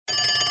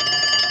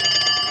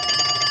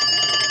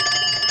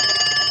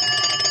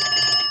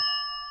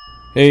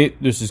Hey,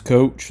 this is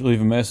Coach.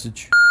 Leave a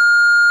message.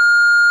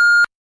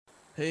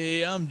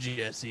 Hey, I'm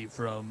Jesse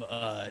from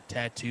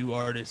Tattoo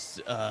Artists,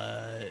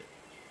 the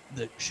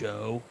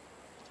show.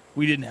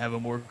 We didn't have a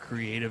more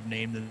creative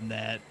name than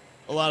that.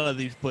 A lot of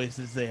these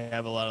places, they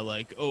have a lot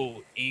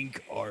of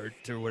ink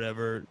art or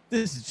whatever.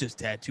 This is just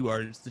Tattoo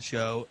Artists, the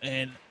show.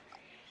 And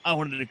I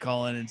wanted to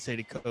call in and say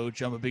to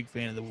Coach, I'm a big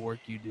fan of the work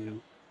you do.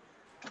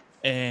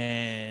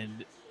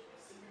 And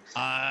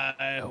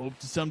I hope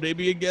to someday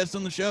be a guest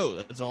on the show.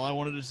 That's all I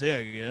wanted to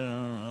say. I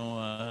don't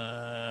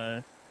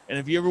know. And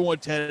if you ever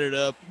want tatted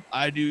up,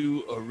 I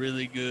do a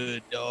really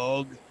good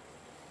dog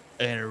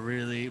and a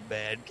really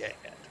bad cat.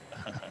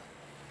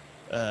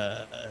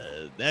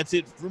 That's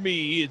it for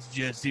me. It's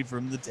Jesse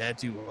from the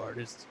Tattoo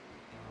Artist.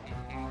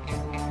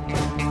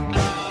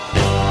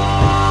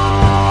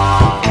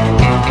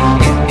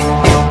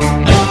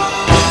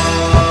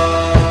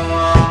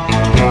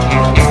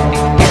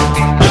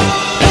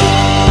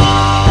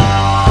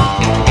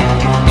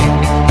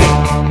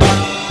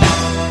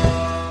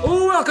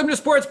 Welcome to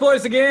Sports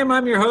Boys the Game.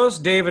 I'm your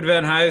host, David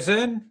Van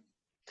Huysen.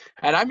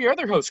 And I'm your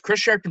other host, Chris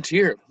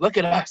Charpentier. Look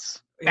at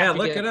us. Yeah,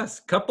 look at us.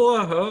 Couple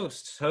of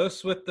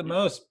hosts with the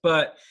most.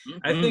 But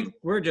I think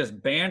we're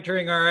just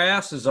bantering our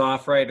asses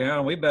off right now,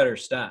 and we better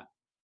stop.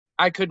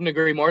 I couldn't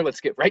agree more. Let's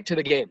get right to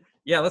the game.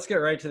 Yeah, let's get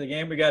right to the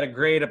game. We got a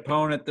great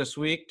opponent this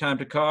week. Tom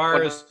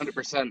Takar is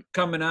 100%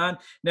 coming on.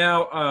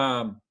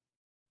 Now,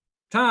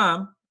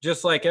 Tom,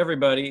 just like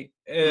everybody,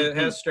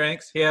 has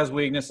strengths. He has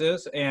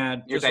weaknesses.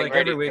 And just like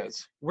every week,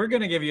 we're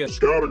going to give you a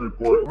scouting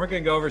report. We're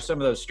going to go over some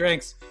of those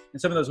strengths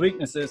and some of those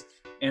weaknesses.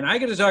 And I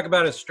get to talk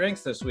about his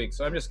strengths this week,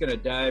 so I'm just going to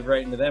dive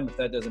right into them if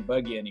that doesn't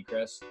bug you any,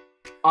 Chris.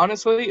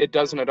 Honestly, it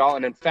doesn't at all,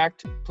 and in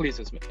fact,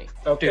 pleases me.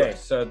 Okay,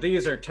 so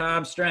these are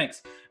Tom's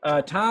strengths.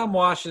 Tom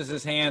washes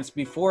his hands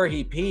before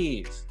he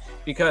pees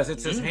because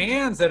it's his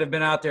hands that have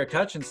been out there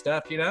touching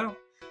stuff, you know?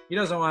 He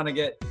doesn't want to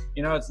get,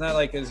 it's not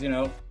like his,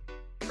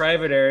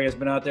 private area has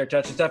been out there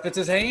touching stuff. It's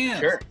his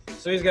hands. Sure.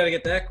 So he's got to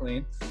get that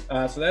clean.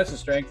 So that's a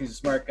strength. He's a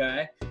smart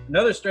guy.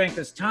 Another strength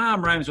is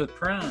Tom rhymes with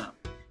prom.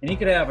 And he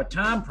could have a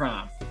Tom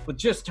prom with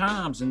just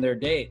Toms and their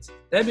dates.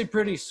 That'd be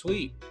pretty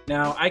sweet.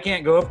 Now, I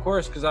can't go, of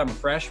course, because I'm a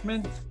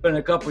freshman, but in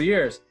a couple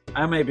years,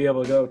 I may be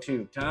able to go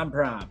to Tom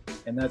prom,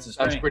 and that's a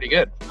strength. That's pretty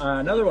good.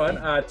 Another one,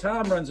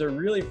 Tom runs a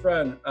really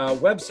fun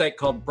website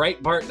called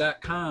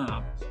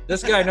Breitbart.com.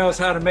 This guy knows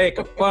how to make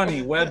a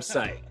funny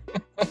website.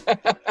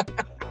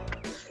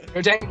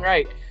 You're dang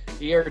right.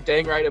 You're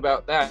dang right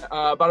about that.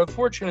 But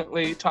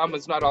unfortunately, Tom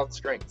is not all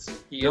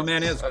strengths. No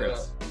man is,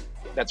 Chris.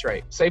 That's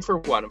right. Save for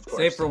one, of course.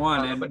 Save for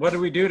one. And what did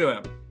we do to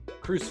him?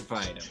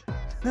 Crucified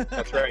him.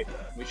 That's right.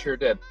 We sure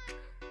did.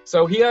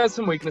 So he has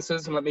some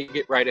weaknesses, and let me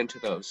get right into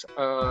those.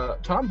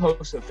 Tom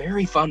hosts a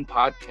very fun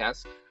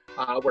podcast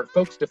where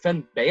folks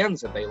defend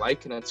bands that they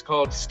like, and it's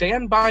called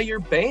Stand By Your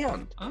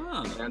Band.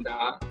 Oh. And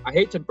I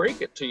hate to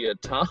break it to you,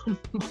 Tom,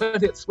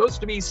 but it's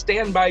supposed to be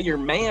Stand By Your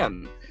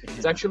Man. Yeah.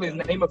 It's actually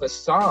the name of a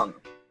song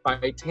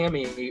by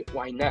Tammy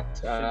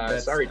Wynette.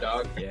 Sorry,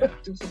 dog. Yeah.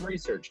 Do some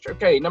research.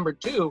 Okay, number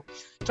 2,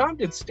 Tom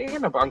did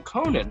stand-up on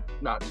Conan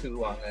not too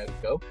long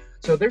ago.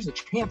 So there's a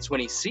chance when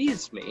he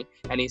sees me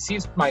and he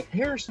sees my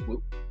hair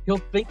swoop, he'll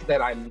think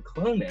that I'm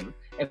cloning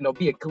and there'll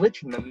be a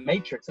glitch in the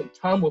matrix and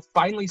Tom will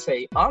finally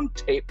say on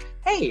tape,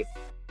 hey,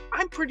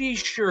 I'm pretty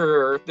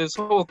sure this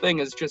whole thing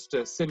is just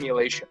a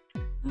simulation.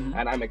 Mm-hmm.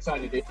 And I'm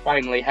excited to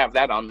finally have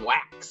that on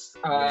wax.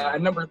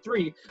 And number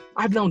 3,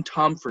 I've known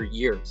Tom for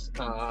years.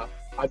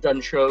 I've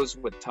done shows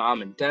with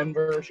Tom in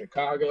Denver,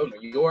 Chicago,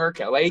 New York,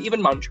 LA,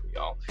 even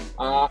Montreal.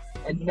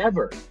 And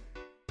never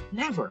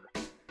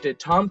did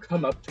Tom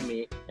come up to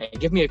me and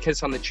give me a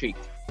kiss on the cheek.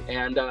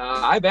 And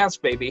I've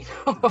asked, baby.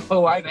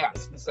 I've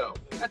asked. So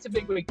that's a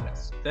big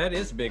weakness. That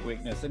is a big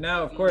weakness. And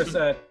now, of course,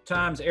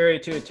 Tom's area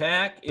to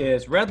attack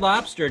is Red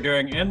Lobster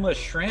during Endless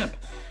Shrimp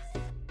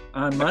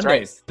on Mondays.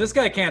 Right. This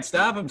guy can't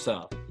stop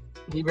himself.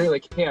 He really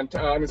can't.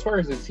 As far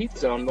as his heat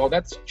zone, well,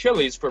 that's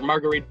Chili's for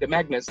Margarita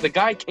Magnus. The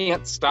guy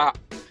can't stop.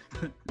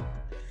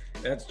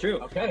 That's true.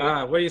 Okay.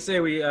 What do you say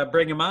we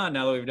bring him on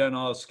now that we've done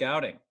all the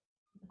scouting?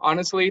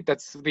 Honestly,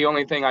 that's the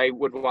only thing I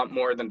would want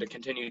more than to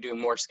continue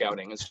doing more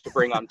scouting is to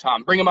bring on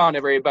Tom. Bring him on,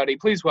 everybody.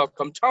 Please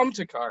welcome Tom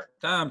Takar.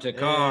 Tom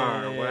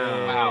Takar.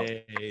 Wow.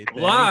 Hey,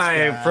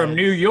 live guys. From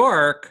New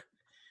York.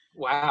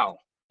 Wow.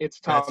 It's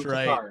Tom That's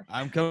Takar. Right.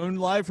 I'm coming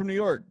live from New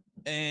York.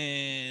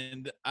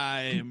 And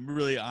I'm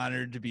really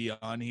honored to be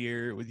on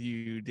here with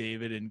you,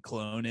 David, and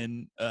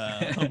Clonin.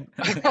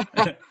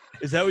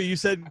 Is that what you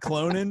said,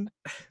 Clonin?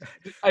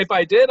 If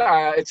I did,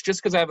 it's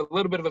just because I have a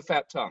little bit of a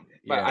fat tongue.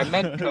 But I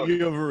meant Conan.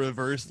 You have a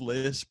reverse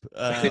lisp.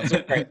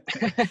 Right.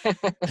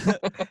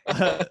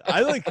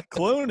 I like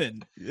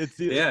Clonin. It's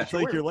sure.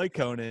 like you're like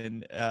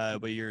Conan,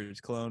 but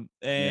yours clone.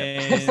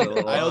 And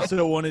I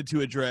also wanted to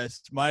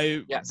address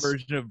my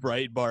version of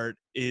Breitbart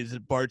is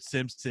Bart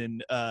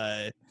Simpson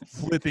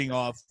flipping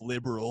off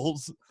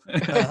liberals.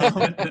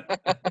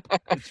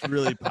 It's a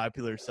really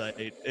popular site.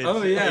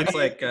 It's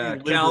like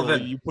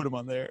Calvin. You put them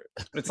on there.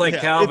 It's like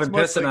Calvin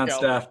pissing on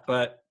stuff,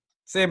 but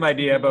Same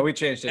idea, but we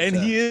changed it. And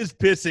he is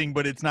pissing,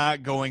 but it's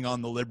not going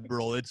on the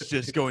liberal. It's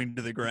just going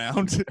to the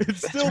ground.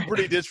 It's still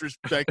pretty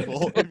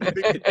disrespectful. If you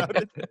think about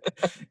it.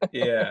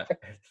 Yeah,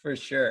 for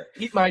sure.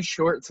 Eat my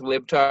shorts,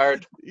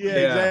 libtard. Yeah,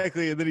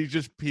 exactly. And then he's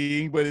just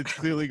peeing, but it's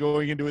clearly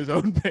going into his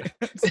own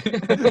pants.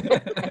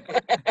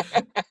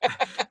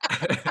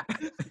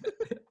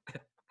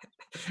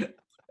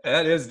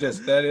 That is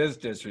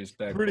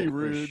disrespectful. Pretty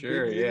rude. For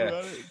sure,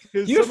 yeah.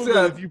 Because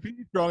if you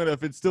pee strong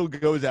enough, it still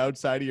goes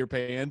outside of your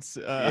pants.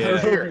 I don't know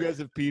if you guys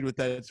have peed with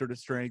that sort of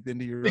strength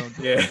into your own.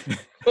 Yeah,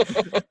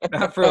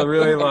 not for a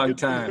really long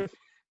time.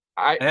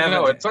 I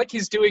know it's like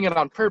he's doing it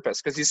on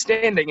purpose because he's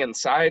standing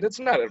inside. It's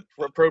not an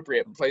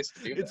appropriate place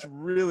to do that. It's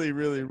really,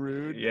 really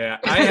rude. Yeah,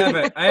 I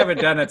haven't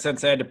done it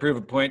since I had to prove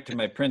a point to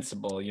my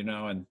principal.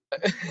 And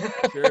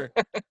sure,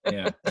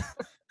 yeah,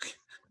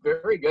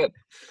 very good.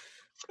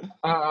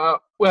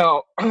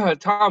 Well,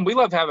 Tom, we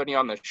love having you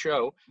on the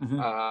show.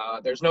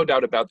 Mm-hmm. There's no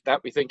doubt about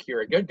that. We think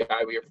you're a good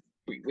guy.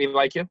 We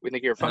like you. We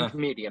think you're a fun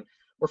comedian.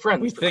 We're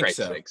friends, for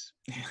Christ's sakes.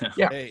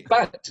 Yeah. Hey,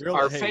 but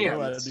our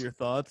fans. Your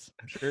thoughts?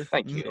 Sure.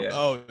 Thank you. Yeah.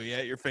 Oh,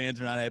 yeah. Your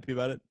fans are not happy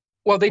about it?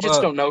 Well, they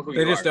just don't know who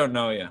you are. They just don't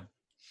know you.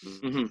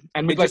 Mm-hmm.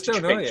 And we'd like to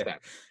change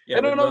that. Yeah,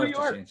 they don't know who you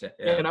are.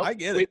 Yeah. I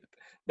get it.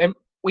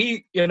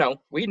 We know.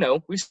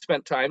 We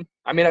spent time.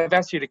 I mean, I've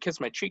asked you to kiss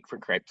my cheek for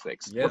Christ's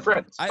sakes. Yeah. We're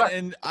friends.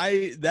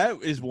 That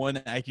is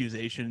one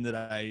accusation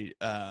that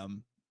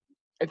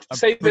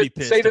save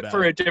it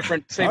for a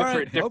different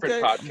okay.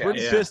 podcast. We're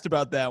pissed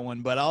about that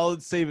one, but I'll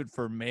save it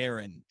for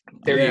Marin.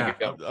 There you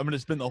go. I'm going to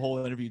spend the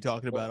whole interview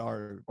talking about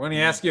our. When he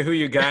asks you who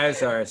you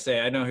guys are,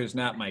 say, I know who's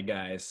not my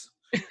guys.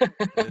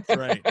 That's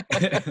right.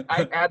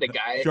 I had a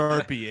guy.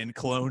 Sharpie and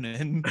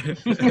Clonin.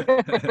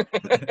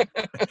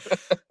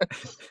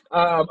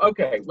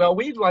 Okay. Well,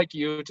 we'd like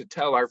you to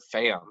tell our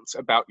fans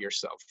about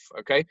yourself.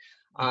 Okay.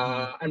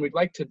 And we'd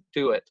like to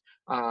do it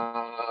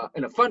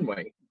in a fun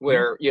way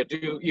where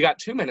you got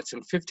 2 minutes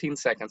and 15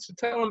 seconds to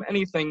tell them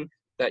anything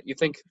that you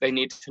think they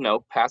need to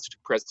know, past,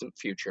 present,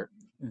 future.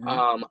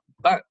 Mm-hmm.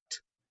 But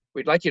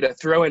we'd like you to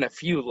throw in a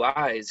few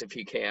lies if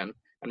you can,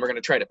 and we're going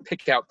to try to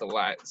pick out the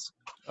lies.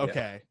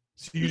 Okay. Yeah.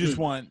 So you just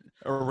want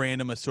a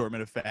random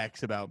assortment of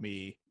facts about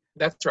me.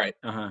 That's right.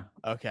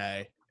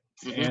 Okay.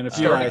 And a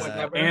few lies.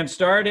 And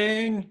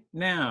starting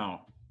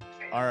now.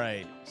 All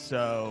right,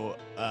 so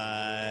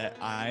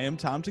I am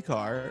Tom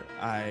Takar.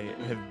 I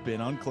have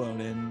been on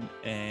Clonin,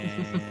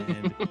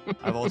 and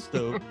I've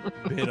also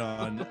been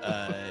on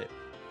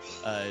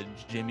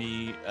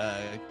Jimmy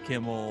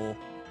Kimmel.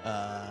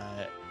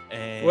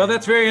 Well,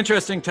 that's very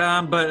interesting,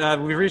 Tom.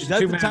 But we've reached the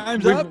 2 minute.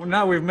 Time's up?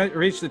 No, we've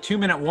reached the 2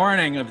 minute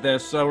warning of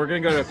this, so we're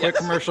going to go to a quick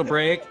commercial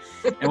break,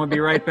 and we'll be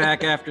right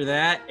back after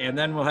that, and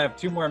then we'll have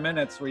 2 more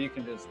minutes where you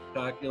can just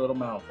talk your little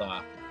mouth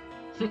off.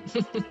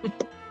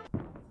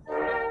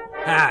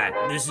 Hi,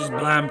 this is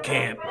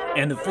Blomkamp,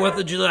 and the 4th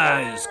of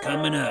July is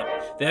coming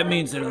up. That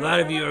means that a lot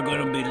of you are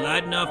going to be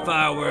lighting off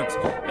fireworks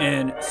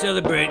and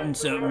celebrating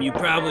something you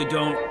probably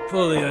don't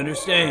fully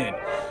understand.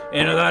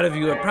 And a lot of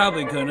you are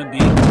probably going to be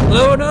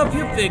blowing off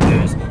your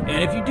fingers.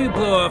 And if you do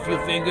blow off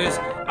your fingers,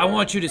 I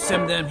want you to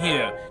send them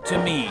here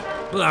to me,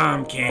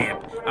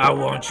 Blomkamp. I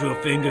want your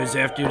fingers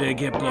after they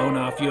get blown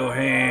off your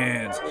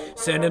hands.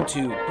 Send them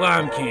to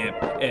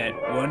Blomkamp at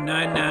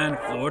 199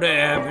 Florida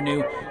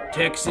Avenue,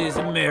 Texas,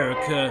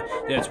 America.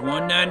 That's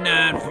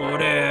 199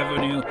 Florida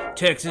Avenue,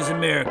 Texas,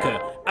 America.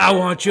 I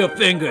want your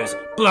fingers.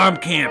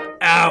 Blomkamp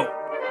out.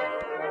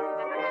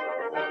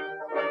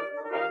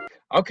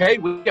 Okay,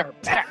 we are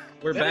back.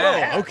 We're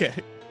back. Oh, okay.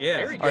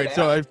 Yeah. All right,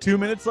 so I have 2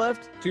 minutes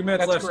left? 2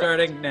 minutes left, correct.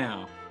 starting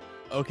now.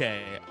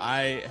 Okay,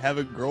 I have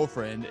a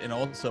girlfriend, and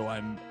also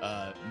I'm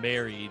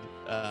married,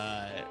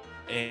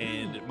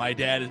 and my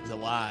dad is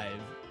alive,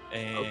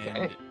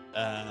 and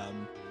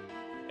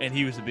and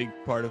he was a big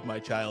part of my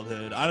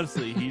childhood.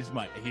 Honestly, he's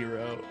my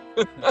hero,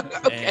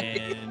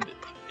 and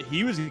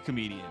he was a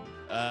comedian,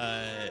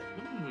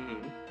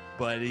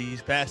 but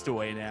he's passed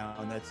away now,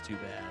 and that's too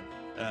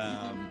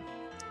bad.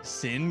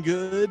 Sin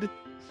Good.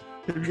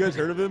 Have you guys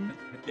heard of him?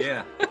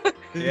 Yeah.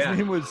 His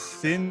name was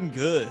Sin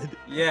Good.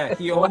 Yeah,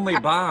 he only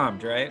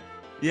bombed, right?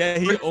 Yeah,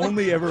 he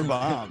only ever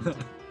bombed.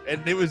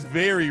 And it was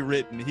very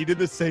written. He did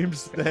the same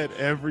set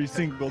every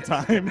single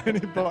time, and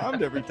it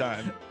bombed every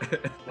time.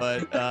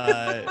 But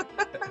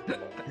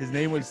his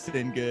name was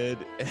Sin Good.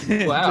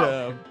 And,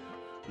 wow.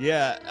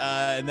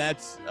 And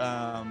that's,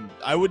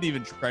 I wouldn't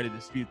even try to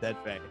dispute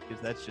that fact,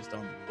 because that's just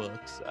on the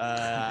books.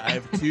 I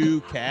have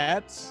 2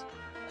 cats.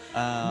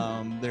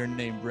 They're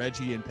named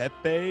Reggie and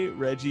Pepe.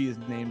 Reggie is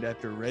named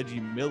after Reggie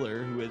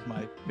Miller, who is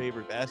my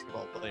favorite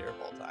basketball player of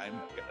all time.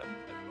 I've got him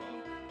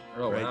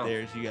right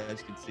there, as you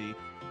guys can see.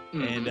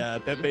 Mm-hmm.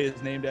 And Pepe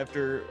is named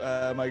after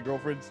my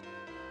girlfriend's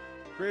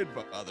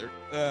grandfather.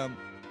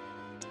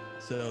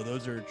 So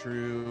those are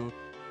true.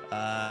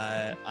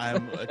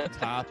 I'm a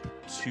top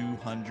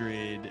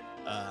 200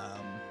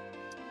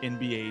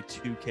 NBA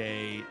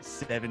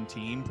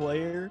 2K17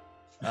 player.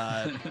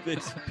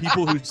 It's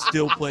people who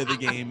still play the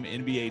game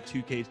NBA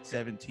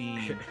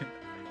 2K17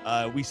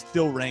 we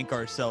still rank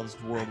ourselves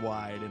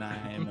worldwide, and I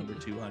am number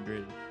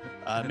 200.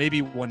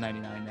 Maybe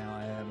 199 now.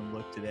 I haven't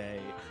looked today.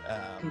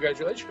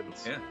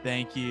 Congratulations. Yeah.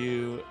 Thank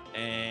you.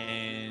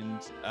 And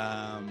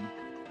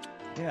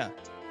yeah,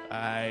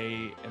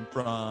 I am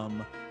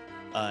from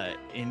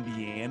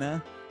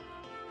Indiana.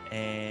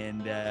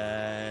 And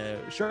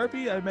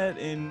Sharpie, I met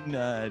in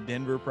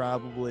Denver,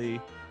 probably.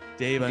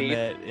 Dave, I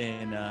met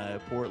in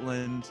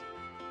Portland.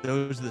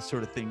 Those are the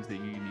sort of things that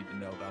you need to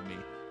know about me.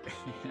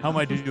 How am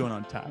I doing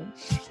on time?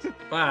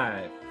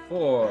 5,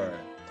 4,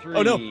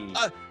 3, 2,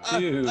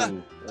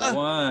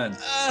 1.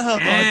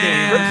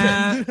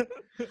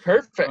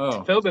 Perfect.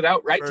 Oh. Filled it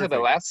out right to the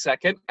last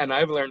second, and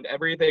I've learned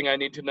everything I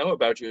need to know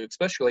about you,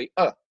 especially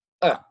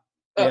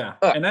Yeah,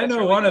 and I know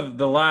really one of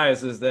the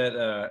lies is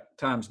that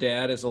Tom's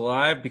dad is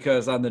alive,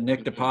 because on the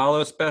Nick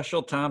DiPaolo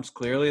special, Tom's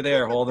clearly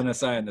there holding a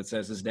sign that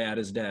says his dad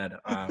is dead.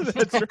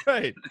 That's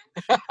right.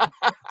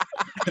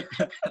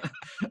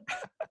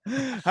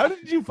 How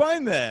did you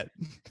find that?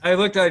 I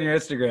looked on your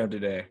Instagram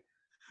today.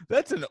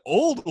 That's an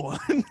old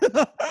one.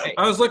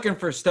 I was looking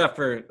for stuff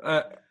for,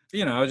 I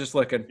was just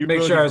looking to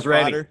make sure I was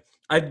ready.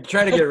 I'd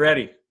try to get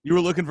ready. You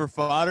were looking for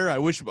fodder? I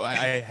wish I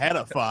had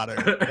a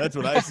fodder. That's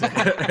what I said.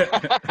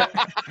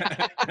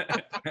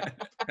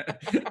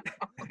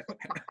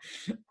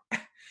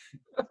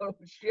 Oh,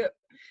 shit.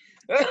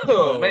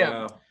 Oh, man.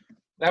 Wow.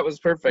 That was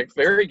perfect.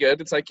 Very good.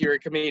 It's like you're a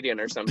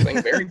comedian or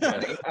something. Very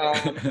funny.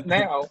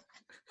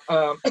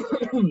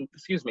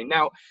 Excuse me.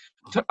 Now,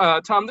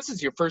 Tom, this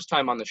is your first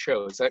time on the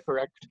show. Is that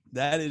correct?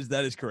 That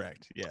is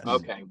correct. Yes.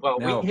 Okay. Well,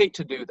 we hate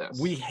to do this.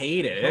 We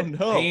hate it. It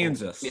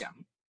pains us. Yeah.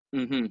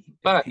 Mm-hmm.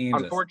 But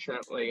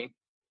unfortunately,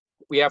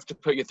 we have to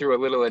put you through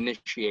a little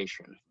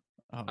initiation.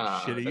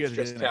 Oh shit! Are you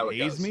guys gonna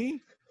haze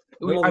me?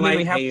 We have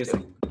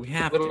hazing. We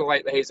have little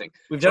light hazing.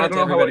 We've done it to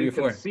everybody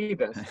before. You can see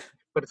this,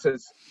 but it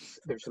says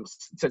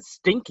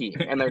stinky,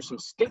 and there's some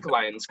stink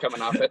lines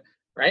coming off it,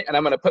 right? And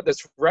I'm gonna put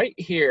this right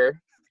here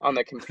on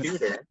the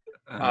computer,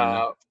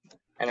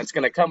 and it's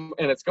gonna come,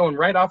 and it's going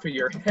right off of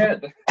your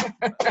head.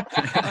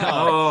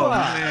 Oh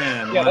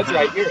man! Yeah, that's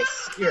right.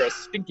 You're a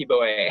stinky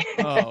boy.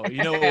 Oh,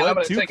 you know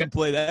what? Two can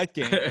play that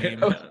game.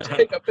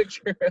 Take a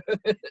picture.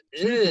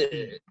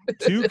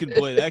 Two can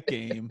play that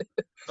game.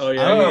 Oh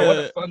yeah! What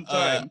a fun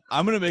time.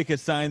 I'm gonna make a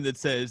sign that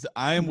says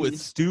 "I'm with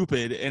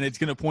stupid," and it's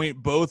gonna point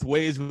both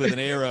ways with an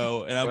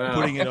arrow, and I'm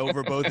putting it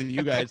over both of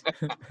you guys.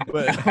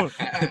 But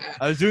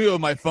I was doing it with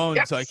my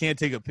phone, so I can't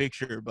take a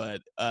picture.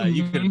 But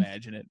you can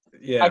imagine it.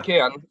 Yeah, I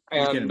can,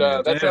 and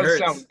that does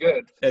sound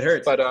good. It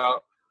hurts, but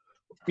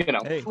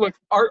look,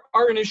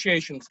 our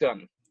initiation's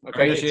done.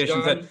 Okay,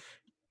 initiation's done.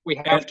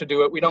 We have to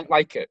do it. We don't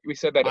like it. We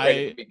said that at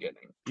the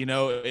beginning.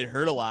 It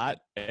hurt a lot,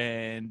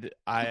 and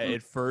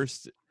at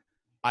first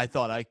I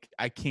thought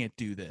I can't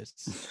do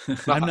this.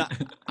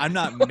 I'm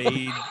not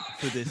made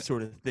for this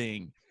sort of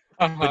thing.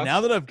 But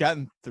now that I've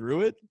gotten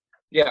through it,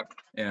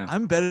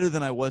 I'm better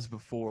than I was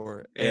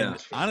before.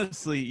 And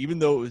honestly, even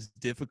though it was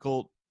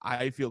difficult,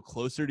 I feel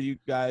closer to you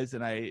guys,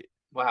 and I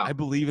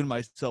believe in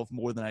myself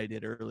more than I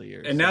did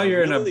earlier. And now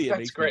you're it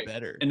makes me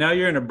better. And now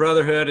you're in a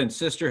brotherhood and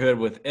sisterhood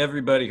with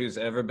everybody who's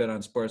ever been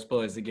on Sports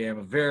Bullies the Game,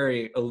 a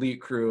very elite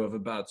crew of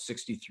about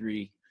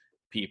 63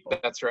 people.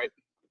 That's right.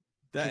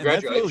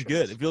 That feels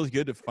good. It feels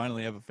good to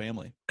finally have a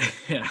family.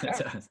 Yeah,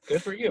 it does.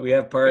 Good for you. We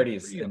have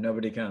parties and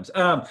nobody comes.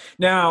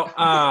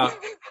 Now,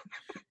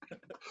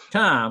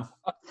 Tom,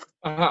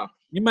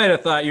 you might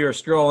have thought you were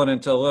strolling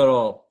into a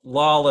little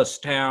lawless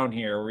town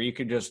here where you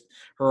could just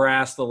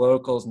harass the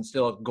locals and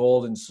steal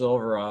gold and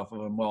silver off of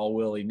them all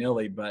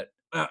willy-nilly, but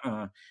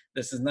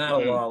this is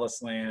not a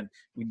lawless land.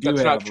 We do That's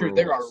have not true. rules.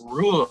 There are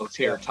rules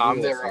here,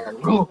 Tom. There are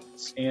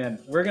rules. And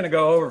we're going to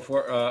go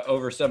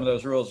over some of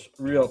those rules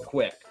real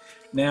quick.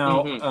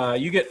 Now,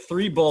 you get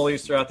 3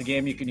 bullies throughout the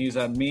game you can use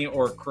on me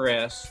or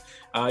Chris.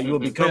 You will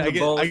become the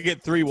bully. I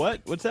get 3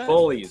 what? What's that?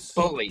 Bullies.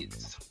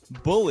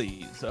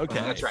 Bullies. Okay.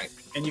 That's right.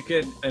 And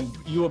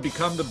you will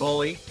become the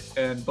bully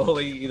and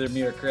bully either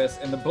me or Chris.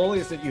 And the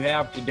bullies that you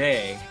have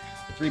today,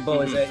 the 3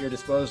 bullies at your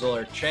disposal,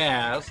 are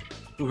Chaz,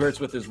 who hurts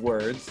with his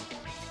words.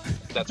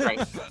 That's right.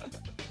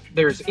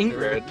 There's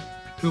Ingrid,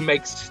 who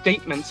makes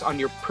statements on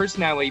your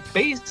personality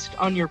based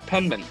on your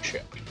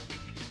penmanship.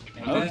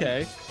 And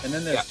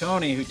then there's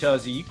Tony, who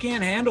tells you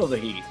can't handle the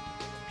heat.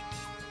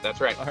 That's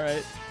right. All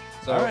right.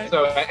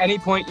 So at any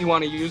point you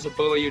want to use a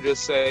bully, you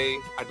just say,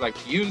 I'd like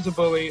to use a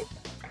bully.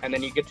 And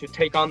then you get to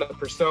take on the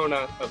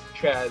persona of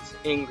Chaz,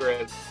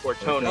 Ingrid, or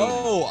Tony.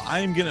 Oh,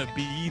 I'm going to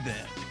be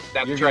them.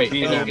 That's right.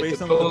 And you get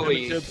to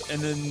bully. And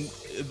then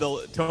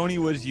Tony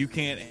was, you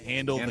can't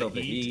handle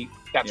the heat.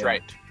 That's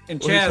right.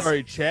 And Chaz,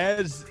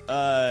 Chaz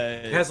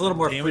has a little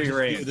more free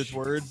range with his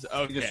words.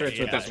 Okay, he just hurts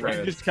with his words.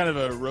 He's just kind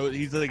of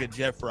he's like a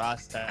Jeff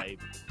Ross type.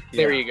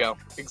 There you go.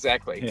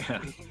 Exactly.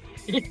 Yeah.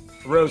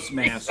 Roast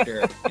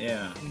master.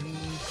 Yeah.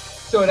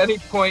 So at any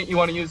point you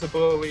want to use a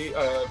bully,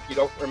 if you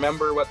don't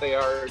remember what they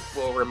are,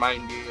 we'll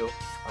remind you.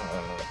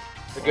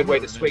 A good way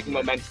to swing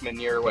momentum in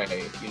your way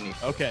if you need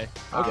to. Okay.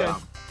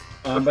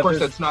 Of course,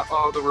 that's not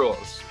all the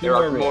rules. There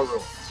are more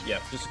rules. Yeah,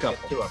 just a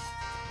couple. 2 of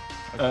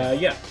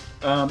them.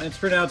 It's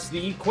pronounced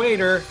the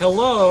equator.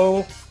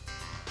 Hello.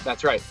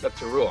 That's right.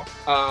 That's a rule.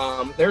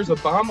 There's a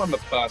bomb on the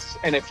bus,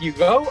 and if you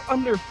go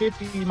under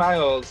 50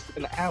 miles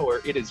an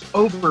hour, it is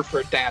over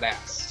for dad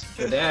ass.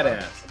 For dad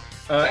ass.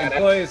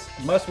 Employees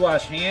must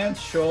wash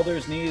hands,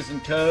 shoulders, knees,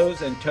 and toes,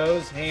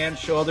 hands,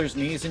 shoulders,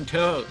 knees, and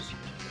toes.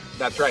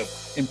 That's right.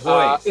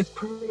 Employees.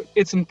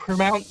 It's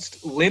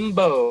pronounced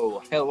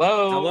limbo.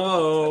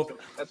 Hello.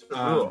 That's the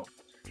rule.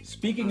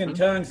 Speaking in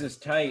tongues is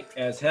tight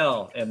as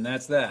hell, and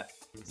that's that.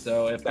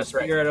 So if the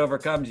spirit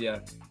overcomes you,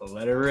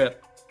 let it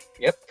rip.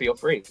 Yep, feel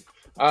free.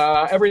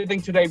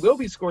 Everything today will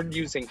be scored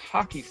using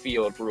hockey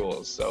field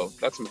rules, so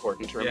that's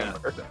important to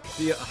remember.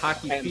 The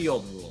hockey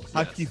field rules.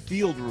 Hockey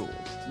field rules.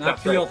 Not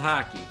field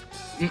hockey.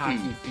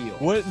 Hockey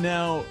field. What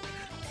now?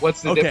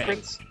 What's the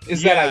difference?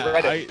 Is that I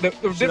read it. The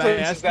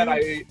difference is that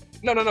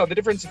No. The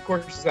difference, of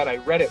course, is that I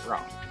read it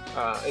wrong.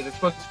 It's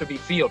supposed to be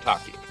field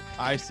hockey.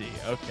 I see.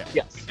 Okay.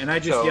 Yes. And I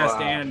just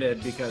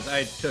yes-anded because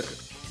I took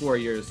 4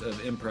 years of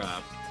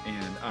improv,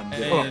 and I'm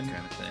good at that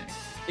kind of thing.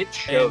 It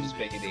shows,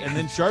 baby. And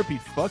then Sharpie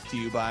fucked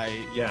you by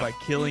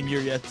killing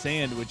your yes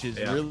and, which is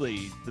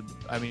really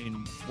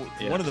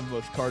one of the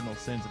most cardinal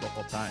sins of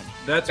all time.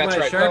 That's why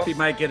right. Sharpie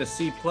might get a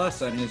C+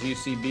 on his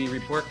UCB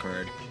report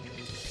card.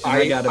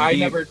 I got a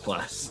B+.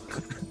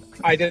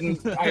 I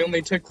didn't. I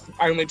only took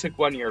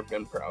 1 year of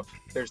improv.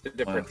 There's the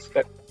difference.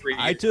 Wow. 3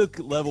 years. I took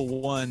level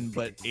 1,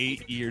 but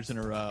 8 years in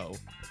a row.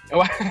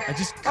 I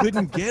just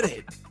couldn't get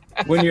it.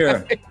 When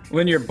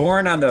you're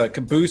born on the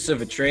caboose of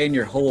a train,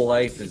 your whole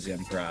life is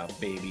improv,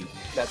 baby.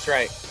 That's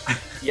right.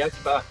 Yes,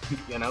 but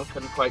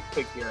couldn't quite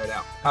figure it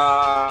out.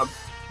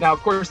 Now, of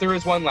course, there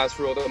is one last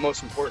rule, the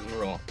most important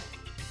rule.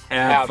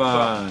 Have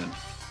fun.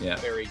 Yeah.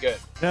 Very good.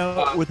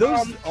 Now, with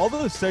all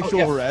those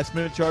sexual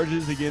harassment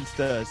charges against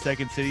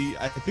Second City,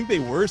 I think they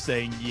were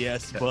saying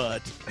yes,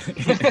 but.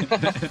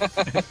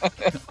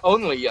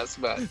 Only yes,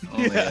 but.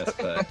 Only yes,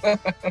 but.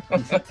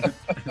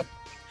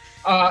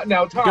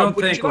 Now, Tom,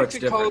 would you like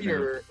to call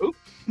your...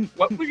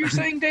 What were you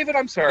saying, David?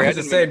 I'm sorry. I was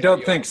just saying,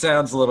 don't think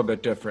sounds a little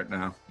bit different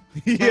now.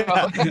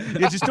 Yeah,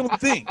 just don't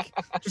think.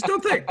 Just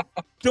don't think.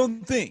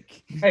 Don't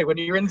think. Hey, when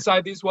you're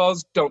inside these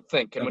walls, don't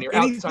think. And when you're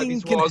outside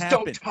these walls,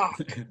 don't talk.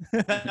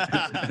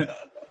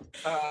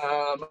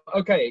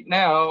 Okay,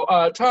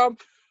 now, Tom,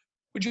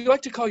 would you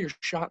like to call your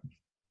shot?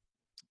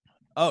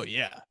 Oh,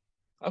 yeah.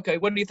 Okay,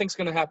 what do you think's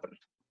going to happen?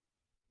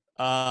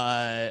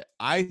 I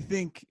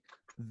think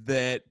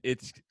that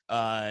it's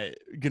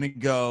gonna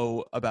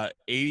go about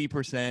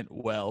 80%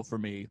 well for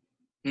me,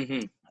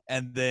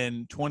 and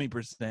then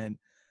 20%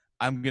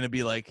 I'm gonna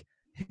be like,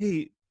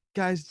 hey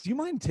guys, do you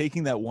mind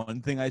taking that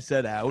one thing I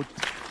said out?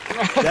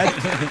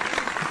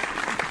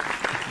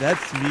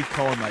 That's me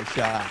calling my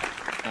shot.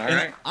 All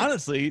right.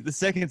 Honestly, the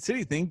Second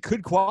City thing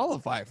could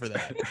qualify for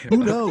that.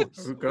 Who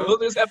knows? We'll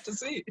just have to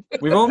see.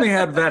 We've only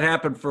had that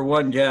happen for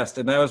one guest,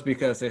 and that was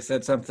because they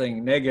said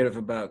something negative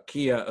about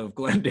Kia of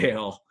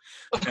Glendale,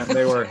 and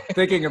they were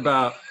thinking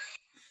about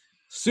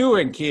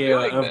suing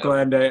Kia of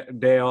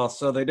Glendale,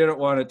 so they didn't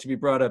want it to be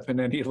brought up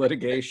in any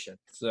litigation.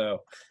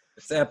 So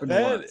it's happened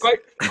once.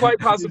 Quite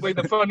possibly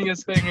the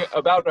funniest thing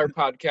about our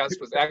podcast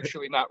was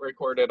actually not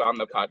recorded on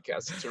the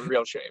podcast. It's a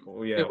real shame.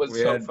 Well, yeah, it was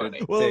so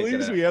funny. Well, at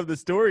least we have the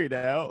story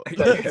now.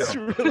 That's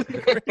really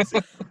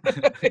crazy.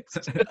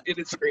 It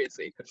is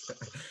crazy.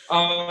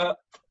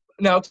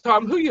 Now,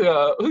 Tom, who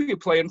you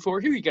playing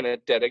for? Who are you gonna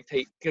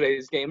dedicate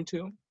today's game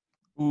to?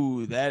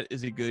 Ooh, that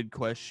is a good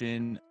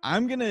question.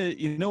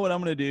 You know what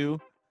I'm gonna do?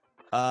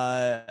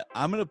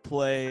 I'm gonna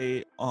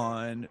play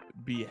on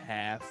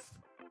behalf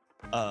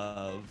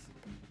of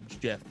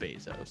Jeff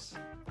Bezos,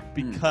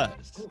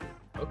 because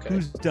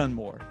who's done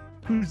more?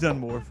 Who's done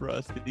more for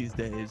us these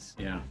days?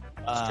 Yeah,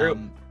 it's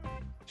true.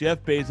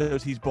 Jeff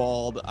Bezos, he's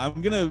bald.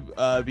 I'm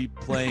gonna be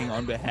playing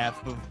on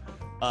behalf of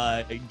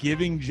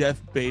giving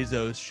Jeff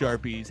Bezos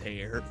Sharpie's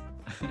hair.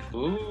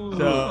 Ooh,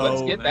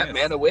 let's get that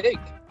man a wig.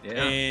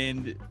 Yeah.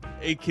 And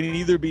it can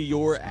either be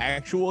your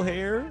actual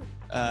hair,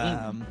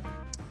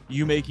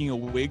 you making a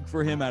wig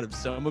for him out of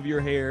some of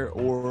your hair,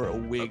 or a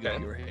wig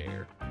of your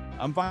hair.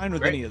 I'm fine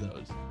with any of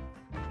those.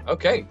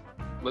 Okay.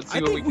 Let's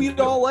see what we can do. I think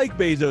we'd all like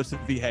Bezos if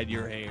he had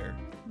your hair.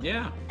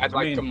 Yeah. I'd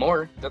like him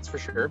more, that's for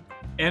sure.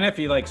 And if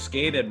he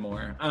skated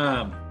more.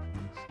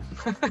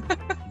 If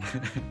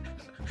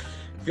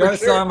you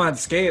saw him on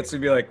skates,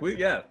 we'd be like,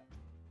 yeah.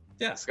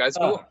 This guy's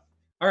cool.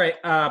 All right,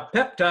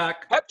 pep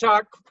talk. Pep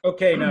talk.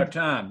 Okay, now,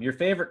 Tom, your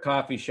favorite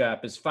coffee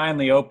shop is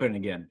finally open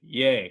again.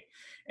 Yay.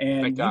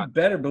 And you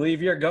better believe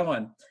you're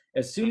going.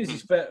 As soon as you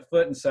set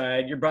foot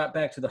inside, you're brought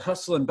back to the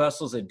hustle and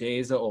bustles of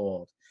days of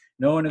old.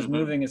 No one is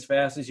moving as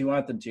fast as you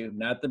want them to.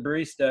 Not the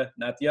barista,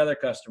 not the other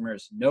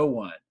customers, no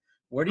one.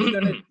 What are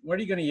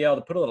you gonna yell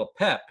to put a little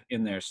pep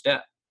in their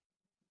step?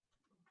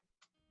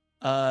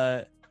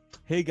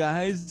 Hey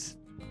guys.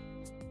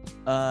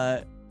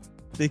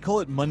 They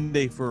call it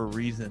Monday for a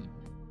reason.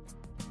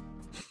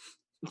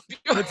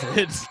 That's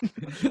it.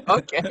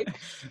 Okay.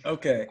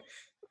 Okay.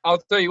 I'll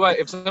tell you what,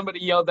 if somebody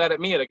yelled that at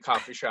me at a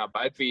coffee shop,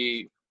 I'd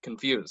be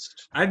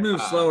confused. I'd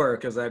move slower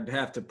because I'd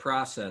have to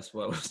process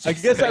what was. I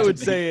guess I would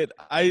say it.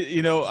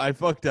 I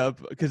fucked up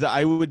because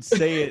I would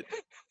say it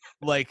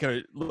like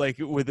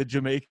with a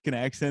Jamaican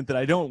accent that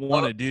I don't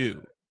want to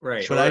do.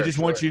 Right. But I just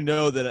want you to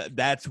know that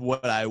that's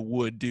what I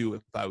would do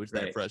if I was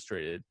that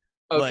frustrated.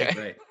 Okay.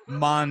 Like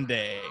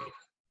Monday,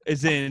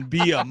 as in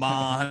be a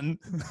mon,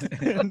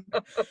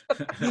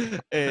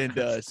 and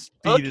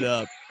speed it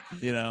up.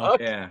 Okay.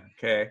 Yeah.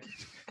 Okay.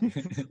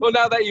 Well,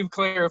 now that you've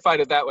clarified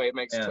it that way, it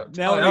makes sense.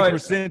 Now it makes more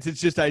sense. It's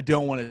just I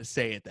don't want to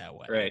say it that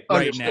way. Right.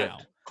 Understood. Now.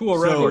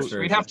 Cool. So,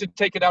 we'd have to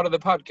take it out of the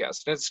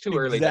podcast. It's too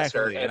early to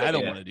start. And I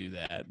don't want to do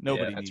that.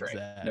 Nobody needs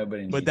that.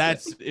 Nobody needs but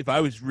that's if I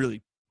was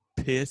really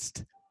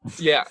pissed.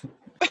 Yeah.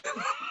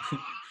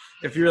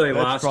 If you really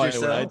that's lost probably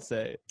yourself, what I'd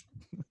say.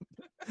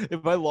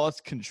 If I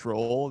lost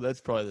control, that's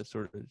probably the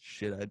sort of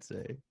shit I'd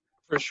say.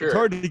 For sure. It's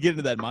hard to get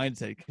into that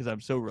mindset because I'm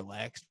so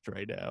relaxed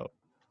right now.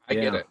 I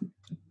get it.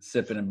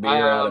 Sipping a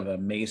beer out of a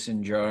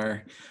mason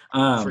jar.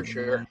 For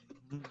sure.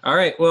 All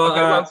right. Well,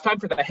 okay, well, it's time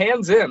for the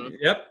hands in.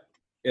 Yep.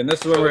 And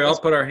this is where we all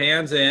put our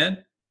hands in.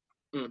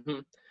 Mm-hmm.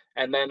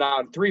 And then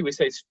on 3, we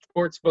say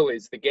sports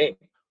bullies, the game.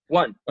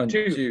 1,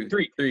 2,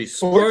 3.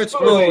 Sports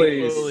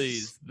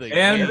bullies.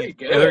 And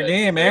their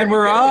game. And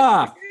we're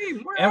off.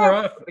 And we're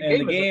off.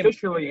 And the game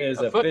is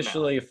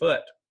officially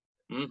afoot.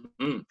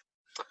 Mm-hmm.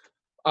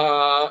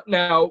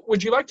 Now,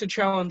 would you like to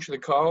challenge the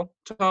call,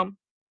 Tom?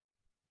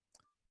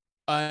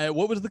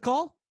 What was the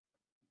call?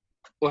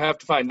 We'll have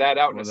to find that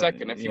out in a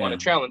second if you want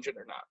to challenge it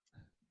or not.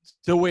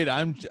 So wait,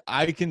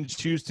 I can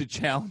choose to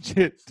challenge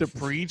it to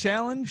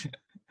pre-challenge?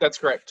 That's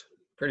correct.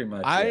 Pretty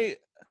much.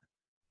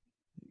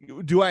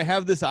 Do I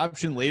have this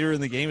option later in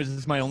the game? Is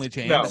this my only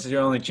chance? No, this is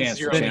your only chance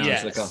to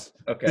challenge the call.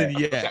 Okay. Then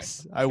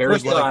yes, I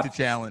would like to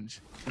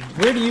challenge.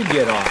 Where do you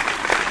get off?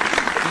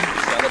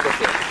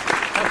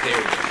 How dare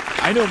you?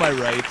 I know my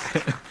rights.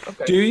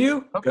 Okay. Do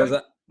you? Because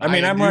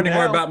I'm learning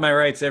more about my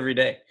rights every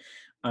day.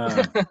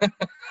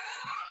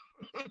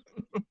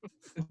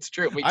 It's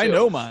true. I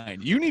know mine.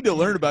 You need to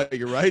learn about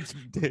your rights,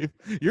 Dave.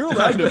 You're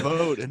allowed to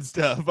vote and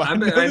stuff. I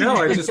know.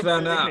 I just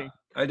found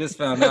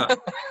out.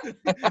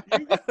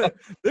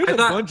 There's a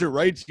bunch of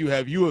rights you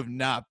have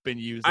not been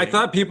using. I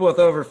thought people with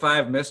over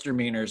 5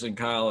 misdemeanors in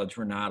college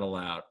were not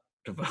allowed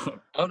to vote.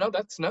 Oh, no,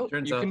 that's no.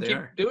 Turns you out can they keep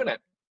are. doing it.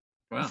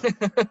 Wow.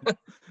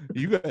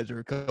 You guys are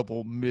a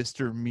couple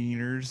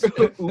misdemeanors.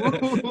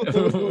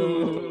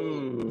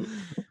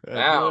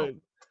 Wow.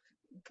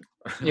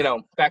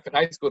 Back in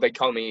high school, they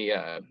call me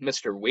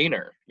Mr.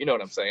 Wiener. You know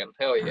what I'm saying?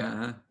 Hell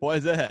yeah. Why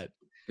is that?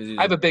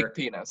 I have a big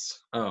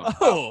penis.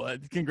 Oh,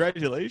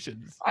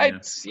 congratulations.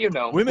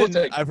 Women,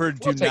 I've heard,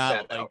 do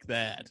not like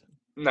that.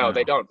 No,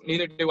 they don't.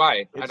 Neither do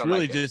I. It's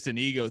really just an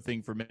ego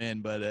thing for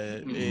men, but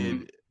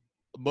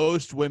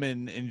most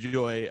women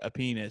enjoy a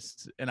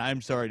penis, and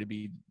I'm sorry to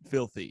be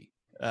filthy,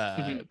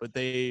 but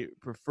they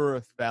prefer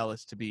a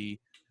phallus to be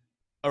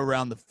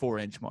around the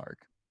 4-inch mark,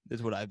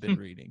 is what I've been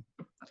reading.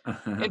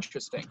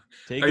 Interesting.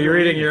 Are you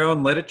reading your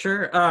own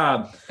literature?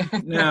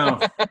 No.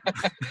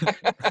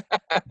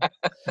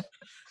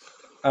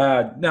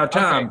 Now,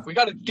 Tom. Okay, we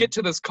got to get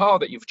to this call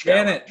that you've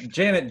challenged.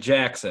 Janet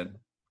Jackson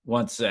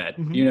once said,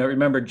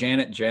 remember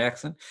Janet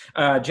Jackson?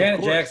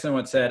 Janet Jackson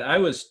once said, I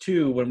was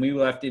 2 when we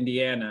left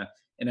Indiana,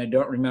 and I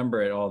don't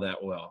remember it all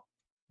that well.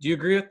 Do you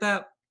agree with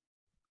that?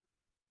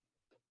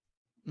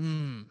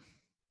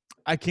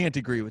 I can't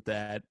agree with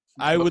that.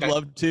 I would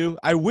love to.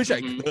 I wish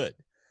I could.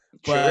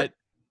 But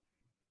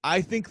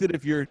I think that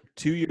if you're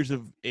 2 years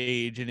of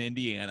age in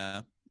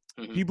Indiana,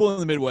 people in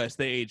the Midwest,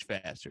 they age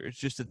faster. It's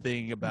just a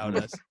thing about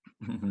us.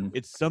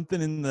 It's something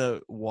in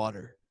the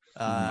water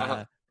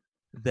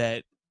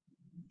that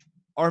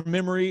our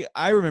memory.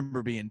 I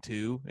remember being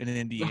 2 in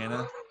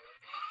Indiana,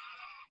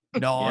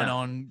 gnawing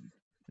on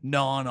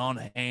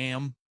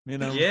ham.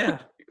 Yeah,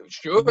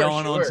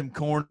 gnawing on some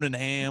corn and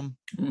ham,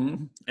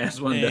 as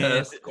one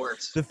does. Of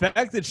course. The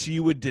fact that she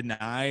would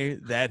deny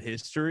that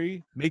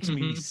history makes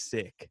me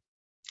sick.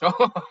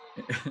 Oh,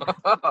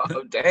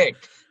 dang.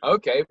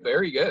 Okay,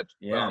 very good.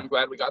 Yeah. Well, I'm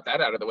glad we got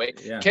that out of the way.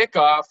 Yeah.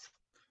 Kickoff.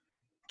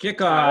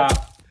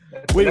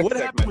 Wait, what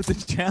happened with the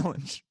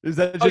challenge? Is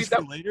that just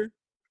for later?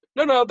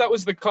 No, that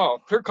was the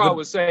call. Her call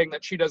was saying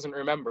that she doesn't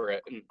remember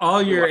it. And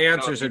all your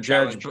answers are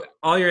judged.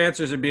 All your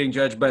answers are being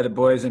judged by the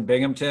boys in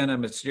Binghamton, a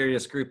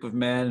mysterious group of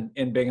men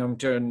in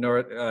Binghamton,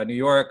 New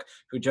York,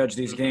 who judge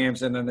these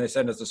games, and then they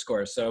send us the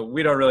scores. So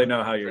we don't really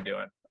know how you're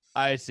doing.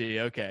 I see.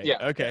 Okay.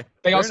 Yeah. Okay.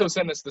 They also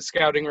send us the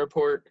scouting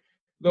report.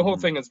 The whole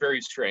thing is very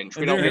strange.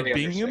 We don't really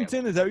Binghamton,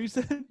 understand. is that what you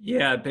said?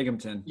 Yeah,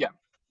 Binghamton. Yeah.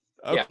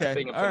 Okay. Yeah,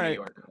 Binghamton, all right. New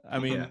York. I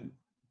mean,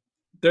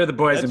 they're the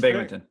boys in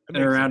Binghamton, and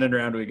around and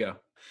around we go.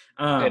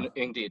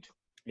 Indeed.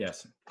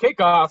 Yes.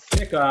 Kickoff.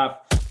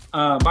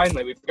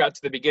 Finally, we've got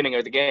to the beginning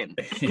of the game.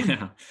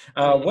 Yeah.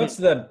 What's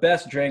the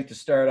best drink to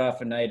start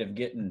off a night of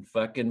getting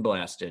fucking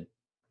blasted?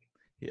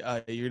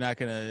 You're not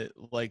gonna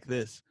like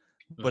this,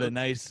 but a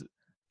nice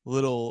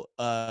little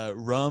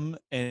rum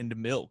and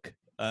milk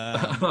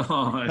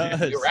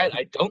You're right.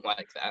 I don't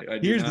like that.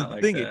 Here's the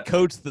thing: it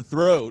coats the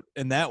throat,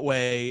 and that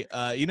way,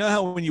 you know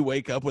how when you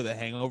wake up with a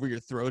hangover, your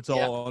throat's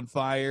all on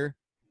fire.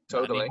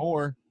 Totally. Not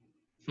anymore.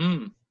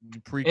 You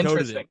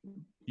pre-coated it.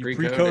 You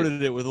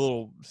pre-coated it with a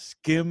little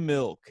skim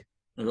milk.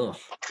 Ugh.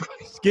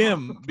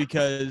 Skim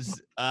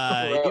because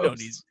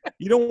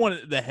you don't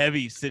want the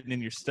heavy sitting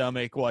in your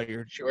stomach while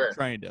you're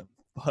trying to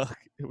fuck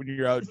when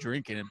you're out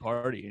drinking and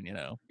partying.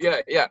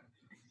 Yeah. Yeah,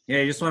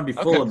 you just want to be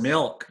full of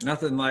milk.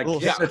 Nothing like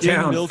a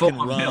town milk full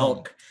and of rum.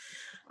 milk.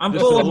 I'm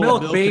Just full a of little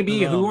milk, milk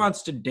baby. and Who rum.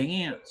 wants to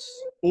dance?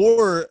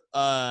 Or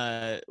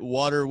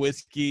water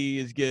whiskey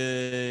is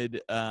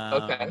good.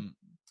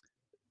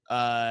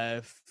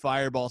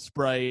 Fireball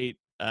Sprite.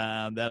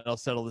 That'll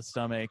settle the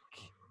stomach.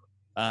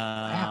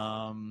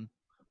 Yeah,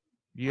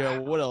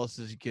 what else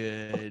is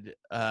good?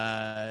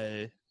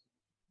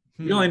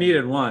 You only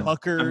needed one.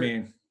 Pucker. I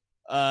mean,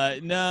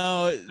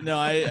 no,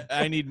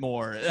 I need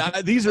more.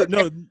 These are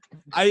all in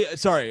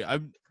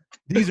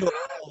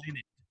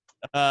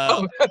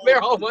it.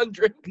 They're all one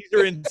drink. These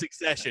are in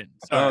succession.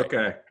 Sorry.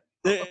 Okay.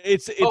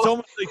 It's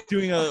almost like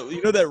doing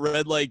that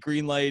red light,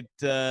 green light,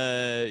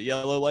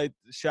 yellow light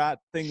shot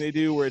thing they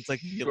do where it's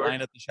like you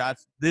line up the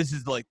shots. This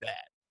is like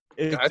that.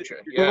 If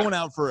you're going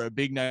out for a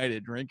big night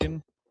of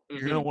drinking,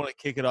 you're going to want to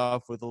kick it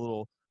off with a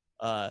little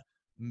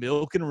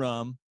milk and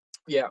rum.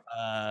 Yeah.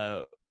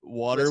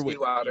 Water,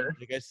 water,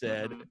 like I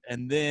said.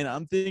 And then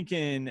I'm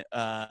thinking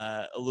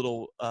a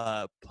little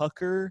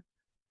pucker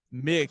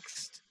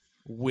mixed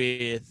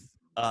with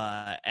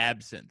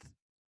absinthe.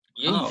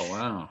 Oh,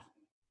 wow.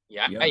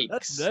 Yeah.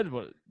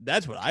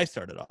 That's what I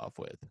started off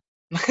with.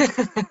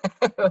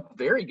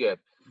 Very good.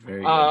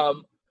 Very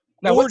good.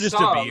 Now or just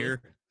a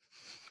beer.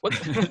 What?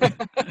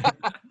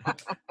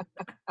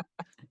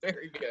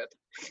 Very good.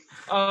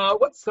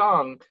 What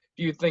song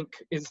do you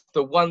think is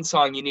the one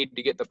song you need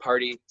to get the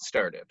party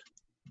started?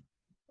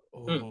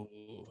 Oh,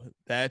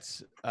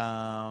 that's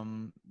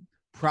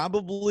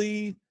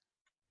probably.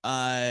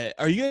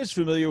 Are you guys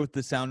familiar with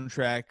the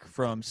soundtrack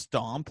from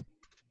Stomp?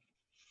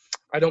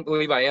 I don't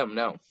believe I am.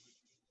 No.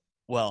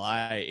 Well,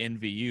 I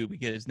envy you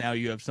because now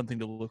you have something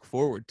to look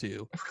forward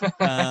to.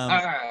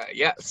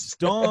 Yes.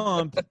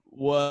 Stomp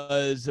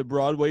was a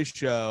Broadway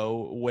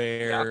show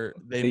where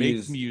they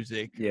make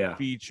music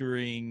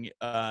featuring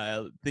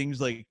things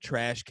like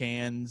trash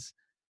cans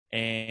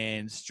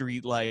and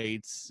street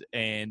lights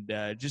and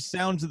just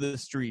sounds of the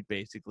street,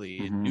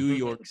 basically, in New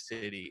York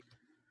City.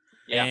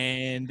 Yeah.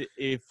 And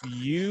if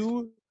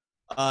you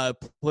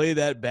play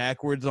that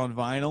backwards on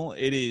vinyl,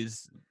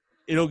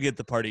 it'll get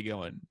the party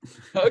going.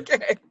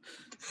 Okay.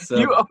 So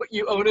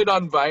you own it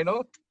on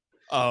vinyl?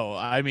 Oh,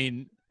 I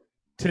mean,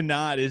 to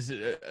not is.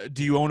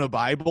 Do you own a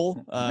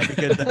Bible?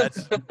 Because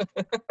that's.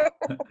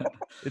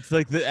 It's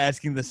like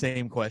asking the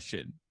same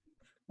question,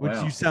 which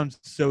you sound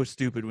so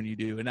stupid when you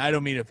do, and I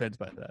don't mean offense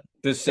by that.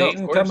 Does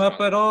Satan come up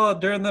at all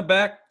during the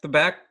back?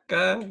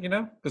 Because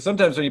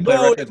sometimes when you play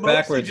records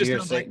backwards, you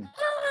hear Satan.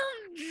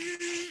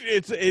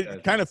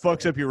 It kind of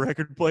fucks up your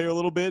record player a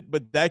little bit,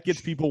 but that gets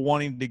people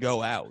wanting to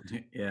go out.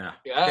 Yeah,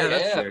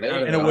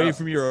 and away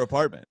from your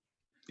apartment.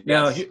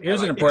 Now,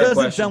 here's an important question. It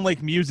doesn't sound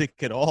like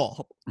music at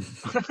all.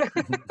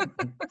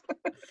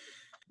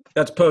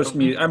 That's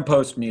post-music. I'm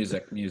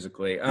post-music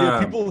musically.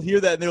 People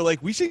hear that and they're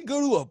like, we should go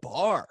to a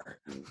bar.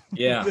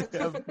 Yeah.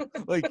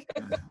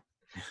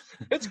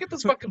 Let's get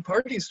this fucking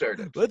party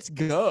started. Let's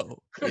go.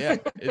 Yeah,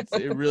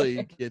 it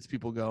really gets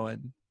people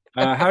going.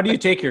 How do you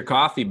take your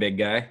coffee, big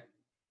guy?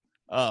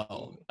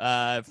 Oh,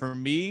 for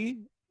me,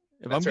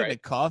 if I'm getting a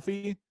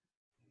coffee,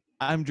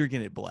 I'm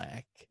drinking it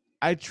black.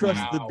 I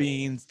trust the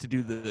beans to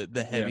do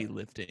the heavy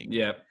lifting.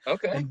 Yeah.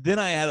 Okay. And then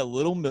I add a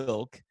little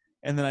milk,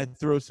 and then I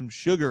throw some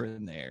sugar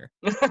in there.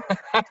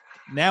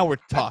 Now we're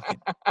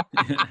talking.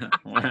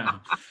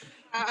 Wow.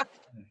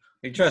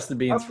 You trust the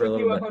beans for a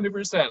little bit.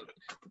 100%.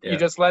 You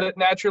just let it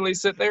naturally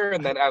sit there,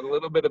 and then add a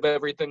little bit of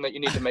everything that you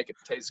need to make it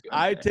taste good.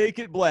 I take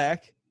it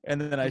black, and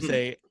then I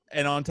say,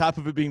 and on top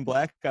of it being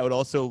black, I would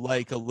also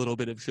like a little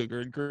bit of sugar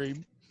and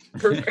cream.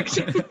 Perfect.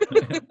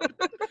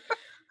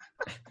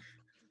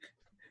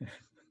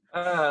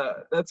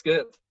 That's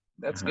good.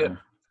 That's good.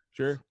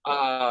 Sure.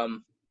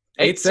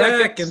 8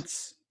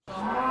 seconds.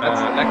 That's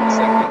the next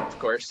segment, of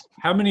course.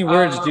 How many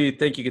words do you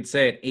think you could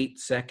say in 8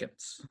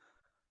 seconds?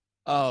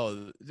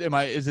 Oh,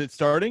 is it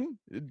starting?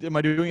 Am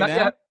I doing it now? Not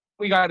yet.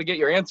 We got to get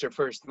your answer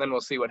first, and then we'll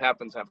see what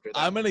happens after that.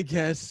 I'm going to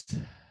guess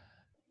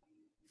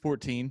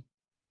 14.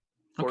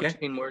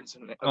 14 words.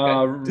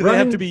 Okay. Do they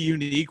have to be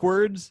unique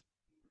words?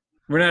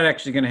 We're not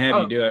actually going to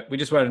have you do it. We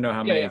just want to know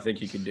how many you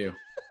think you can do.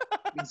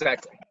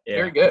 Exactly.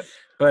 Very good.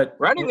 But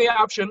running the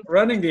option.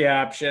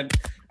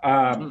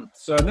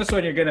 So in this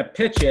one, you're going to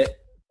pitch it,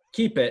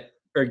 keep it,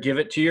 or give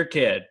it to your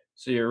kid.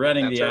 So you're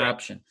running the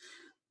option.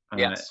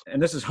 Yes.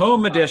 And this is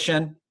home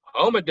edition.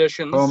 Home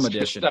edition.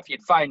 Stuff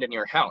you'd find in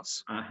your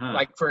house.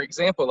 Like, for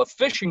example, a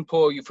fishing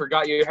pole you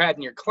forgot you had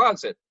in your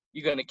closet.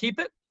 You going to keep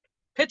it,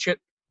 pitch it,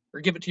 or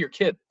give it to your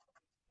kid?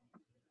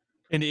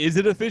 And is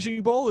it a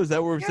fishing pole? Is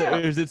that where or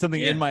is it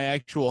something in my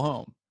actual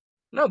home?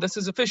 No, this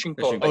is a fishing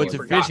pole. Oh, it's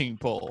a fishing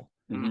pole.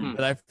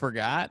 that I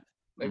forgot.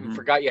 Maybe you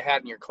forgot you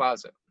had in your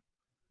closet.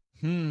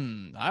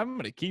 I'm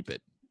gonna keep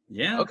it.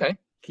 Yeah. Okay.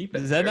 Keep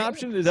it. Is that an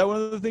option? Is that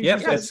one of the things?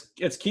 Yep.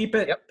 It's keep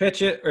it,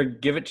 pitch it, or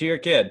give it to your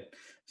kid.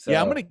 So.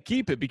 Yeah, I'm gonna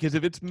keep it because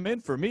if it's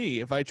meant for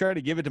me, if I try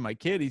to give it to my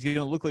kid, he's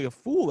gonna look like a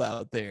fool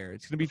out there.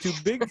 It's gonna be too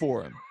big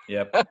for him.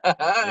 Yep. Okay,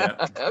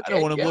 I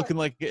don't want him looking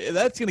like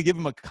that's gonna give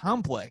him a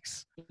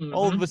complex.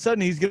 All of a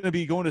sudden, he's gonna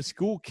be going to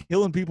school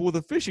killing people with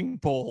a fishing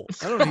pole.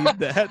 I don't need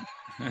that.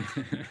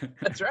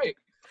 That's right.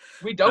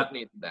 We don't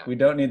need that. We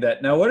don't need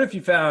that. Now, what if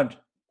you found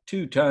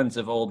 2 tons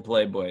of old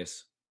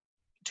Playboys?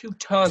 2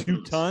 tons.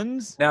 2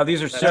 tons? Now,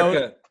 these are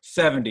circa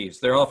 70s.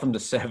 They're all from the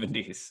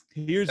 70s.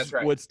 Here's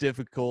what's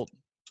difficult.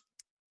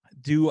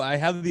 Do I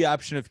have the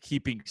option of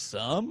keeping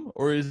some,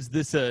 or is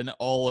this an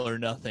all or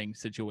nothing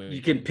situation?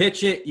 You can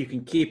pitch it, you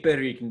can keep it,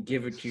 or you can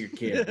give it to your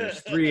kid. There's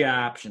 3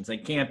 options. I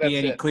can't be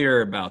any clearer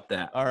about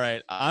that. All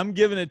right. I'm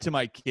giving it to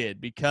my kid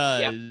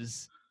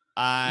because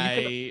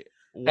I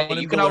want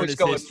him to learn his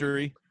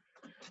history.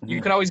 You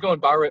can always go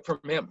and borrow it from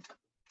him.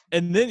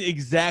 And then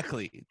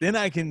then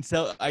I can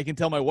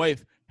tell my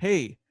wife,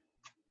 hey,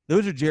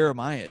 those are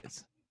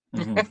Jeremiah's.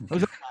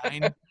 Those are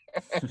mine.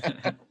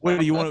 What,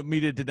 do you want me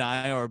to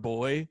deny our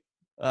boy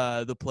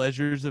the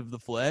pleasures of the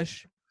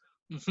flesh?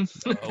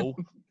 No.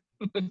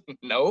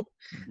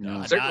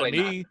 No, certainly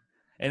not me. Not.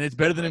 And it's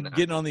better than him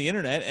getting on the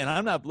internet, and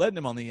I'm not letting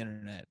him on the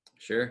internet.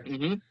 Sure.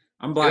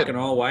 I'm blocking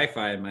all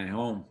Wi-Fi in my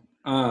home.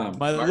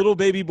 My little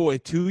baby boy,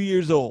 2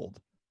 years old.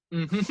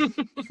 I'm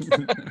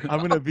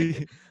gonna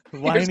be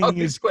lining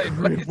his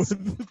crib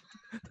with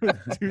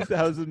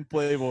 2,000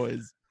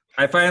 Playboys.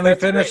 I finally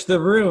finished the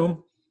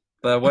room.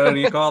 What do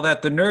you call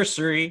that? The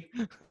nursery.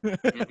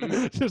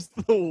 Just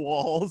the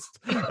walls.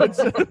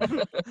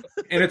 And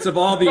it's of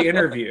all the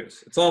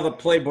interviews. It's all the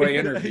Playboy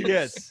interviews.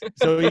 Yes.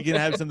 So he can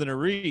have something to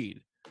read.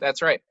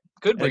 That's right.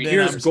 Good read.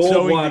 Here's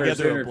Goldwater's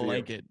together a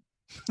blanket.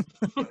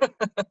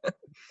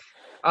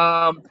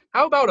 How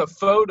about a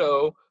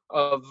photo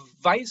of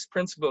Vice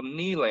Principal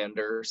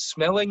Nylander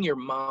smelling your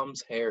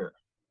mom's hair?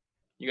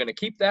 You're going to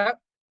keep that?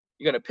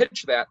 You're going to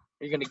pitch that?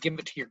 Or you're going to give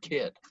it to your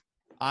kid?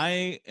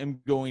 I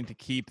am going to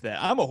keep that.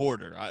 I'm a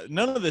hoarder.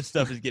 None of this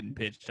stuff is getting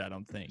pitched, I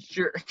don't think.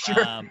 Sure.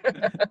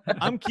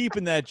 I'm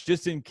keeping that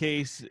just in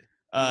case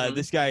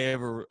this guy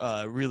ever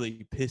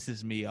really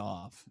pisses me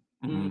off.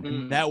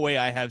 That way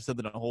I have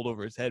something to hold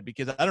over his head,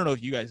 because I don't know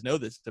if you guys know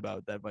this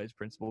about that vice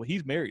principal.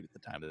 He's married at the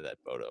time of that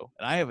photo,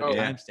 and I have a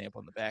timestamp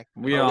on the back.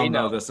 We all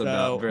know this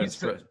about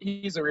Vince.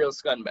 He's a real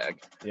scumbag.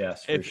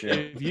 Yes, for sure.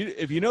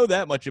 If you know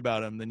that much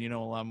about him, then you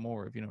know a lot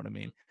more, if you know what I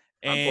mean.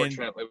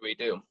 Unfortunately, we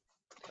do.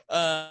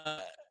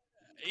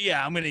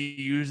 Yeah, I'm gonna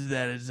use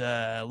that as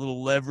a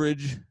little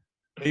leverage.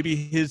 Maybe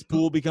his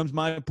pool becomes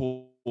my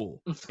pool.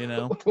 You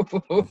know,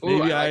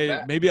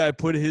 maybe I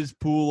put his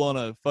pool on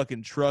a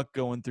fucking truck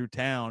going through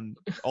town.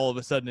 All of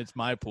a sudden, it's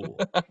my pool.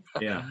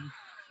 Yeah,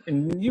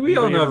 and we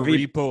all know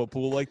repo a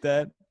pool like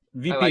that.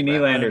 VP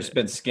Nylander's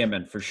been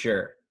skimming for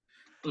sure.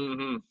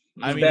 I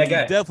mean,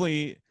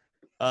 definitely.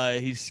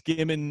 He's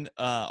skimming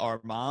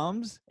our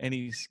moms, and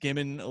he's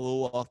skimming a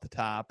little off the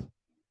top.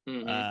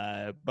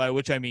 By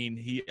which I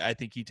mean I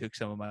think he took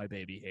some of my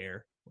baby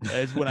hair.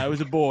 As when I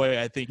was a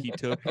boy, I think he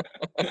took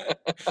a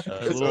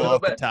little off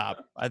the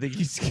top. I think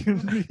he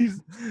skimmed.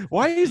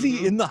 Why is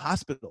he in the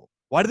hospital?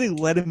 Why do they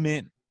let him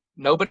in?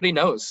 Nobody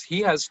knows.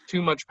 He has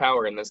too much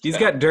power in this. He's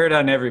got dirt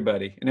on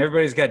everybody, and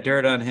everybody's got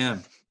dirt on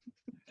him.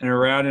 And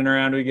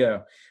around we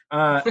go.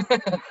 Now,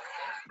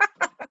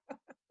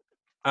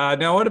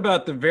 what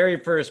about the very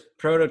first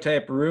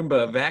prototype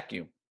Roomba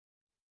vacuum?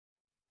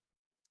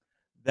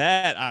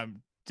 That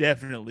I'm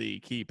definitely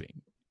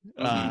keeping.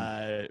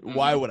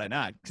 Why would I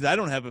not? Because I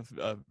don't have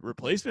a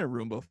replacement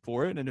Roomba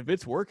for it, and if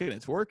it's working,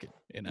 it's working.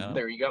 You know.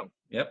 There you go.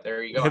 Yep.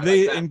 There you go. Have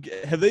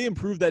they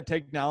improved that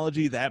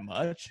technology that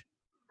much?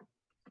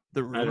 The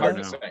Roomba? Hard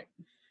to say.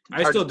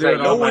 I still do it.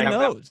 No one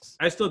knows.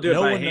 I still do it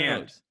by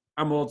hand.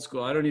 I'm old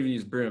school. I don't even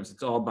use brooms.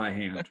 It's all by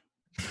hand.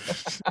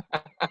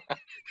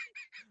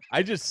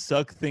 I just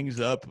suck things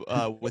up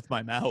with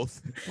my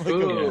mouth,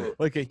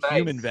 like a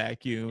human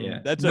vacuum.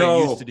 Yeah. That's what I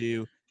used to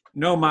do.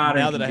 No modern.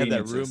 Now that I have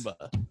that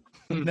Roomba.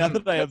 Now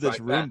that I have this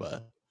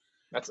Roomba.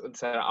 That's an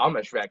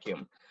Amish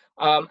vacuum.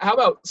 How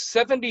about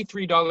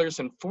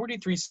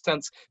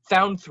 $73.43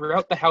 found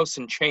throughout the house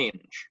and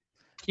change?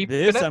 I'm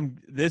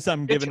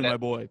giving to my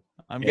boy.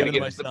 I'm giving it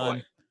to my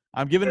son.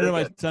 I'm giving it to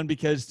my son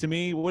because to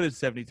me, what is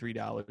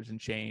 $73 and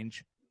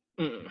change?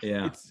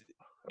 Yeah. It's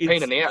a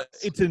pain in the ass.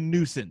 It's a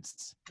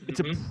nuisance. It's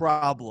a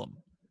problem.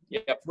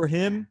 Yep. For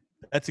him,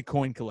 that's a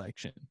coin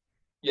collection.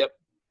 Yep.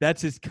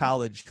 That's his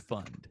college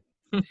fund.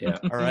 Yeah.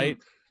 All right.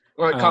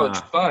 Or college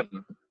fund.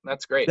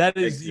 That's great. That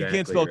is, you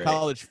can't spell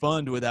college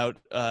fund without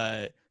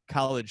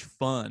college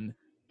fun.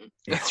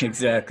 That's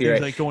exactly Things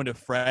right. like going to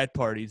frat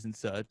parties and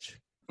such.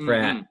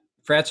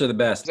 Frats are the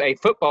best. A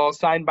football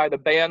signed by the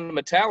band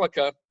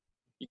Metallica.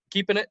 You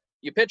keeping it,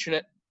 you pitching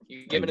it,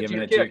 you giving it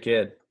to your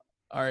kid.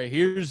 All right,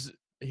 here's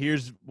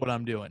what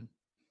I'm doing.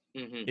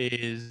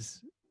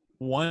 Is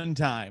one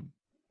time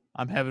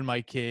I'm having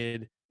my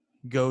kid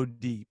go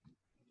deep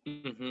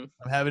Mm-hmm.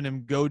 I'm having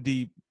him go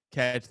deep,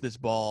 catch this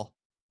ball,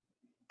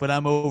 but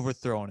I'm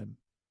overthrowing him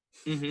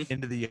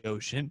into the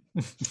ocean.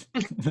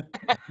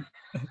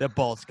 That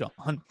ball's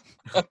gone.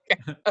 Okay.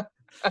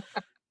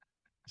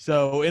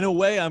 So in a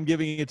way, I'm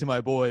giving it to my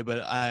boy,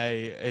 but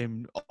I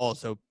am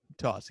also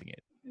tossing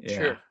it. Yeah.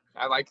 Sure.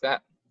 I like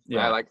that.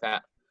 Yeah. I like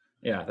that.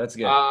 Yeah, that's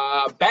good.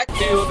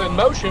 Backfield in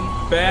motion.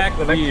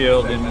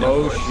 Backfield in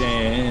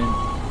motion.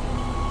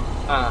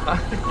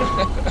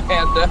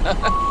 And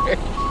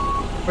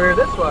for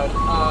this one,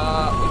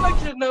 we'd like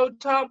to know,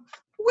 Tom,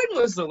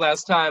 when was the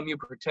last time you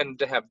pretended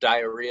to have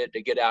diarrhea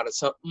to get out of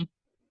something?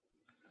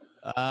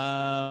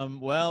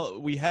 Well,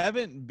 we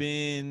haven't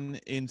been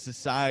in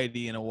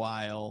society in a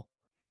while,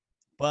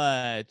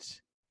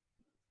 but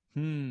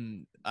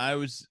I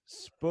was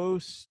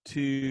supposed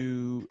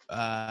to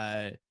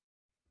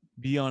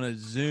be on a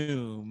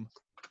Zoom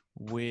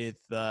with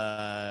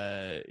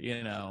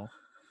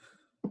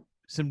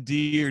some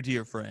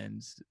dear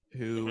friends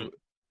who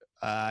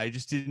I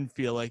just didn't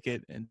feel like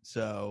it, and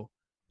so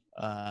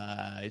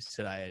I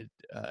said I had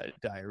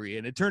diarrhea,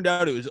 and it turned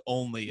out it was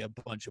only a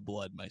bunch of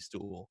blood in my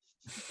stool.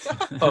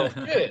 Oh,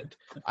 good.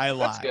 I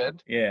lied. That's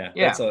good. Yeah.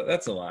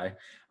 That's a lie.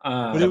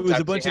 But it was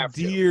a bunch of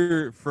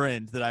dear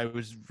friends that I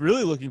was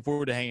really looking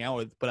forward to hang out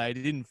with, but I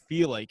didn't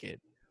feel like it.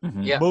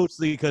 Yeah.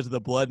 Mostly because of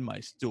the blood in my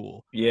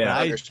stool. Yeah.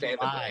 I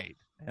lied,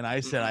 and I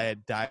said I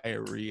had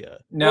diarrhea.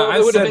 No,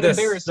 it would have been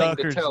embarrassing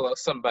suckers. to tell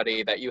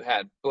somebody that you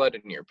had blood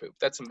in your poop.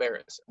 That's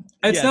embarrassing.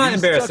 It's not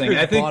embarrassing.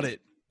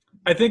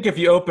 I think if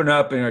you open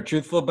up and are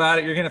truthful about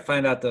it, you're going to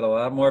find out that a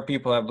lot more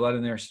people have blood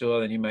in their stool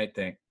than you might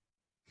think.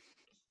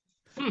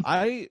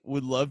 I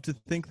would love to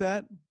think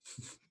that.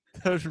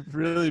 That would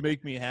really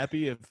make me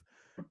happy if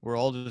we're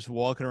all just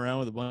walking around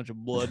with a bunch of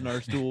blood in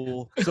our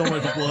stool. So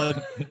much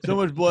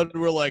blood.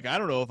 We're like, I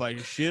don't know if I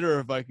shit or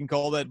if I can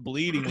call that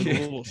bleeding with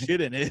a little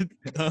shit in it.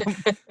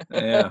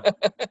 Yeah.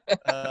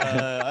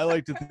 I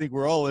like to think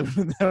we're all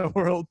living in that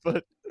world,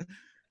 but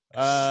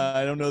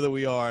I don't know that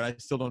we are, and I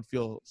still don't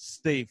feel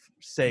safe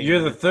saying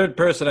You're the third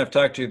person I've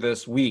talked to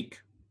this week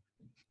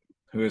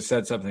who has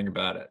said something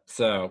about it.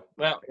 So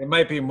it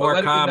might be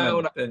more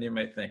common than you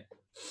might think.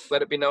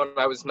 Let it be known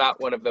I was not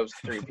one of those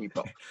three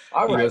people.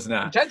 All right. He was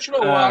not.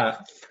 Intentional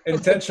walk.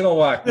 Intentional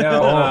walk.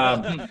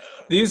 No,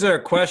 these are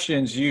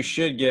questions you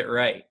should get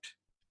right.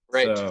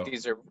 Right. So,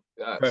 these are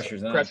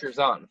pressure's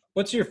on.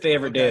 What's your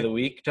favorite day of the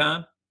week,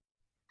 Tom?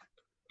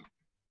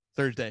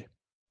 Thursday.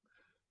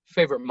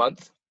 Favorite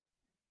month?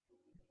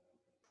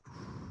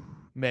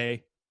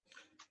 May.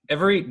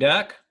 Ever eat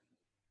duck?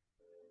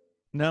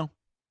 No.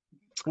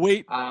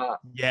 Wait.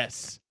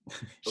 Yes.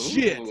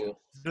 Shit.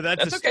 Did that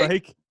just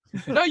strike?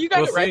 No, you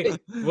got it right.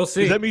 We'll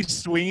see. Is that me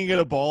swinging at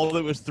a ball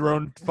that was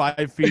thrown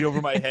 5 feet over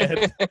my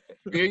head?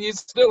 You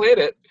still hit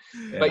it,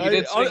 but you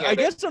did swing I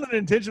guess on an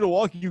intentional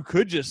walk, you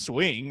could just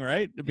swing,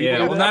 right?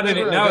 Yeah, well, not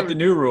with the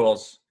new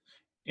rules.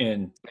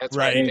 That's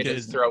right. They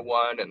just throw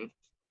one and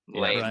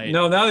lane. Right.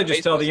 No, now they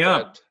just tell the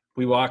ump.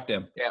 We walked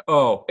him. Yeah.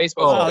 Oh,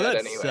 baseball's that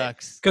anyway.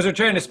 Sucks. Because they're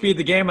trying to speed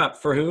the game up.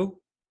 For who?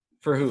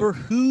 For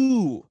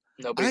who?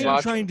 Nobody's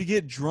I'm trying to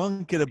get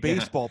drunk at a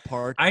baseball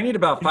park. I need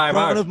about 5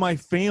 hours. In front of my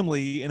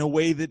family in a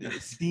way that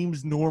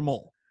seems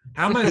normal.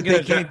 How am I going to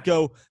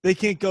They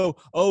can't go,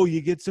 oh,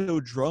 you get so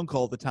drunk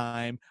all the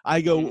time.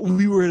 I go,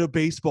 we were at a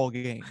baseball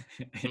game.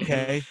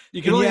 Okay?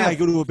 I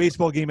go to a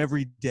baseball game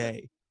every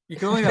day. You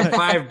can only have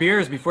 5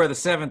 beers before the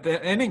 7th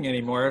inning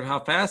anymore. How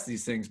fast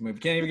these things move.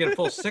 You can't even get a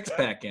full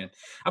 6-pack in.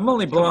 I'm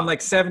only blowing like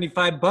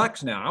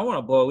 $75 now. I want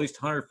to blow at least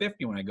 $150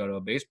 when I go to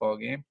a baseball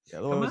game. Yeah,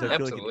 otherwise I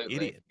feel like an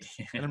idiot.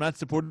 And I'm not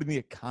supporting the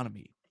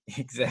economy.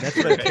 Exactly. That's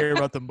what I care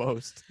about the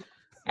most.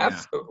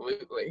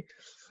 Absolutely.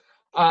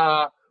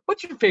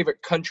 What's your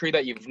favorite country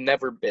that you've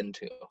never been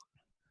to?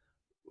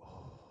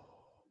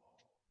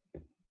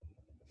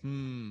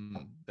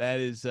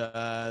 That's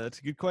a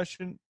good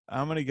question.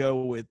 I'm gonna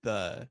go with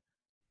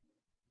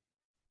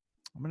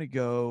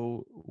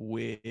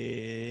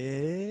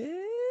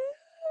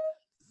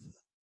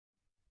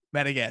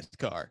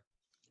Madagascar.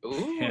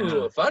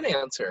 Ooh, fun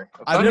answer.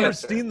 I've never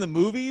seen the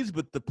movies,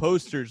 but the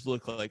posters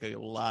look like a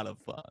lot of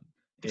fun.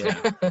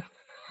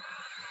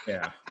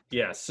 Yeah.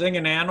 Yeah.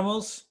 Singing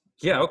animals.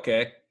 Yeah.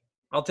 Okay.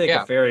 I'll take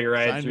a ferry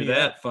ride through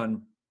that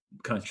fun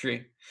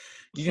country.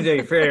 You can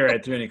take a ferry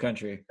ride through any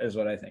country, is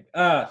what I think.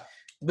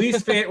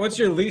 What's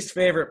your least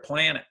favorite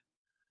planet?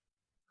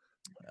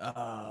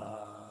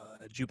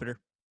 Jupiter.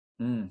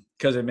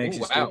 Because it makes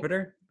you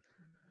stupider?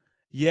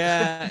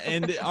 Yeah,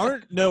 and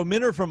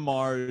men are from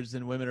Mars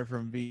and women are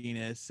from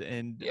Venus,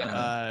 and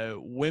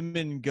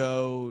women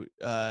go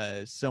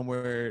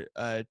somewhere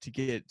to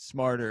get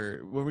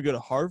smarter. When we go to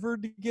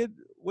Harvard to get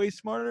way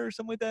smarter or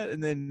something like that,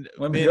 and then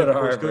women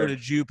go to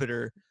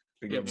Jupiter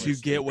to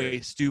get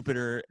way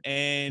stupider.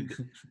 And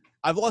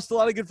I've lost a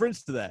lot of good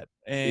friends to that,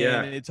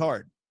 and it's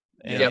hard.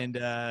 And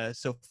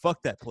so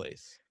fuck that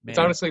place. Man. It's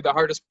honestly the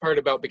hardest part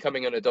about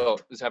becoming an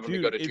adult is having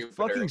to go to Jupiter. It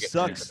fucking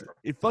sucks.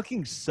 It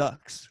fucking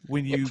sucks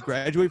when you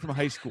graduate from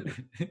high school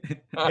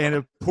and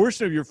a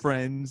portion of your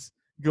friends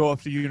go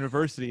off to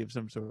university of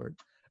some sort,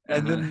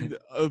 And then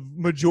a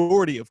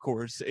majority, of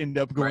course, end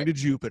up going to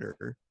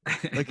Jupiter.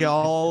 Like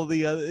all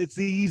the other, it's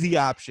the easy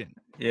option.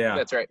 Yeah,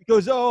 that's right. He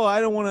goes, oh, I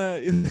don't want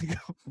to.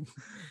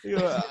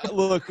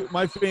 Look,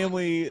 my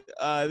family,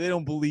 they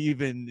don't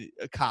believe in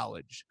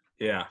college.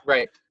 Yeah,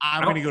 right.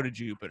 I'm going to go to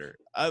Jupiter.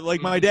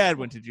 Like my dad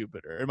went to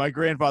Jupiter, and my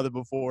grandfather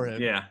before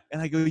him. Yeah,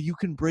 and I go, you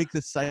can break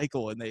the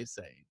cycle, and they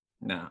say,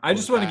 no, I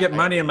just want to get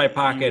money in my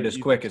pocket as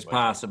quick as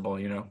possible,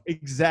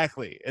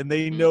 Exactly. And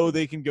they know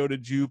they can go to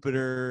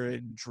Jupiter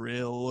and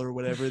drill or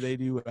whatever they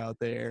do out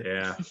there.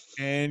 Yeah.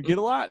 And get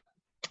a lot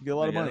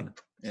of money.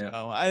 Yeah.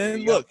 So,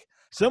 and look,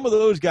 some of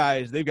those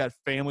guys, they've got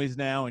families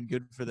now and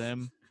good for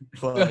them.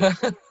 But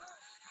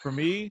for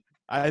me,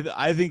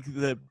 I think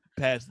the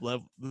path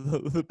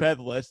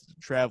less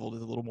traveled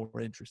is a little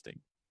more interesting.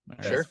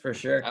 Right. Sure, for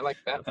sure. I like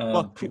that.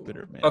 Fuck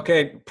Jupiter, man.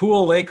 Okay,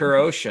 pool, lake, or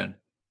ocean?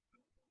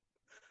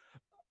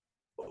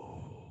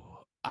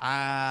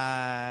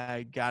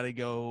 I gotta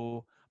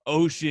go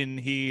ocean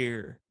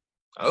here.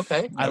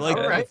 Okay. I like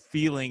the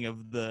feeling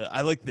of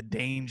I like the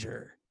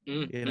danger.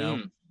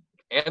 And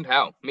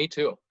how? Me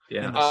too.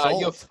 Yeah.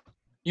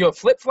 You a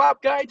flip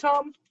flop guy,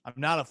 Tom? I'm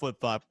not a flip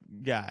flop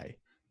guy.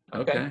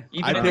 Okay.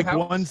 I pick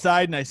one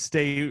side and I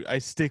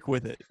stick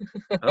with it.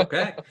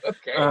 Okay.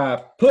 Okay.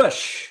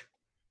 Push.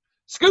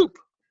 Scoop.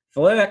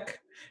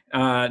 Flick.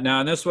 Now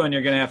on this one,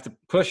 you're gonna have to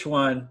push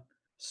one,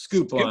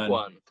 scoop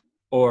one,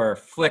 or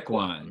flick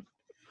one.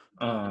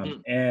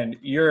 And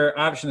your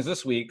options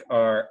this week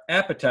are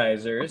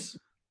appetizers,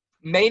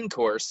 main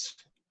course,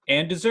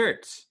 and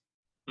desserts.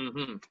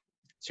 Mm-hmm.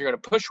 So you're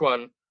going to push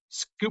one,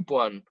 scoop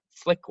one,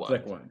 flick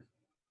one.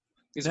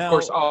 These, of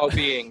course, all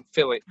being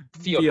field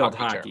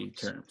hockey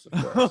terms.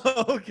 Of course.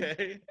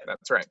 Okay.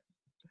 That's right.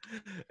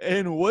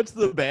 And what's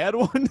the bad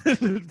one?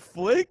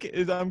 Flick?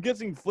 I'm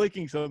guessing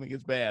flicking something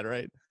is bad,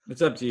 right?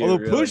 It's up to you.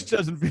 Although push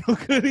doesn't feel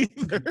good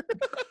either.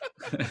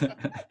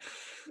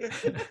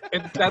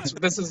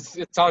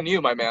 It's on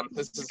you, my man.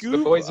 This is scoop, the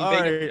Boise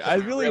Big. Right. I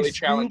feel like really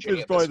challenging.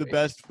 Is probably the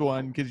best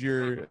one because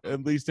you're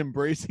at least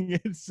embracing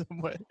it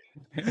some way,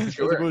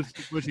 sure. as opposed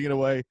to pushing it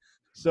away.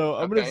 So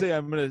I'm gonna say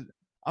I'm gonna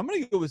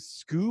go with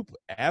scoop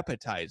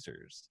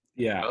appetizers.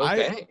 Yeah.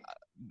 Okay.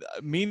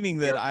 Meaning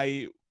that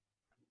I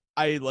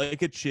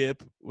like a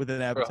chip with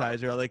an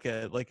appetizer. I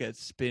like a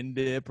spin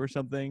dip or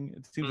something.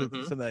 It seems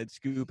like something I'd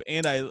scoop,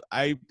 and I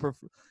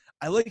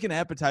like an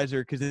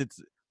appetizer because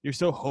you're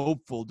so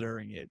hopeful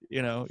during it.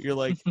 You're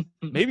like,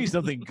 maybe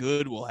something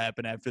good will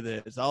happen after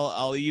this.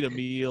 I'll eat a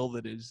meal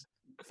that is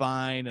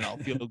fine and I'll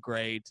feel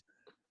great.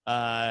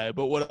 But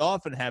what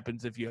often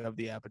happens if you have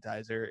the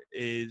appetizer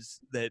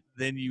is that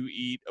then you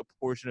eat a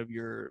portion of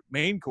your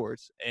main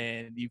course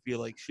and you feel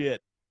like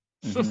shit.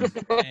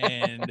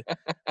 And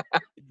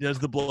does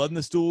the blood in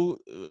the stool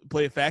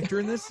play a factor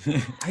in this?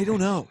 I don't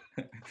know.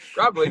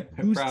 Probably.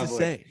 Who's to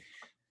say?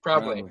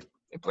 Probably.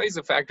 It plays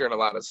a factor in a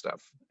lot of stuff.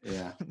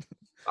 Yeah.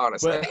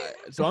 Honestly.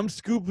 But, so I'm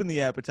scooping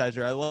the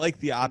appetizer. I like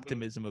the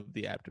optimism of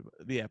the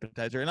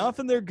appetizer, and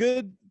often they're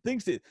good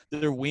things.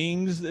 They're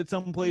wings at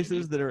some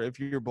places that are, if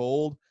you're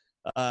bold.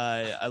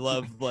 I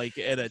love, like,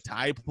 at a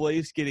Thai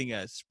place getting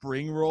a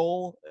spring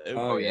roll.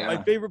 Oh yeah.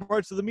 My favorite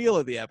parts of the meal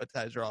are the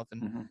appetizer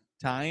often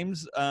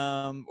times.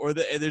 Or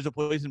there's a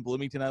place in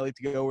Bloomington I like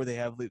to go where they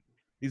have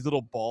these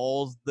little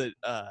balls that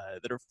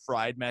are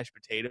fried mashed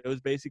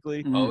potatoes,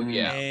 basically. Oh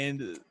yeah.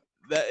 And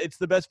it's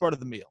the best part of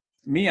the meal.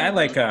 Me, I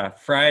like a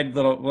fried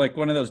little, like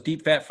one of those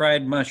deep fat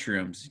fried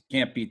mushrooms.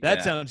 Can't beat that.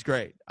 That sounds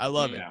great. I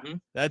love it.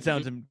 That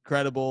sounds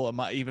incredible.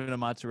 Even a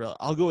mozzarella.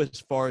 I'll go as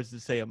far as to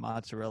say a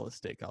mozzarella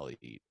stick I'll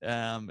eat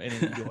and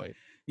enjoy.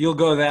 You'll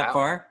go that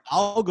far?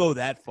 I'll go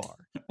that far.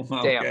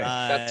 Okay. Damn,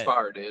 that's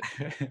far, dude.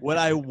 What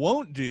I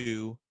won't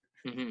do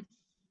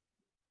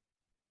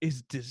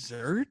is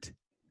dessert.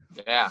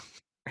 Yeah.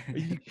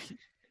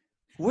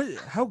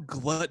 How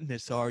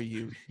gluttonous are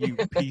you, you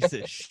piece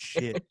of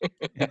shit?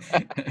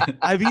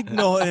 I've eaten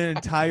an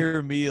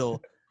entire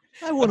meal.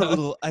 I want a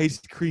little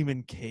ice cream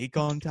and cake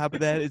on top of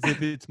that as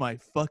if it's my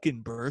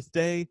fucking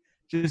birthday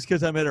just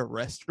because I'm at a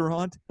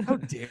restaurant. How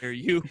dare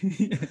you?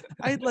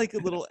 I'd like a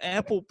little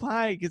apple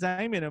pie because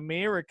I'm in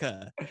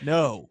America.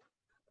 No.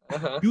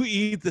 You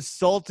eat the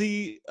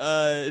salty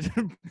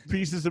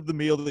pieces of the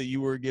meal that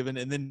you were given,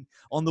 and then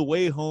on the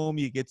way home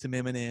you get some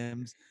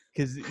M&Ms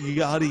because you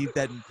got to eat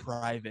that in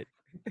private.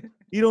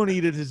 You don't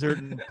eat a dessert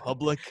in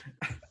public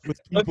with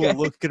people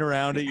looking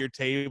around at your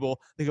table.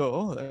 They go,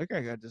 oh, that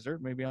guy got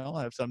dessert. Maybe I'll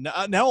have some.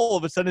 Now all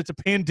of a sudden it's a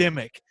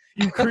pandemic.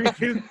 You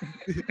created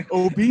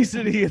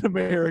obesity in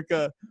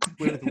America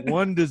with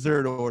one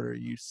dessert order,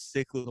 you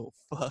sick little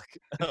fuck.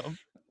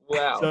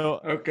 Wow. So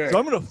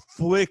I'm going to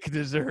flick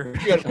dessert.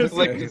 You're going to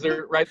flick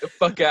dessert right the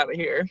fuck out of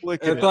here. I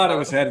thought it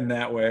was heading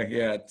that way.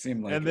 Yeah, it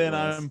seemed like and then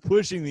I'm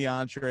pushing the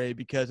entree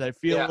because I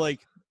feel like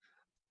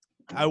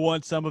I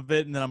want some of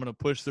it, and then I'm going to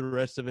push the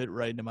rest of it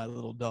right into my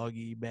little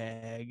doggy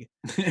bag.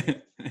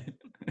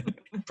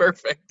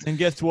 Perfect. And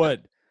guess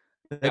what?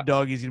 That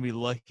doggy's going to be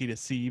lucky to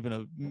see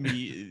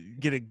even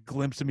get a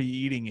glimpse of me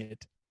eating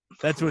it.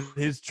 That's what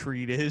his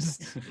treat is.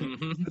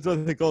 That's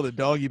what they call it, a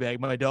doggy bag.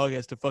 My dog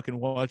has to fucking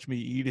watch me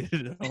eat it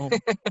at home.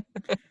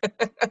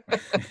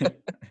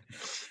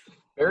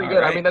 Very good.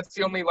 Right. I mean, that's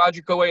the only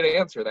logical way to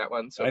answer that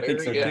one. So I think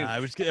so, good. Yeah,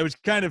 it was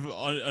kind of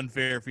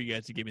unfair for you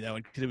guys to give me that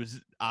one because it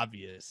was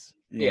obvious.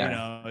 Yeah. You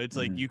know, it's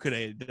like you could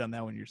have done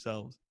that one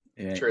yourselves.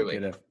 Yeah, truly.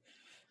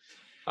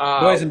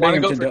 Boys in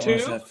Binghamton don't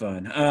want that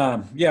fun.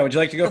 Yeah, would you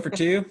like to go for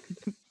 2?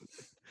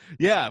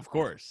 Yeah, of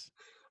course.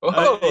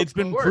 It's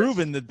been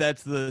proven that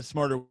that's the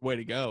smarter way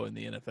to go in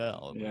the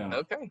NFL. Yeah.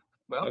 Okay.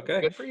 Well,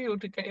 good for you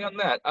to get on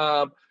that.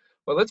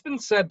 Well, it's been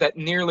said that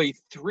nearly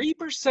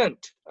 3%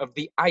 of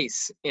the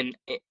ice in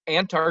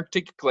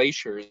Antarctic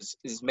glaciers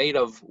is made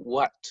of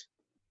what?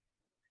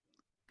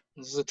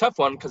 This is a tough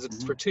one because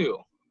it's for 2.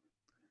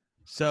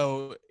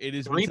 So it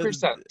is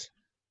 3%.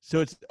 So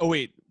it's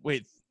wait.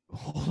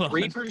 Hold on.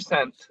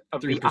 3%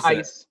 of the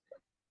ice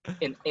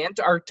in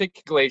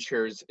Antarctic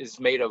glaciers is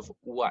made of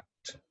what?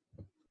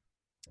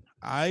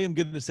 I am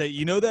going to say,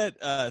 you know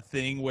that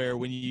thing where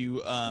when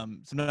you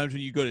sometimes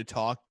when you go to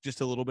talk,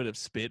 just a little bit of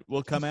spit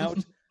will come out.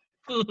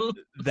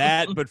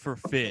 That, but for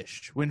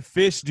fish. When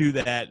fish do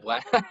that,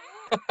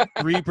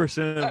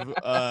 3%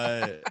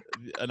 of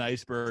an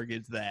iceberg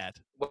is that.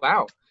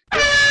 Wow.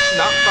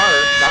 Not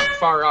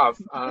far off.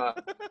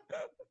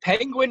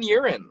 Penguin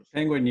urine.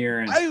 Penguin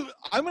urine.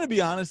 I'm going to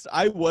be honest.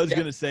 I was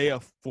going to say a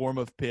form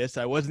of piss.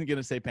 I wasn't going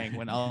to say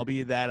penguin. I'll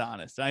be that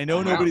honest. I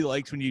know nobody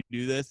likes when you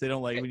do this. They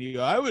don't like when you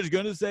go, I was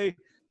going to say,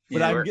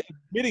 but I'm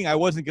admitting I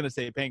wasn't going to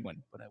say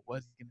penguin, but I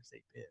was going to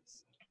say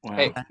piss. Wow.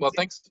 Hey, well,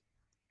 thanks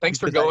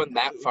for going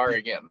that far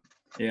again.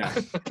 Yeah.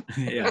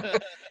 Yeah.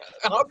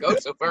 I'll go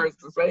so far as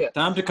to say it.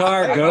 Tom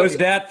Takar goes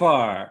that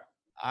far.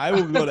 I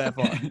will go that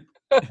far.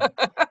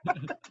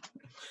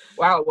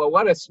 Wow, well,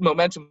 what a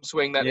momentum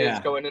swing that is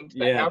going into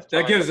the halftime.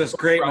 That gives us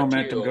great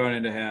momentum going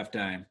into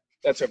halftime.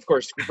 That's, of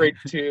course, great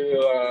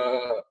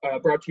to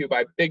brought to you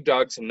by Big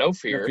Dogs and No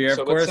Fear. No Fear,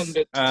 so of course, send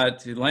it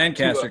to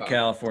Lancaster,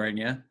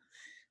 California.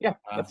 Yeah,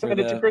 let's send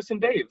it to Chris and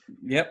Dave.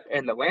 Yep.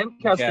 And the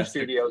Lancaster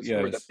Studios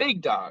for the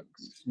Big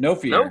Dogs. No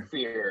Fear. No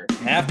Fear.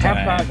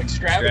 Halftime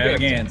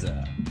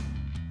extravaganza.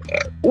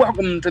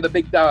 Welcome to the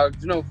Big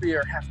Dogs No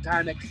Fear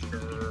Halftime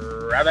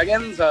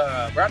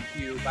Extravaganza, brought to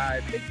you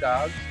by Big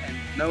Dogs and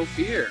No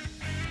Fear.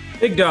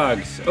 Big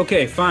Dogs.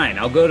 Okay, fine.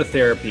 I'll go to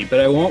therapy, but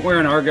I won't wear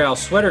an Argyle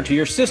sweater to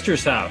your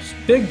sister's house.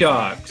 Big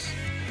Dogs.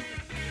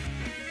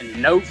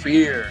 And No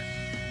Fear.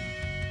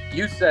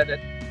 You said it.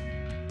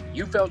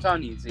 You felt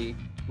uneasy.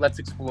 Let's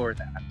explore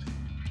that.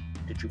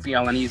 Did you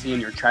feel uneasy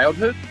in your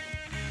childhood?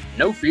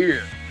 No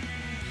Fear.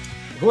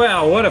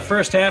 Well, what a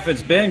first half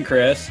it's been,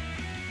 Chris.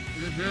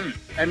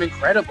 An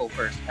incredible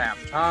first half,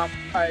 Tom.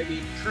 I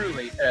mean,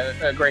 truly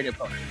a great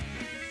opponent.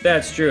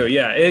 That's true,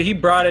 yeah. He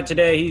brought it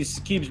today. He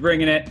keeps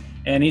bringing it,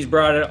 and he's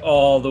brought it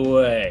all the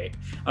way.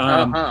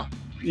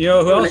 You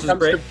know who else is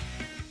bringing?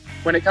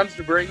 When it comes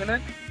to bringing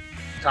it,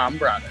 Tom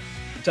brought it.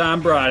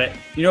 Tom brought it.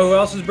 You know who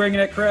else is bringing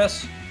it,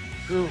 Chris?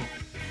 Who?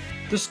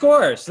 The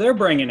scores. They're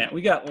bringing it.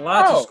 We got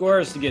lots of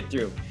scores to get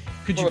through.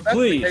 Could you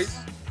please? Case,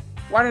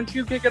 why don't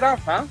you kick it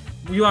off, huh?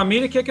 You want me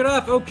to kick it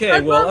off? Okay.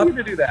 I'd love you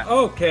to do that.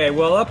 Okay.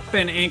 Well, up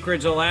in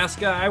Anchorage,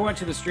 Alaska, I went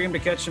to the stream to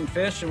catch some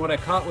fish, and what I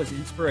caught was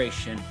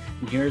inspiration.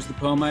 And here's the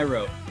poem I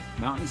wrote.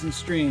 Mountains and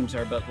streams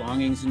are but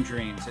longings and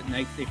dreams. At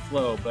night they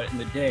flow, but in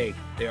the day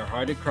they are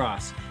hard to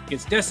cross.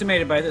 Gets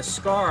decimated by this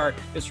scar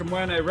is from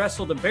when I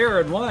wrestled a bear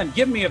and won.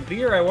 Give me a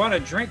beer, I want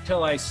to drink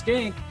till I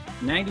stink.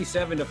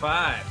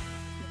 97-5.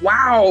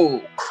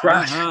 Wow.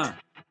 Crushed.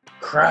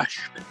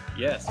 Crushed.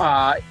 Yes.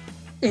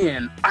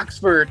 In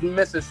Oxford,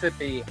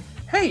 Mississippi.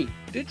 Hey,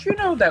 did you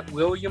know that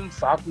William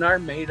Faulkner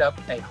made up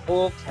a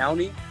whole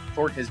county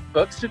for his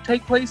books to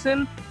take place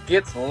in?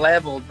 Gets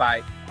leveled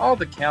by all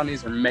the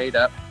counties are made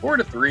up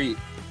 4-3.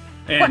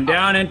 And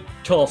down in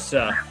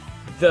Tulsa,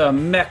 the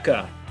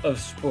mecca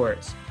of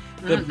sports.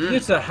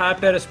 It's a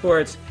hotbed of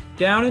sports.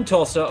 Down in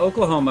Tulsa,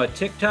 Oklahoma,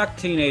 TikTok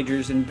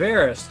teenagers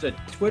embarrassed a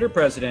Twitter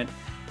president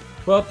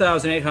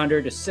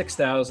 12,800 to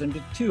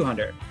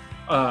 6,200.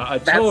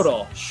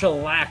 Total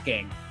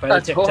shellacking by the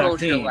TikTok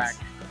teens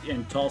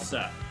in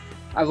Tulsa.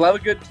 I love a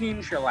good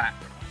teen shellac.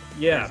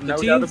 Yeah, no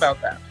doubt about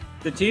that.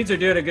 The teens are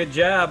doing a good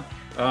job,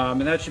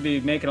 and that should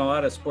be making a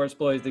lot of sports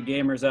boys, the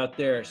gamers out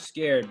there,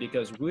 scared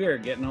because we're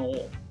getting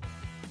old.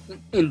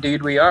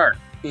 Indeed we are.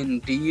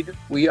 Indeed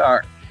we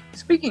are.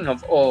 Speaking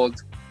of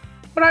old,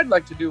 what I'd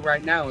like to do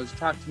right now is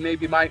talk to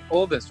maybe my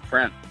oldest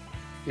friend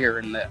here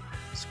in the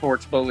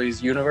Sports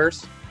Bullies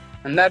universe,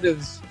 and that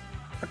is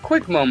a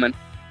quick moment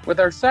with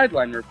our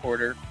sideline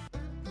reporter,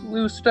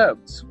 Lou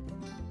Stubbs.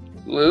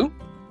 Lou?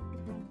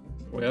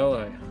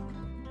 Well,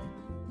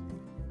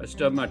 I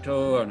stubbed my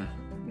toe on a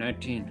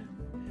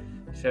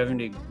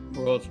 1970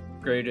 world's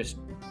greatest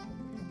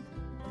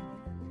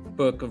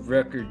book of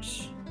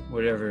records,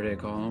 whatever they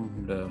call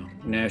them, the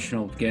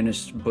National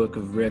Guinness Book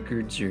of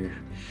Records, or,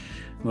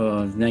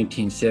 well,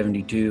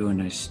 1972,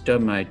 and I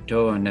stubbed my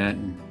toe on that,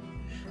 and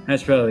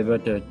that's probably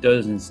about the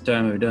dozenth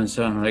time I've done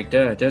something like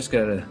that. That's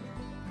gotta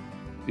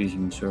be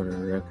some sort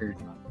of record.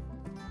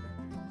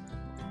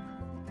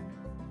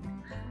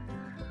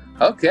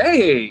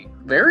 Okay,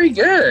 very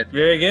good.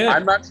 Very good.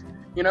 I'm not.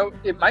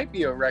 It might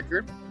be a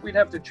record. We'd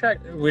have to check.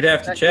 We'd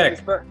have to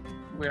check.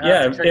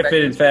 Yeah, if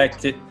it in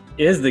fact it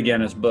is the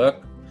Guinness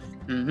Book.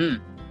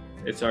 Mm-hmm.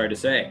 It's hard to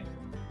say.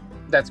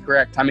 That's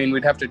correct. I mean,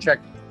 we'd have to check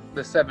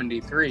the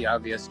 73,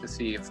 obvious, to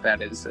see if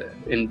that is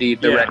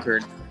indeed the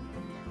record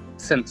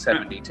since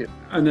 72.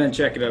 And then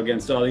check it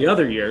against all the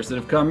other years that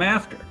have come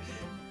after.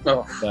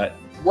 Oh, but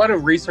what a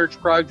research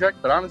project.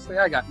 But honestly,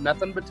 I got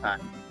nothing but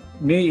time.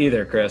 Me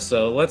either, Chris.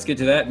 So let's get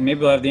to that, and maybe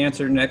we'll have the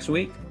answer next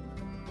week.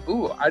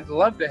 Ooh, I'd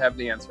love to have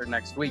the answer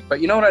next week.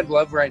 But you know what I'd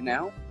love right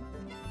now?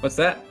 What's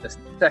that? The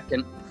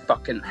second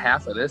fucking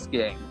half of this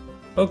game.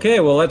 Okay,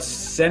 well, let's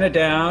send it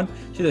down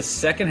to the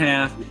second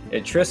half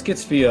at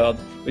Triscuit's Field,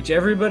 which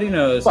everybody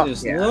knows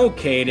is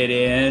located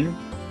in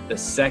the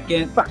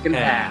second fucking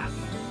half.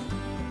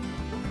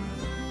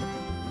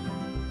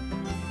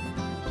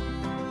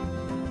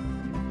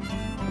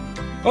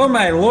 Oh,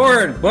 my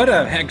Lord, what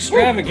a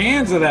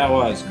extravaganza that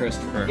was,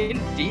 Christopher.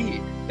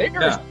 Indeed.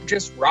 They're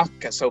just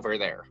raucous over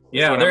there.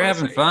 Yeah, they're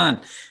having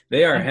fun.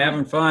 They are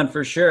having fun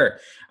for sure.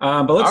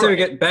 But let's say we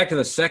get back to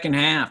the second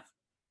half.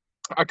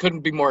 I couldn't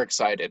be more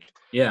excited.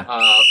 Yeah.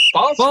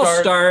 False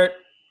start.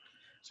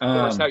 So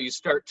that's how you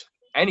start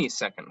any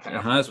second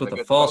half. That's with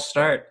a false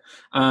start.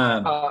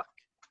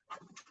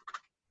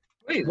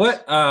 Please.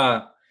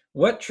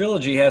 What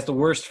trilogy has the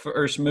worst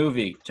first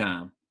movie,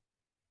 Tom?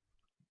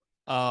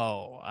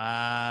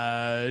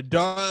 The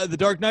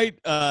Dark Knight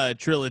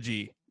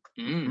trilogy.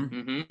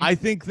 Mm-hmm. I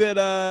think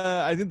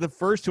the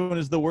first one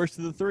is the worst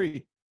of the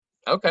three.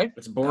 Okay.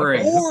 It's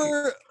boring.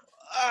 Or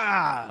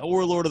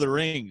Lord of the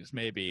Rings,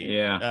 maybe.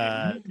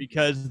 Yeah.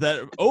 Because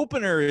that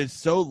opener is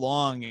so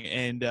long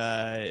and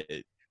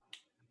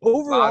overall,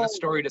 a lot of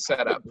story to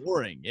set up.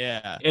 Boring.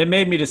 Yeah. It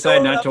made me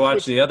decide not to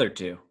watch the other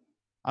two.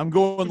 I'm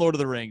going Lord of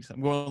the Rings.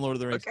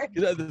 Okay.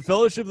 The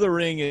Fellowship of the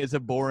Ring is a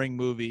boring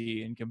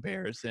movie in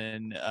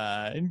comparison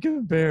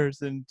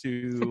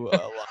to a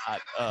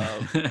lot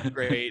of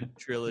great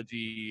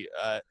trilogy,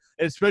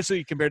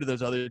 especially compared to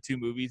those other two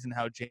movies and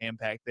how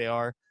jam-packed they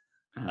are.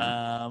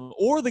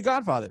 Or The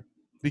Godfather,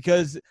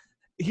 because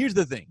here's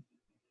the thing.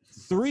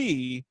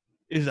 3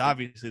 is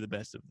obviously the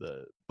best of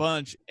the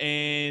bunch,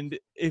 and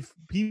if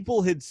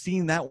people had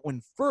seen that one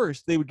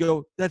first, they would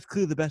go, that's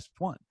clearly the best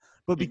one.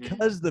 But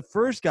because the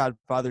first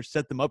Godfather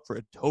set them up for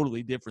a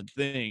totally different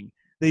thing,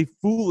 they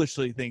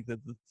foolishly think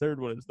that the third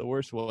one is the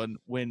worst one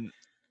when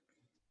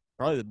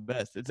probably the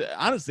best. It's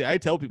honestly, I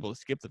tell people to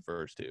skip the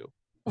first two.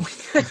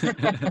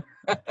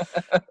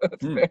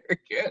 Very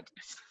good.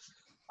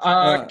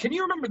 Can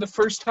you remember the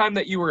first time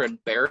that you were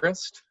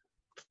embarrassed?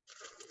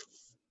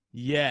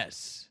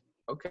 Yes.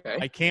 Okay.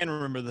 I can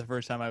remember the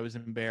first time I was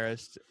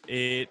embarrassed.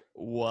 It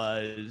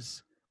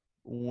was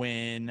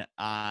when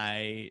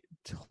I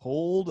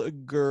told a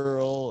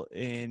girl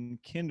in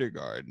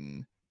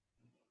kindergarten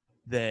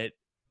that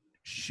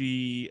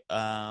she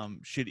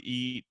should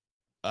eat.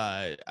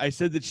 I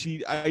said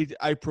that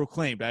I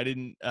proclaimed. I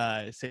didn't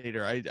say to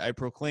her. I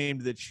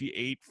proclaimed that she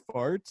ate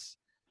farts,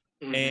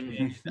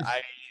 and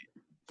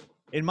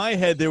in my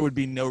head, there would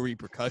be no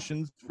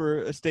repercussions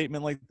for a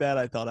statement like that.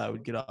 I thought I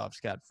would get off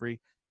scot-free.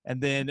 And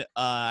then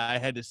I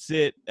had to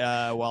sit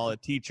while a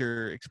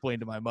teacher explained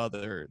to my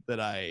mother that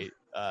I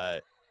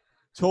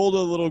told a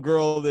little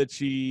girl that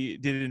she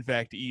did, in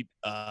fact, eat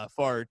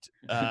fart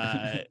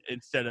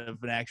instead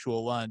of an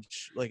actual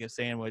lunch, like a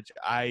sandwich.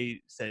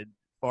 I said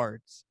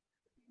farts.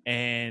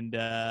 And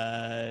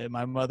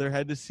my mother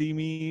had to see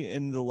me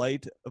in the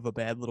light of a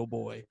bad little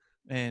boy.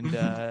 And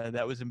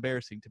that was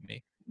embarrassing to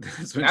me.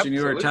 That's when she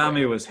knew her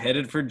Tommy was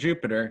headed for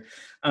Jupiter.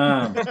 She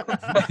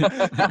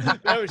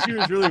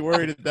was really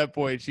worried at that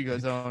point. She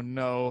goes, "Oh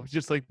no!"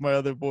 Just like my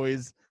other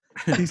boys,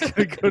 he's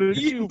gonna go to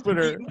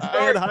Jupiter. I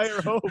had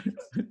higher hopes.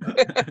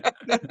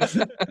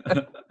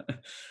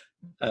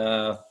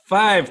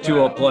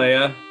 5-tool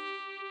playa.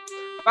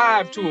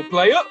 5-tool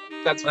playa.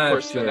 That's of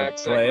course the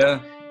next playa.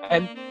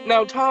 And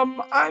now,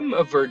 Tom, I'm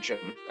a virgin,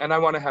 and I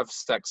want to have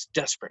sex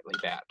desperately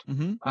bad.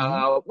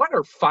 What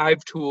are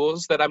 5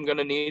 tools that I'm going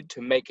to need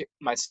to make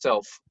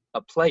myself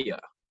a player?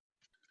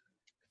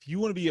 If you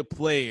want to be a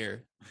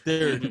player,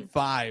 there are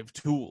 5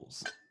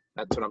 tools.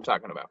 That's what I'm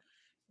talking about.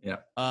 Yeah.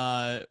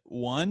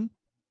 1,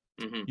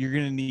 you're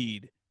going to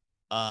need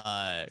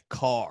a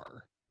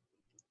car.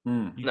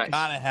 You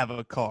gotta have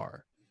a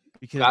car.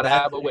 Because gotta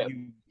have a whip.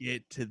 You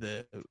get to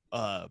the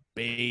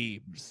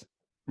babes.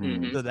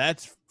 So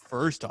that's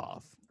first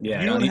off. Yeah.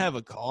 If you don't have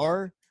a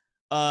car,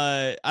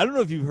 I don't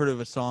know if you've heard of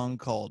a song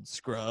called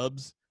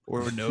Scrubs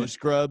or No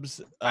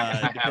Scrubs.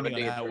 I haven't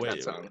heard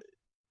that song.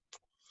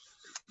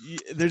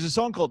 There's a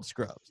song called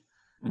Scrubs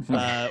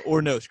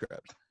or No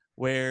Scrubs,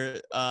 where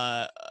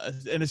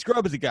and a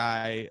scrub is a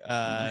guy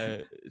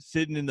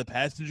sitting in the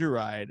passenger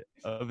ride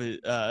of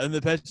it, on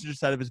the passenger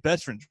side of his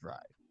best friend's ride.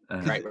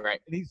 Right.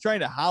 And he's trying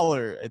to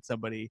holler at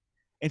somebody,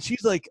 and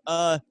she's like,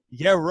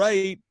 "Yeah,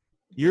 right.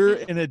 You're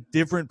in a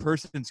different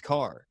person's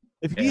car."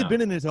 If he had been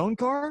in his own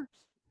car,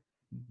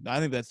 I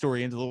think that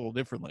story ends a little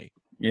differently.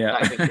 Yeah,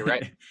 I think you're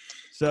right.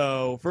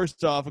 So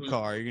first off, a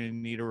car. You're going to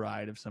need a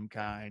ride of some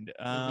kind.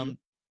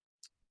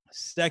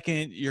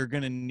 Second, you're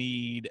going to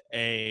need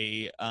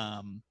a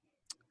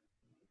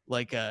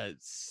like a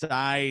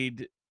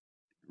side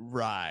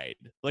ride,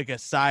 like a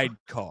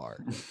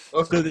sidecar,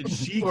 so that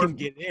she can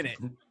get in it.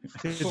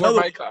 For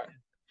my car.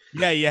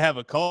 Yeah, you have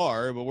a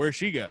car, but where's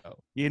she go?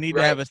 You need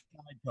to have a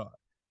sidecar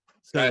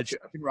so that she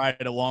can ride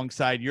it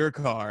alongside your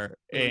car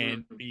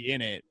and be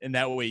in it, and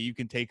that way you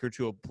can take her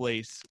to a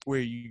place where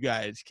you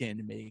guys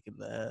can make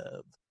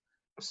love.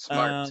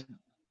 Smart.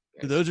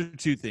 So those are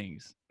two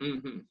things.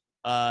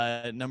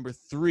 Number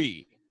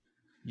 3,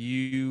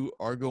 you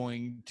are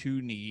going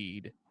to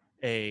need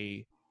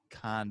a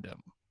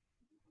condom.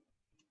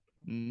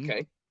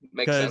 Okay,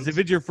 makes sense. Because if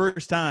it's your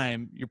first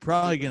time, you're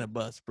probably gonna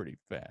bust pretty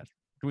fast.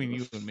 Between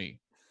you and me,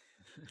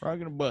 probably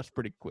gonna bust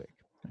pretty quick.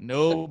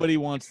 Nobody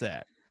wants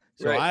that.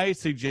 So I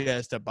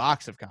suggest a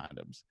box of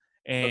condoms,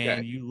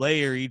 and you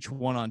layer each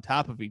one on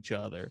top of each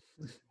other.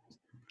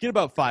 Get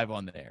about 5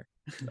 on there.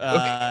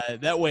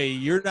 That way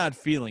you're not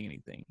feeling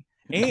anything.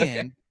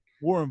 And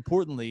more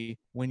importantly,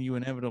 when you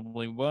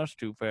inevitably bust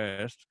too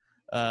fast,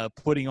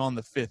 putting on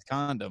the 5th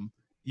condom,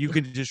 you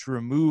can just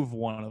remove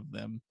one of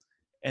them,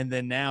 and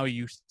then now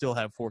you still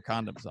have 4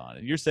 condoms on,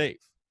 and you're safe.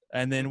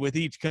 And then with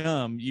each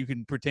cum, you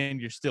can pretend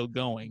you're still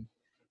going.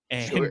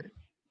 And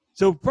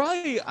so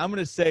probably I'm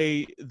going to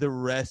say the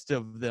rest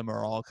of them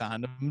are all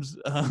condoms.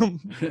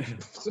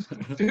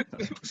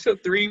 So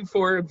 3,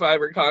 4, and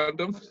 5 are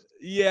condoms?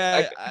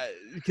 Yeah,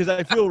 because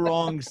I feel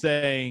wrong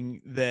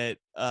saying that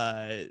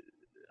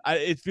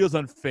it feels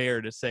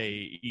unfair to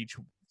say each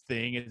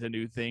thing is a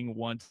new thing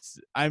once.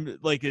 I'm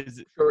like,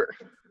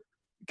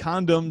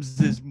 condoms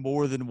is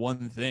more than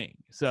one thing.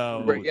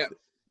 So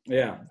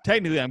yeah.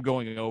 Technically, I'm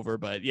going over,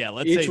 but yeah,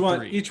 let's say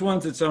 3. Each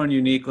one's its own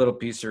unique little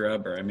piece of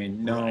rubber. I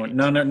mean,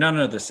 none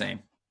are the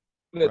same.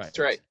 That's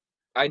right.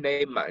 I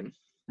named mine.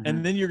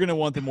 And then you're going to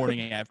want the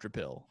morning after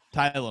pill.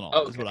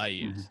 Tylenol is what I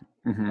use.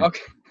 Okay.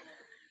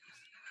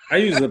 I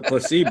use a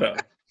placebo.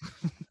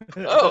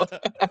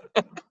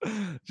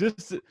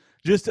 Just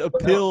a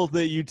pill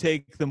that you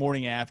take the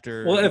morning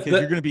after. Well, if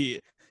you're going to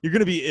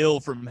be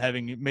ill from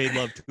having made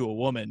love to a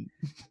woman.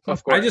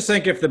 Of course. I just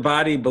think if the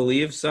body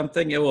believes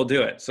something, it will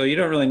do it. So you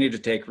don't really need to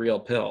take real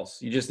pills.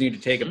 You just need to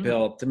take a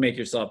pill to make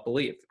yourself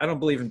believe. I don't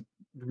believe in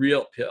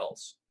real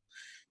pills.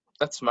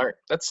 That's smart.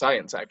 That's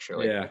science,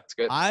 actually. Yeah. That's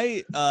good.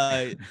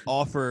 I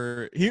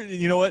offer here.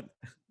 You know what?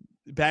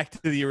 Back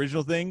to the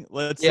original thing.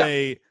 Let's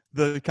say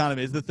the condom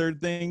is the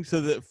 3rd thing,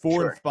 so that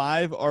 4 and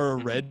 5 are a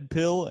red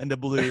pill and a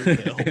blue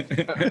pill.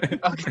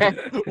 Okay.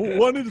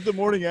 One is the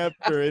morning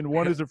after, and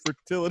one is a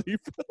fertility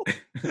pill.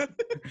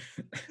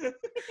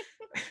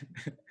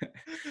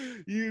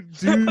 Where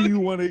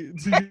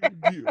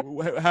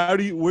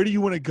do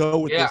you want to go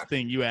with this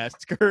thing? You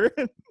ask her.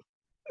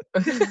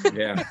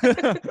 Yeah.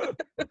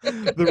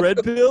 The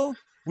red pill,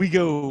 we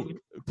go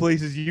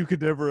places you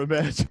could never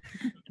imagine.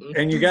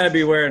 And you got to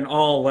be wearing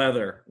all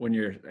leather when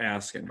you're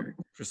asking her.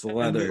 Just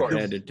leather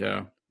head to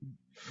toe.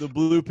 The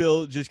blue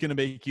pill just going to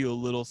make you a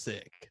little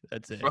sick.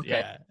 That's it. Okay.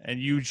 Yeah. And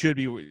you should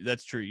be,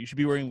 that's true. You should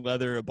be wearing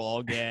leather, a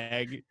ball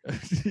gag.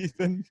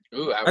 Ethan.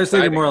 Ooh, I was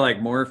thinking more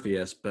like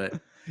Morpheus, but.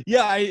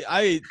 Yeah,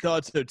 I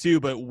thought so too,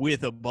 but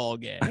with a ball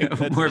gag.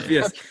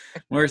 Morpheus.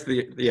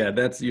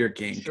 That's your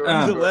king. Sure.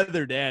 He's a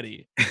leather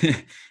daddy.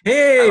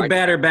 Hey, like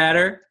batter.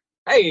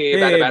 Hey,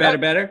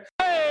 batter.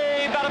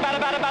 Hey,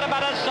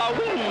 batter, so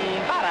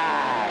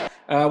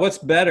batter. What's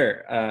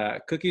better,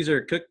 cookies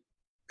or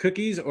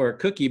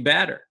cookie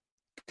batter?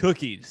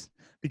 Cookies,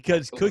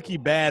 because cookie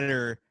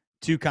batter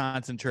too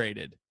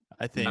concentrated,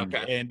 I think,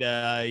 and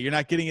you're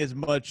not getting as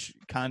much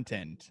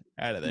content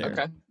out of there.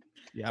 Okay.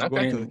 Yeah, I'm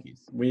going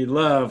cookies. We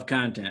love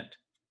content.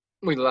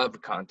 We love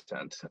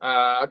content.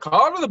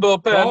 Call to the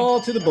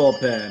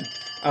bullpen.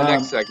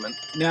 Next segment.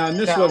 Now, in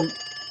this one,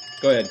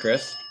 go ahead,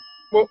 Chris.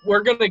 Well,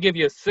 we're going to give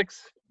you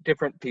 6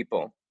 different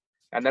people,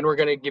 and then we're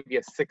going to give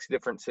you 6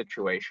 different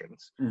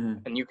situations.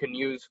 And you can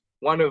use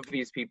one of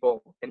these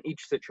people in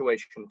each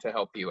situation to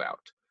help you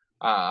out,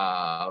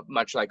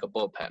 much like a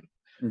bullpen.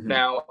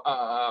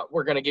 Now,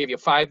 we're going to give you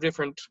 6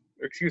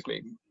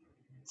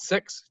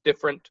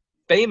 different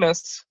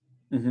famous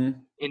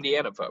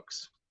Indiana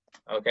folks.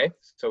 Okay,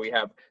 so we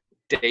have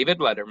David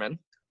Letterman,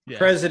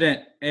 President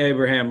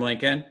Abraham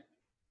Lincoln.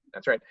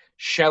 That's right.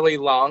 Shelley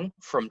Long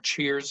from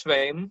Cheers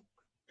fame.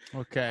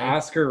 Okay.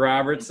 Oscar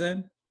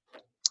Robertson.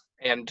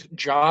 And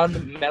John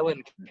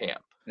Mellencamp.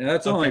 Now,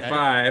 that's only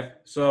 5,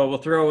 so we'll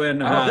throw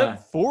in 4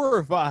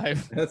 or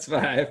 5. That's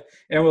 5,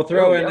 and we'll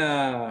throw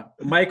in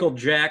Michael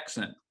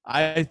Jackson.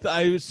 I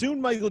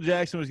assumed Michael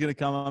Jackson was going to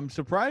come. I'm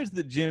surprised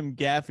that Jim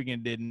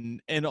Gaffigan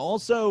didn't. And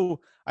also,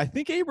 I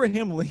think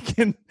Abraham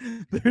Lincoln,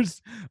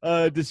 there's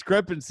a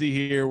discrepancy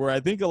here where I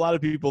think a lot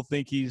of people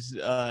think he's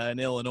an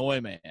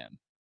Illinois man.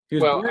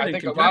 Well, I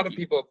think a lot of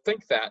people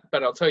think that,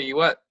 but I'll tell you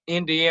what,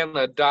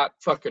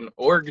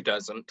 Indiana.org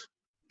doesn't.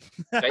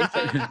 They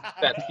think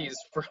that he's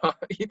from.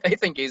 They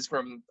think he's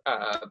from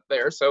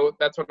there, so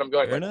that's what I'm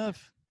going with. Fair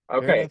enough.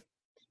 Okay.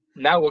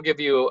 Now we'll give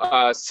you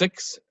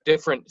 6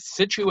 different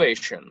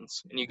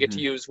situations, and you get to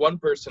use one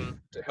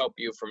person to help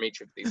you from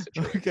each of these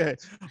situations. Okay,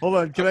 hold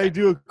on. Can I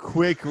do a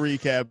quick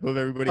recap of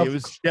everybody? It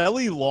was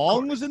Shelley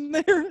Long was in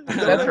there?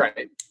 That's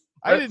right.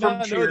 I did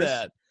not know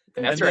that.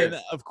 That's and right.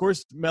 then, of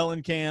course,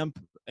 Mellencamp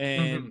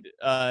and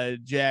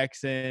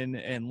Jackson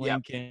and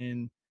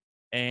Lincoln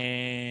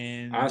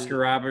and Oscar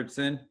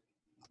Robertson.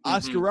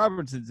 Oscar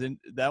Robertson's in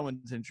that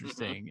one's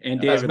interesting. And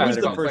David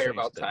Letterman. Player of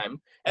all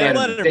time. And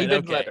Letterman.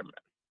 David Okay. Letterman.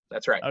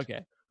 That's right.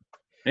 Okay.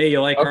 Hey,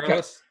 you like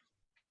Arliss?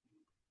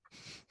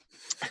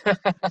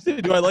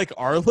 Do I like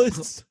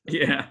Arliss?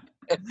 Yeah.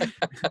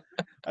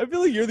 I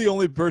feel like you're the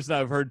only person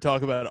I've heard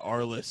talk about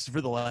Arliss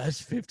for the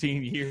last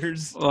 15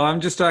 years. Well,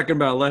 I'm just talking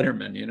about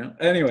Letterman, you know.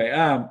 Anyway,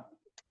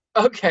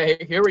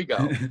 Okay, here we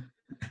go.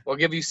 We'll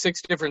give you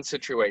 6 different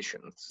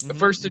situations. The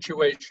first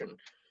situation,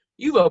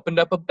 you've opened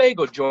up a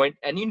bagel joint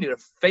and you need a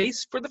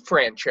face for the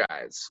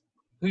franchise.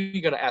 Who are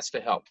you going to ask to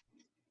help?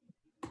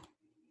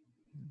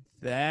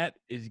 That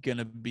is going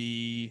to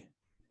be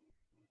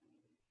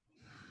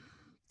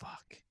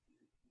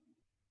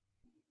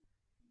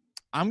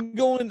I'm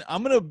going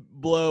to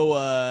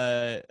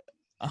blow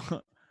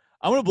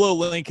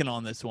Lincoln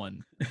on this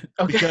one.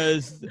 Okay.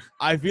 Because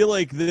I feel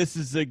like this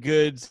is a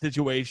good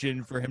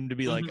situation for him to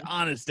be like,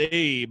 Honest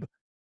Abe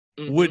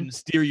wouldn't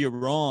steer you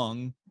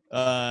wrong.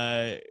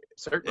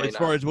 Certainly as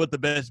far as what the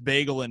best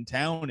bagel in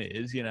town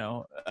is, you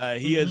know,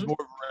 he has more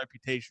of a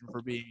reputation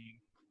for being,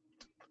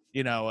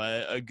 you know,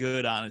 a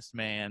good, honest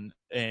man.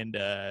 And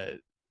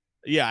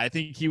yeah, I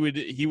think he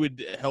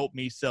would help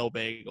me sell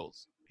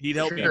bagels. He'd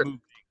help me move things.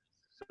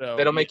 So,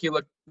 they don't make you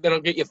look. They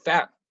don't get you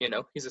fat. You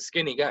know, he's a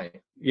skinny guy.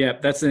 Yeah,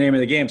 that's the name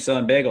of the game,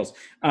 selling bagels.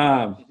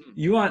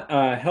 You want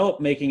help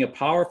making a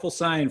powerful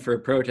sign for a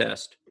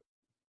protest?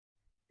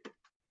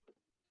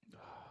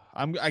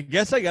 I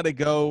guess I got to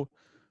go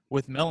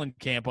with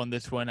Mellencamp on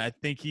this one. I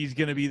think he's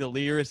gonna be the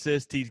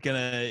lyricist. He's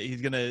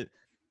gonna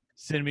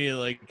send me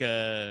like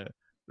a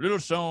little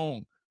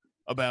song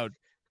about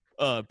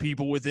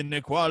people with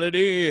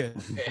inequality.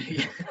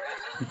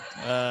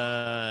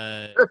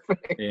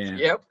 Perfect.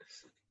 Yeah.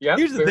 Yep.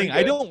 Here's the thing. Good.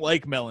 I don't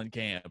like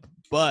Mellencamp,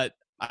 but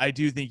I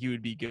do think he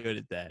would be good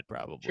at that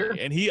probably. Sure.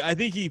 And I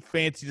think he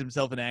fancies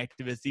himself an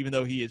activist, even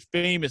though he is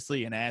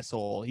famously an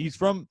asshole. He's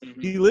from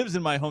he lives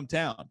in my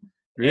hometown.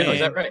 Really? Is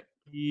that right?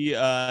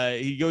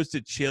 He goes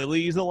to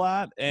Chili's a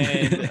lot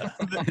and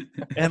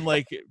and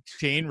like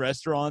chain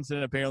restaurants,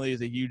 and apparently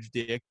is a huge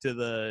dick to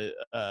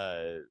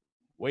the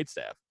wait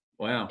staff.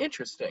 Wow.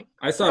 Interesting.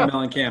 I saw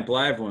Mellencamp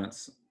live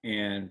once,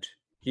 and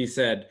he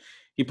said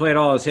he played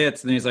all his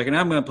hits, and he's like, and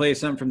I'm going to play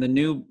something from the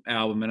new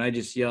album, and I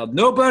just yelled,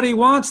 "Nobody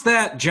wants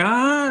that,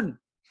 John!"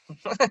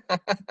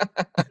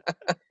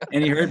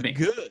 And he heard me.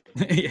 Good.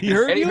 Yeah. He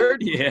heard you?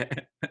 heard? Yeah.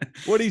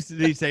 Did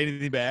he say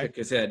anything back? Shook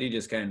his head. He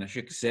just kind of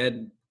shook his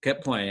head,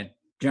 kept playing.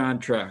 John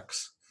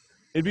Trucks.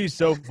 It'd be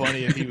so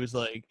funny if he was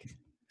like,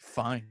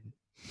 "Fine."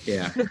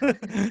 Yeah.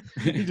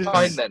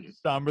 Fine then.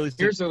 Somberly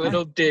Here's a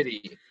little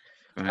ditty.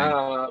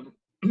 Fine.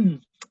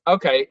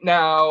 Okay,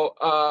 now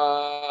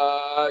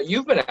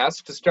you've been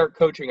asked to start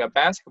coaching a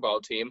basketball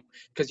team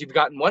because you've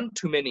gotten one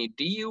too many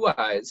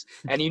DUIs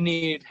and you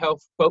need help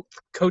both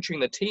coaching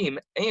the team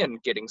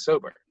and getting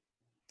sober.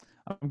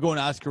 I'm going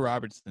Oscar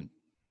Robertson.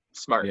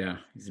 Smart. Yeah,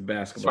 he's a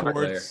basketball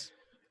player.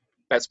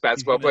 Best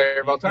basketball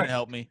player of all time. He's gonna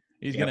help me.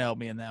 He's gonna help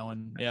me in that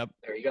one. Yep.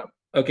 There you go.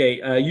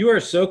 Okay, you are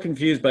so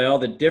confused by all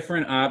the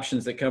different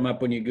options that come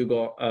up when you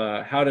Google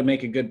how to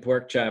make a good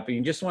pork chop, and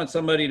you just want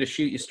somebody to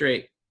shoot you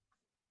straight.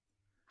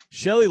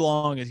 Shelley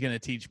Long is going to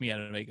teach me how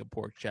to make a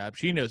pork chop.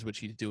 She knows what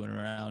she's doing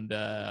around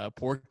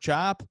pork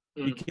chop.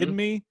 You kidding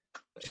me?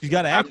 She's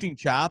got acting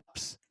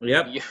chops.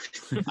 Yep.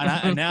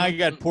 And now I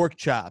got pork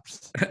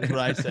chops. That's what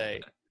I say.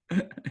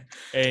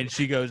 And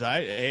she goes,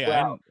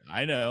 I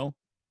know.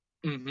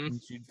 Mm-hmm.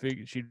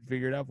 She'd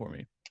figure it out for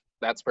me.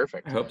 That's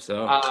perfect. I hope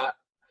so.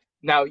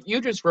 Now, you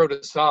just wrote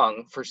a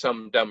song for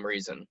some dumb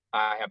reason.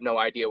 I have no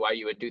idea why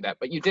you would do that,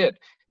 but you did.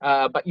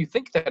 But you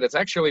think that it's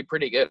actually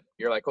pretty good.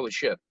 You're like, holy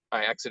shit,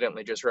 I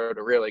accidentally just wrote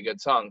a really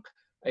good song.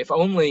 If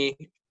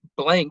only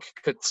blank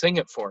could sing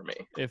it for me.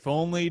 If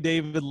only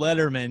David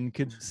Letterman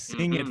could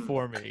sing it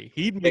for me.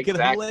 He'd make it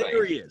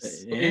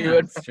hilarious. Yeah,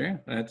 that's true.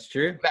 That's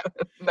true.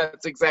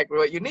 That's exactly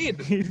what you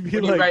need. He'd be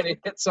when like, you write a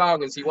hit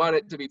song is you want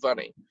it to be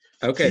funny.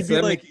 Okay, he'd so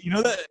be like, you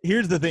know that.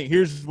 Here's the thing.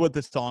 Here's what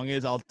the song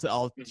is. I'll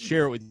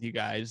share it with you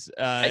guys.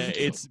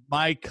 It's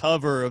my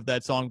cover of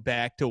that song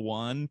 "Back to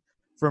One"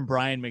 from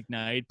Brian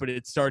McKnight, but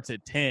it starts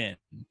at 10,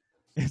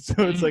 and so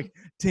it's like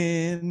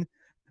 10,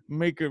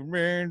 make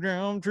it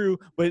down true.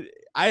 But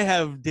I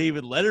have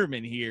David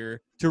Letterman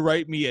here to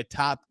write me a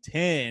top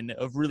 10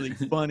 of really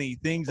funny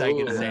things I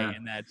can say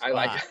in that spot. I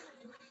like it.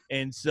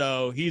 And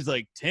so he's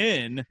like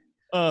 10,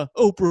 Oprah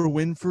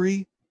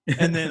Winfrey.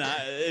 And then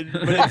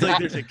but it's like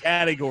there's a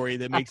category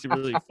that makes it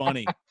really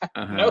funny.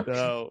 Uh-huh.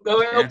 So, no,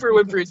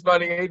 Oprah Winfrey's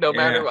funny no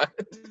matter what.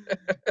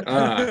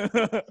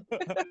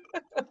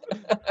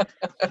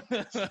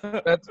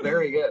 That's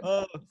very good.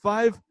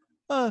 5,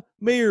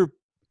 Mayor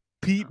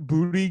Pete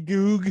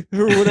Buttigieg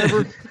or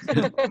whatever.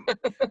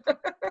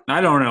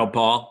 I don't know,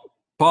 Paul.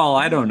 Paul,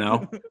 I don't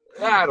know.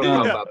 I don't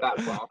know about that,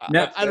 Paul.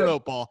 I don't know,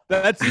 Paul.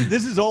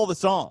 This is all the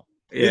song.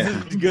 Yeah.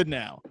 This is good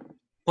now.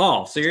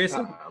 Paul,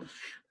 seriously?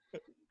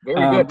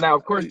 Very good. Now,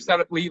 of course,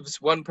 that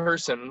leaves one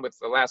person with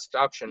the last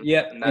option.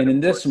 Yep. And in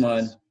this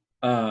one,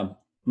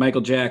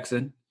 Michael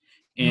Jackson,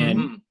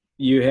 and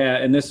you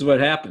had, and this is what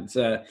happens.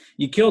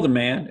 You killed a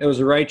man. It was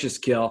a righteous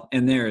kill,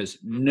 and there is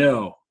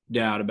no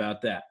doubt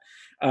about that.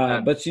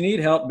 But you need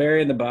help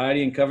burying the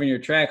body and covering your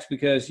tracks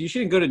because you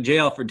shouldn't go to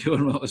jail for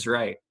doing what was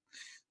right.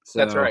 So,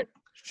 that's right.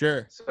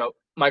 Sure. So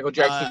Michael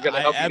Jackson's going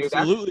to help you do that?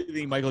 I absolutely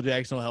think Michael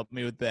Jackson will help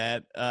me with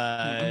that.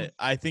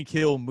 I think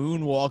he'll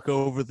moonwalk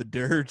over the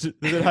dirt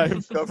that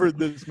I've covered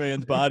this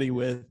man's body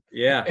with.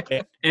 Yeah.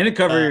 And to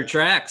cover your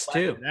tracks,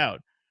 too.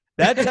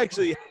 That's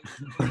actually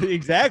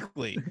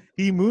exactly.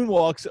 He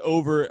moonwalks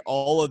over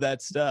all of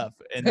that stuff.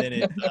 And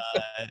then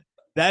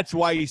that's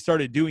why he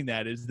started doing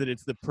that, is that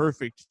it's the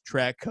perfect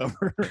track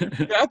cover.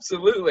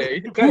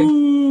 Absolutely. Okay.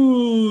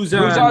 Who's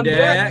on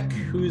deck?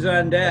 Who's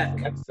on deck?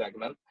 Next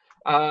segment.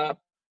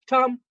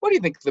 Tom, what do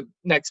you think the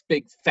next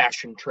big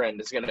fashion trend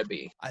is going to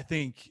be? I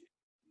think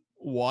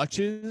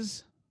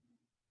watches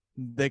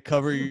that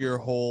cover your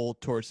whole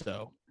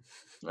torso.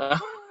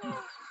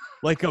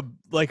 Like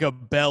a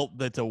belt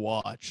that's a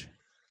watch.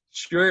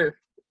 Sure.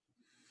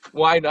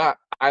 Why not?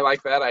 I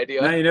like that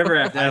idea. Now you never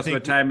have to ask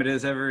what time it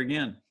is ever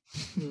again.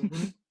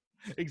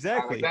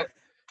 Exactly. Like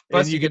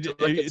plus, and you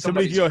could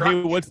somebody go,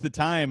 hey, what's the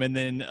time? And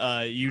then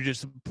you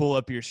just pull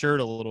up your shirt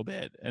a little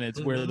bit, and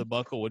it's where the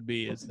buckle would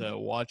be. It's the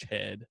watch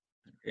head.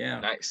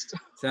 Yeah. Nice.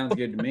 Sounds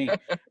good to me.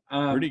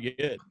 Pretty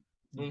good.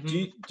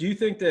 Do you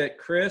think that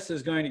Chris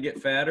is going to get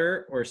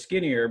fatter or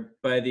skinnier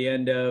by the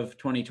end of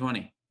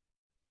 2020?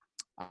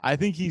 I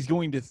think he's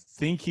going to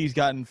think he's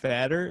gotten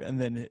fatter,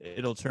 and then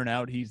it'll turn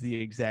out he's the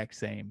exact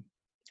same.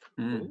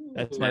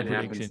 That's my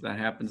prediction. That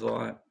happens a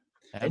lot.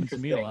 Happens to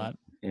me a lot.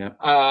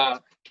 Yeah.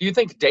 Do you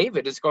think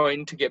David is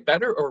going to get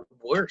better or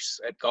worse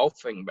at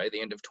golfing by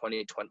the end of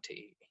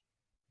 2020?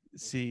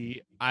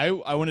 See, I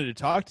wanted to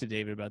talk to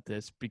David about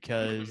this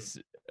because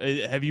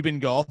have you been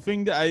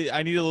golfing?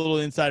 I need a little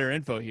insider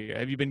info here.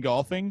 Have you been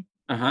golfing?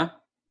 Uh-huh.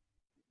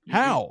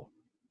 How?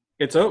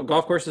 It's open.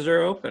 Golf courses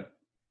are open.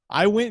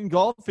 I went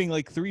golfing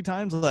like 3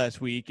 times last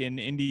week in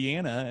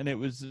Indiana, and it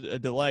was a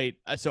delight.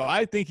 So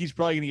I think he's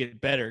probably going to get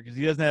better because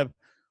he doesn't have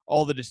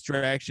all the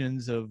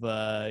distractions of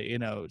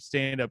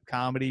stand-up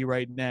comedy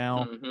right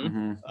now.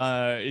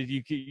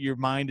 Your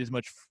mind is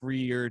much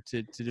freer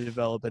to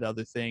develop at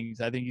other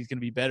things. I think he's going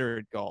to be better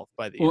at golf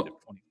by the end of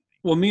 2020.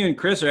 Well, me and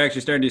Chris are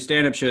actually starting to do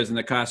stand-up shows in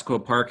the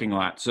Costco parking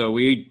lot, so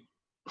we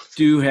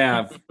do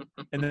have.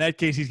 And in that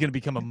case, he's going to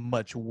become a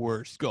much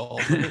worse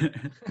golfer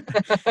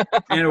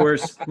and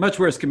much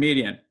worse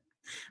comedian.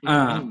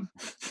 All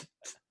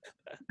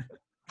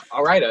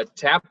right, a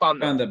tap on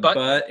the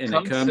butt, and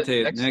it comes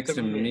to next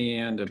to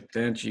me on the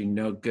bench. You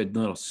know, good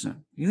little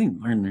son. You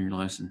didn't learn your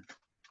lesson.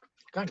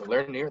 Got to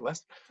learn your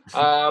lesson.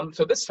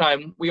 So this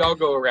time we all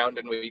go around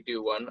and we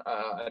do one.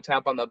 A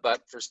tap on the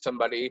butt for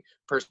somebody,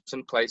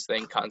 person, place,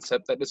 thing,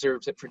 concept that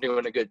deserves it for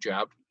doing a good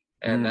job.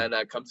 And then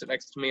comes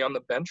next to me on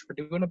the bench for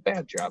doing a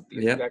bad job.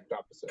 The exact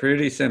opposite.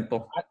 Pretty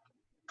simple.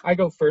 I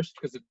go first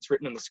because it's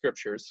written in the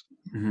scriptures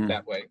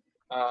that way.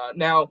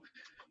 Now,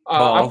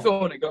 I'm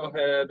going to go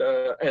ahead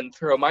and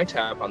throw my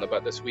tap on the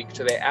butt this week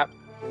to the app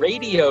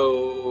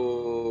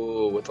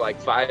Radio with like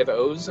 5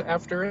 O's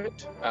after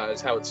it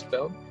is how it's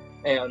spelled.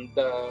 And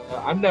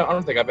I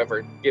don't think I've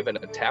ever given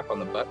a tap on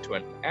the butt to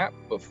an app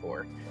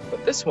before.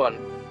 But this one,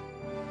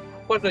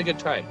 what a good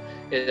time.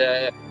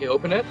 You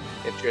open it,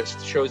 it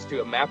just shows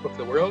you a map of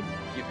the world.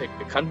 You pick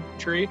the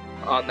country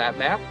on that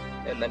map,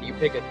 and then you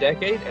pick a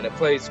decade, and it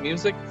plays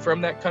music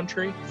from that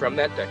country, from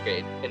that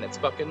decade, and it's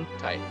fucking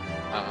tight.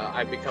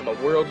 I've become a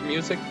world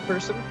music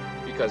person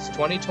because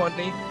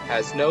 2020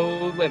 has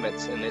no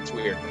limits in its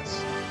weirdness.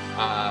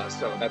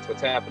 So that's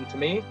what's happened to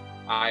me.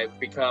 I've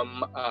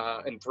become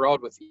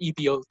enthralled with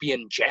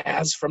Ethiopian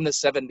jazz from the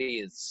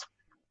 70s.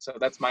 So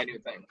that's my new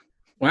thing.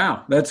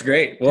 Wow, that's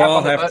great.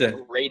 We'll have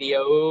to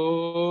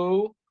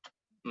radio.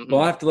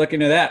 We'll have to look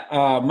into that.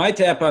 My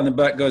tap on the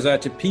butt goes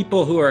out to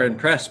people who are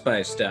impressed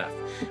by stuff.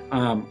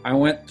 I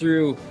went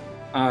through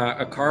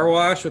a car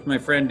wash with my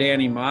friend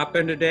Danny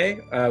Maupin today,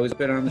 who's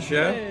been on the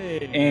show.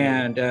 Hey.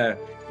 And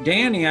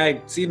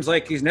Danny, seems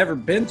like he's never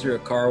been through a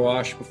car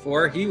wash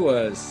before. He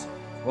was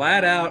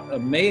flat out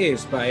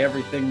amazed by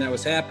everything that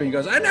was happening. He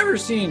goes, I've never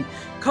seen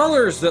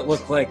colors that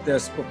look like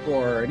this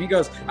before. And he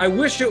goes, I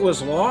wish it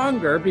was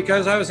longer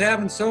because I was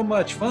having so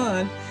much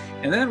fun.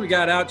 And then we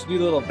got out to do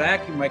a little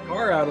vacuum my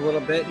car out a little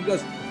bit. And he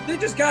goes, they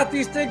just got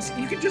these things.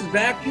 You can just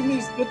vacuum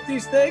these with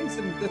these things.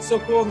 And it's so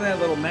cool. And that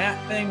little mat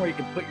thing where you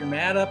can put your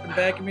mat up and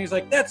vacuum. He's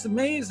like, that's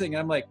amazing.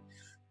 I'm like,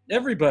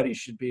 everybody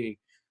should be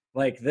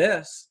like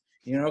this,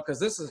 because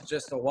this is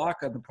just a walk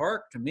on the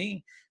park to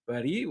me.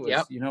 But he was,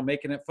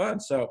 making it fun.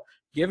 So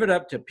give it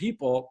up to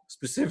people,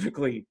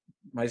 specifically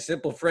my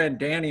simple friend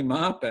Danny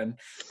Maupin,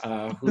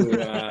 who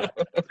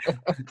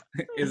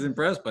is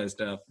impressed by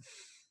stuff.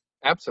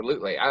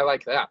 Absolutely. I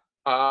like that.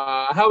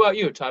 How about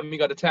you, Tom? You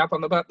got a tap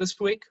on the butt this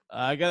week?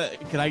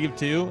 Can I give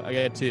two? I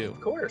got two.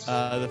 Of course.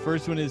 The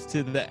first one is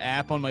to the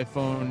app on my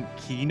phone,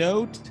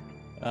 Keynote.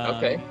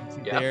 Okay.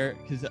 Yeah. There,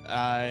 because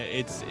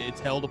it's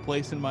held a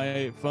place in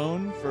my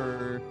phone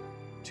for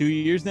 2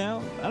 years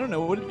now. I don't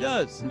know what it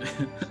does.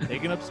 It's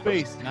taking up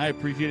space, and I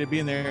appreciate it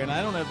being there. And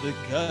I don't have the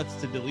guts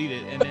to delete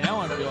it. And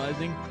now I'm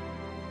realizing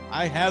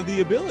I have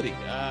the ability.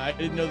 I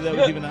didn't know that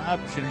was even an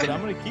option, but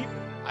I'm going to keep it.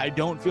 I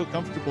don't feel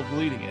comfortable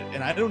deleting it,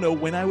 and I don't know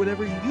when I would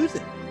ever use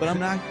it. But I'm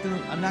not gonna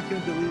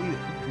delete it.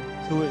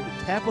 So a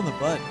tap on the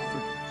butt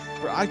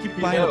for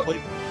occupying a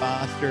place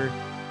faster.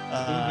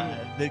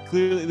 That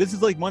clearly, this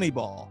is like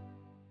Moneyball.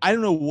 I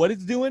don't know what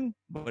it's doing,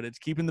 but it's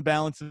keeping the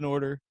balance in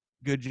order.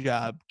 Good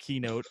job,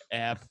 Keynote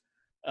app.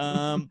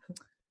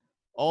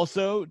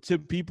 Also, to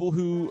people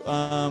who,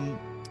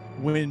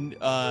 when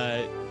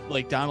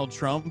like Donald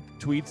Trump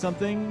tweets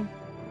something,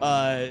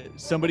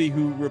 somebody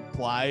who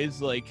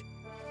replies like,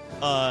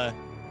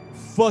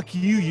 fuck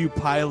you, you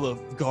pile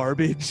of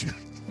garbage.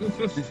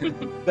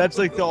 That's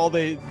like all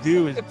they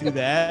do is do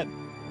that.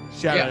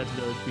 Shout out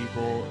to those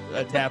people.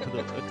 A tap on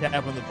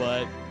the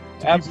butt.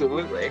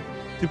 Absolutely.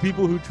 To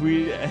people who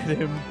tweet at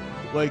him,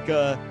 like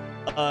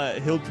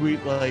he'll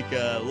tweet like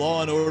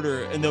Law and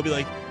Order, and they'll be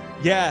like,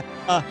 yeah,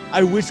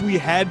 I wish we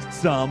had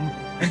some.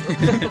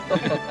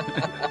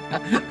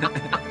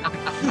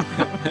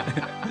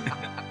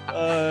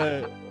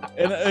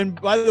 And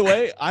by the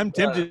way, I'm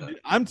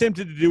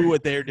tempted to do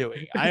what they're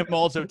doing. I am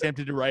also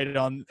tempted to write it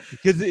on,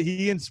 because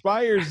he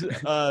inspires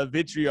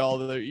vitriol.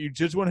 That you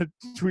just want to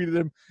tweet at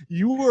him,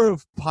 you are a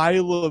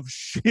pile of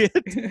shit.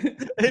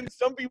 And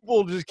some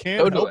people just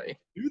can't help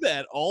do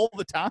that all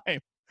the time.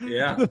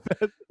 Yeah.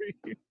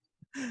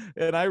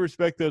 And I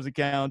respect those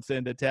accounts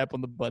and a tap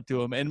on the butt to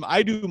them. And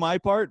I do my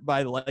part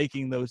by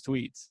liking those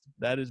tweets.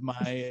 That is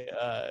my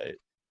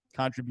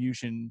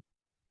contribution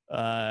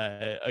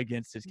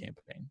against his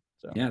campaign.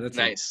 So. Yeah, that's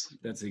nice.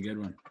 That's a good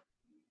one.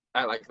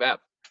 I like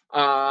that.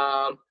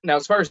 Now,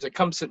 as far as it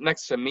comes sit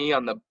next to me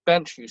on the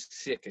bench, you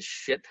sick as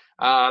shit.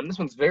 This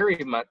one's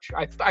very much.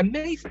 I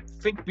may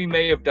think we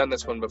may have done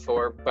this one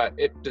before, but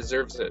it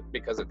deserves it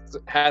because it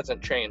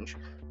hasn't changed.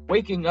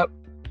 Waking up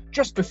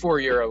just before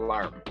your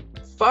alarm.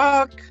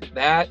 Fuck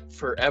that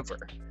forever.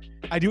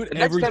 I do it the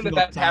every next time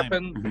that time.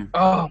 happened. Mm-hmm.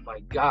 Oh my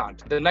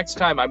god! The next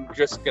time I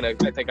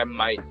think I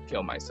might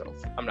kill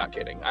myself. I'm not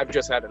kidding. I've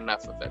just had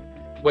enough of it.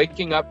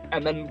 Waking up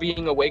and then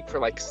being awake for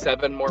like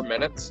 7 more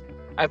minutes.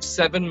 I have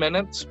 7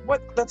 minutes.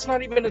 What? That's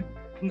not even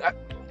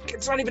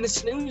it's not even a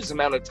snooze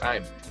amount of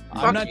time.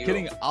 I'm not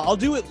kidding. I'll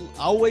do it.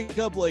 I'll wake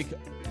up like.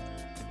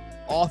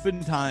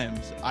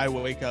 Oftentimes, I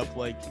wake up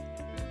like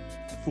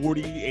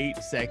 48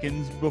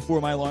 seconds before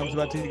my alarm's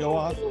about to go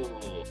off.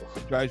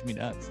 It drives me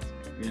nuts.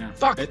 Yeah,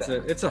 fuck.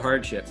 It's a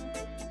hardship.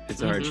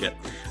 It's a hardship.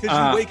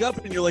 Because you wake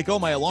up and you're like, oh,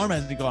 my alarm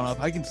hasn't gone off.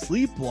 I can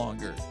sleep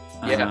longer.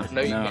 Yeah,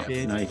 no, you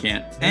can't. No, you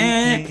can't.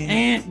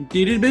 And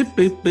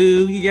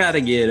you gotta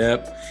get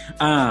up.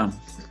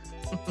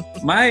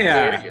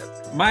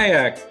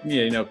 My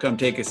come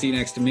take a seat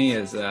next to me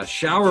is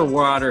shower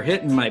water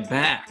hitting my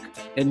back.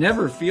 It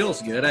never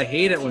feels good. I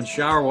hate it when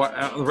shower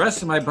water. The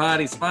rest of my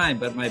body's fine,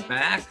 but my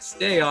back,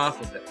 stay off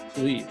of it,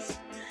 please.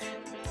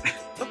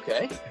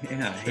 Okay.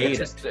 Yeah, I hate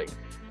Interesting. it.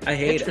 I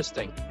hate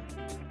Interesting.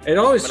 It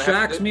always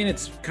shocks me, and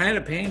it's kind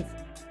of painful.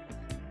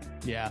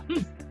 Yeah.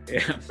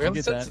 Yeah.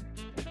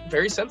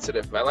 Very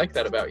sensitive. I like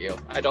that about you.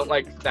 I don't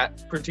like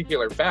that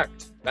particular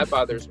fact. That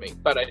bothers me.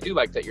 But I do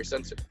like that you're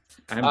sensitive.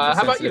 How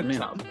about you,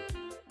 Tom?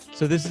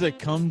 So this is a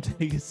come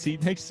take a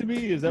seat next to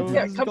me? Is that what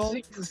it's called? Yeah, come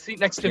take a seat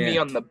next to me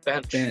on the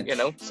bench. You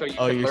know, so you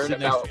can learn about...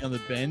 next to me on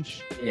the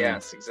bench?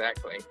 Yes,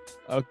 exactly.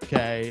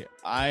 Okay.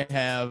 I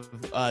have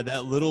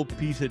that little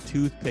piece of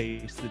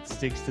toothpaste that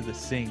sticks to the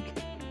sink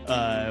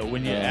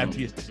when after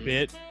you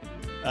spit.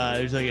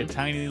 There's like a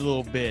tiny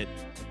little bit.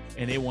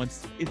 And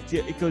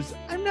it goes,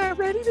 I'm not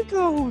ready to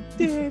go,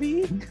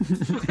 Daddy.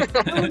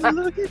 I'll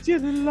look at you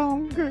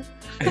longer.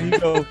 And you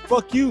go,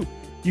 fuck you.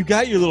 You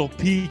got your little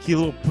peek, you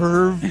little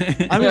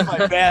perv. I'm in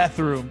my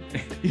bathroom.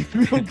 You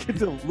don't get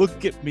to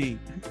look at me.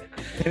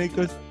 And it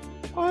goes,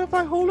 oh, if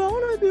I hold on,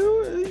 I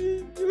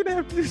do. You're going to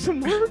have to do some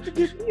work to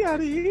get me out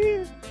of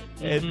here.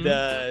 Mm-hmm.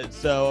 And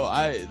so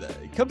I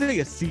come take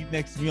a seat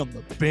next to me on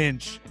the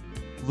bench.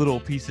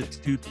 Little piece of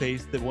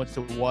toothpaste that wants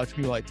to watch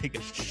me while I take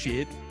a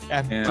shit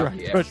after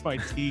I brush my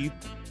teeth.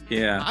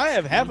 Yeah. I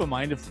have half a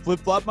mind to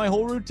flip-flop my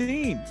whole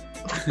routine.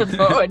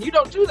 Oh, and you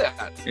don't do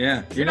that.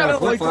 Yeah. I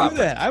don't like to do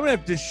that. I'm going to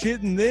have to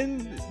shit and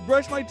then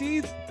brush my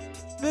teeth.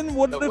 Then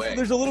what if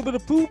there's a little bit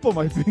of poop on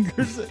my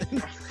fingers?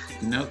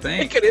 No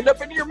thanks. It could end up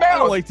in your mouth. I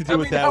don't like to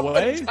do it that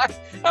way.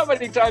 How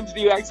many times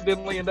do you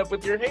accidentally end up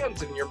with your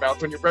hands in your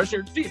mouth when you're brushing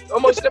your teeth?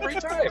 Almost every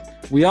time.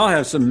 We all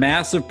have some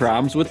massive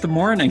problems with the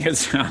morning, it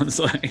sounds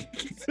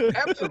like.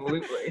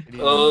 Absolutely.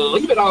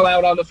 Leave it all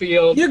out on the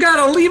field. You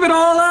got to leave it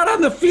all out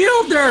on the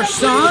field there,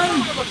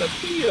 son. On the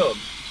field.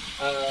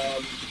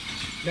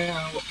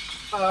 Now,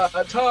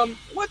 Tom,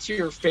 what's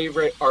your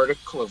favorite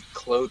article of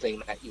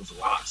clothing that you've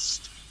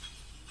lost?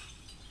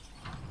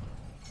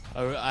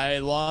 I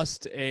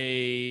lost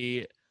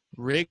a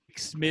Rick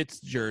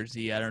Smits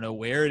jersey. I don't know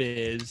where it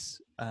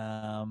is.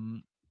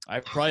 I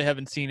probably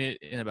haven't seen it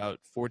in about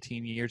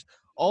 14 years.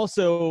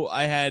 Also,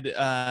 I had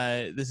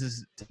this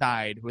is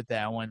tied with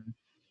that one.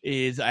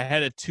 Is I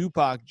had a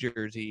Tupac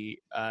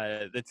jersey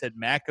that said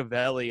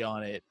Machiavelli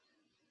on it,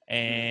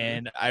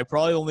 and I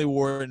probably only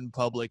wore it in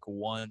public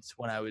once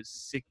when I was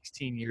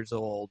 16 years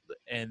old,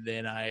 and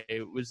then I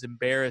was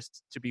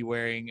embarrassed to be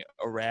wearing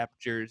a rap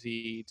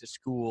jersey to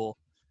school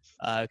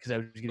because I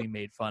was getting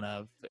made fun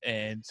of,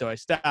 and so I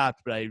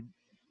stopped. But I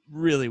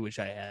really wish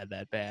I had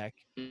that back.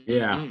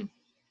 Yeah,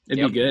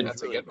 it'd be good.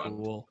 That's a good one.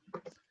 Cool.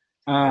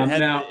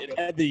 Now, It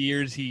had the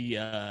years he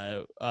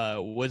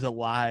was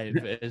alive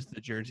as the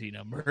jersey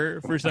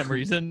number for some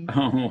reason.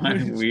 Oh,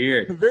 that's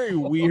weird. A very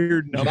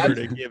weird number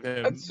to give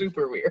him. That's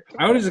super weird.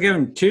 I would just give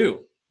him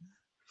 2.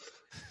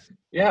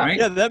 Yeah. Right?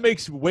 Yeah, that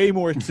makes way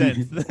more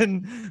sense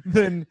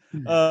than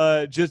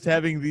just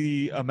having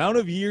the amount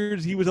of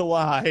years he was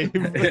alive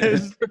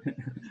as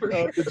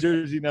the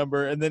jersey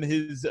number, and then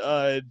his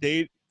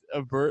date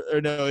of birth. Or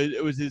no,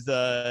 it was his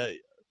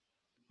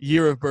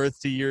year of birth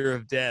to year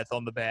of death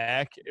on the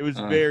back. It was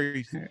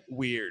very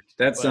weird.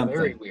 That's something.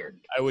 Very weird.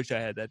 I wish I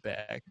had that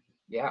back.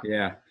 Yeah.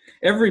 Yeah.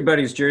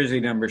 Everybody's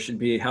jersey number should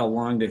be how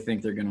long they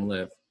think they're going to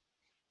live.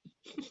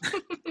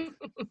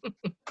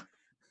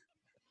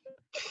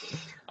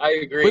 I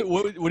agree.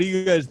 What do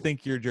you guys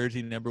think your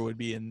jersey number would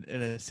be in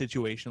a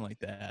situation like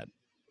that?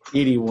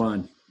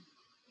 81.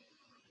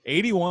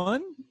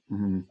 81?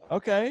 Mm-hmm.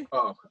 Okay.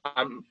 Oh,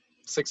 I'm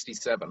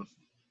 67.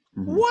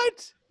 Mm-hmm.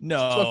 What? I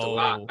smoked a No.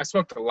 lot. I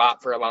smoked a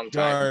lot for a long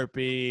time.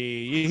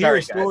 Sharpie. You hear Sorry,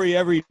 a story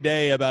every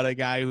day about a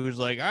guy who's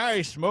like,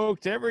 I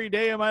smoked every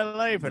day of my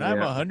life, and I'm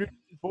Yeah.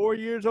 104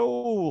 years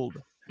old.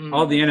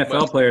 All the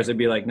NFL players would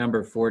be like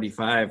number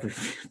 45 or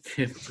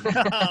 50.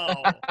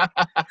 Oh,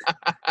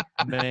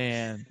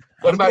 man.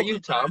 What about you,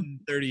 Tom?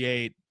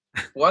 38.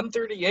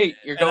 138.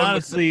 You're And going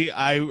honestly,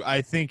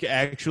 I think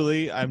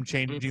actually I'm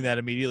changing that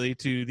immediately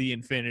to the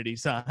infinity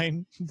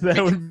sign.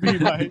 That would be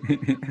my.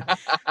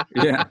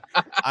 Yeah.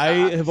 I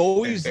have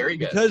always Very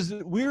good. because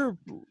we're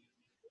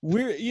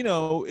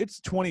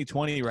it's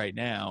 2020 right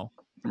now.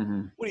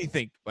 Mm-hmm. What do you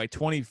think? By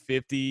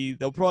 2050,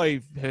 they'll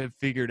probably have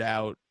figured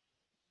out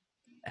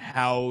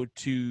how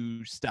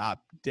to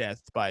stop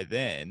death by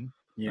then,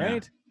 Yeah.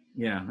 right?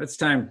 Yeah. It's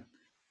time.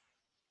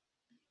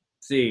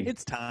 See.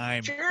 It's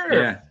time. Sure.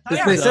 Yeah. They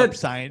Time's said up,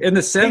 science. in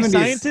the Hey, 70s.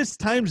 scientists,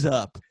 time's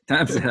up.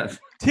 Time's up.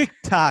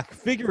 TikTok,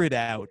 figure it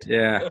out.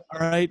 Yeah. All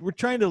right, we're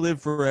trying to live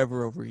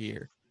forever over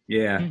here.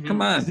 Yeah. Mhm.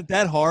 Come Is on. it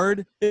that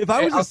hard? If I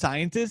Hey, was I'll- a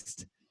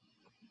scientist,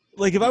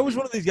 like if I was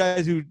one of these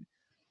guys who,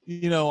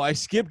 I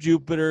skip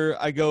Jupiter,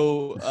 I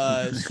go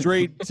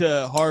straight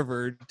to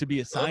Harvard to be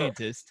a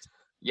scientist.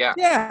 Yeah.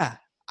 Yeah,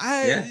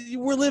 Yeah.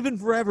 we're living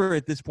forever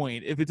at this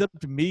point. If it's up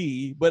to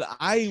me, but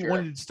I Sure.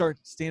 wanted to start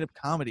stand-up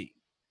comedy,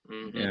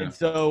 Mhm. Yeah. and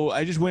so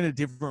I just went a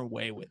different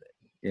way with it.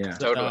 Yeah.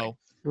 Totally. So,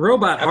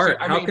 Robot Absolutely. heart.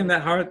 I How mean- can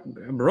that heart?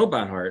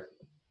 Robot heart.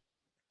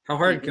 How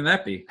hard Mhm. can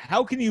that be?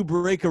 how can you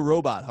break a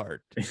robot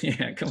heart?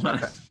 Yeah. Come on.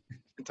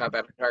 It's not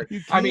that hard.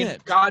 You I mean,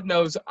 can't. God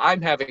knows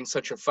I'm having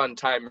such a fun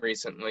time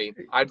recently.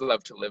 I'd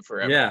love to live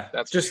forever. Yeah.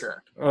 That's just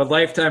for sure. a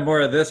lifetime more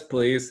of this,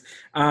 please.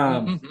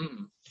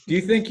 Mhm. Do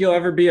you think you'll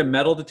ever be a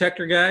metal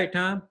detector guy,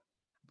 Tom?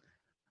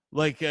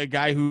 Like a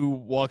guy who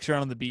walks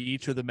around on the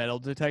beach with a metal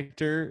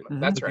detector.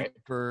 That's looking right.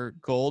 For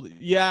gold.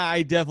 Yeah,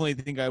 I definitely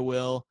think I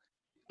will.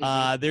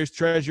 There's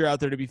treasure out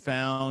there to be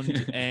found,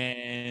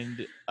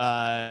 and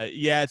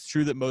yeah, it's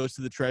true that most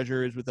of the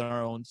treasure is within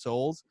our own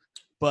souls,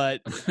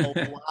 but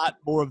a lot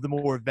more of the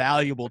more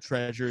valuable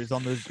treasure is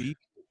on those beaches.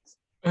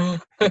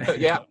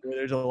 Yeah. Where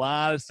there's a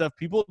lot of stuff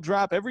people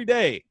drop every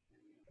day.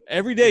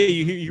 Every day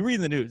you read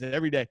in the news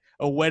every day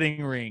a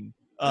wedding ring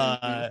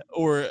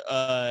or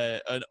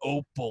an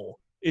opal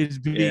is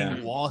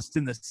being lost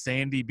in the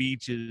sandy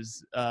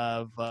beaches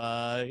of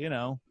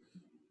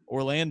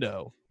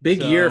Orlando.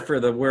 Big year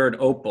for the word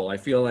opal. I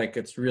feel like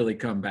it's really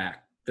come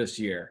back this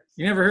year.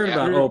 You never heard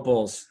about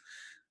opals.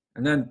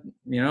 And then,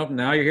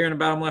 now you're hearing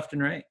about them left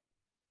and right.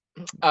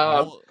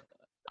 Well,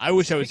 I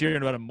wish I was hearing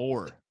about them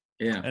more.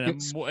 Yeah.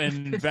 And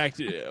in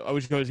fact, I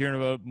wish I was hearing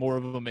about more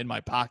of them in my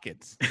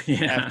pockets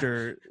Yeah.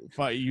 after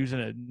using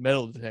a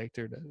metal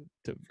detector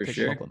to For pick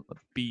sure. them up on the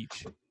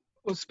beach.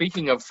 Well,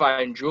 speaking of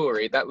fine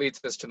jewelry, that leads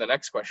us to the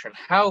next question.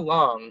 How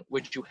long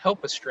would you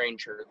help a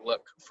stranger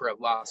look for a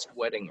lost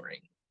wedding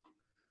ring?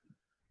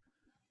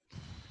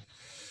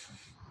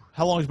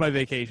 How long is my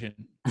vacation?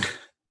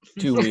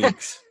 2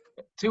 weeks.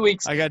 2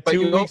 weeks. I got but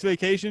 2 you weeks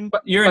vacation.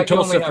 You're in but you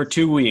only Tulsa for have-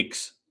 2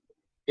 weeks.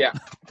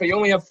 But you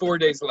only have 4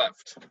 days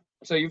left.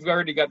 So you've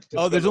already got to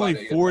Oh, there's spend a lot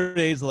only of 4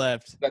 days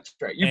left. That's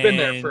right. You've been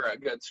there And for a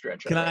good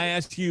stretch. Can I already.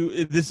 ask you,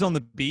 is this on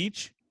the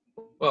beach?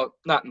 Well,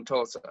 not in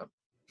Tulsa.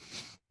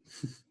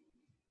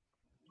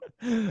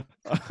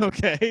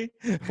 Okay.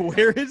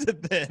 Where is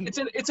it then?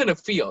 It's in a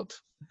field.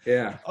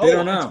 Yeah. Oh, They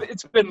don't know.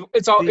 It's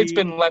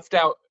been left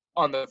out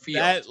on the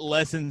field. That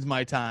lessens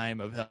my time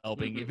of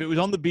helping. Mhm. If it was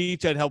on the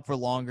beach, I'd help for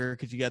longer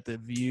because you got the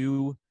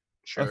view.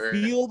 a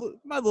field,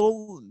 my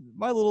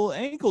little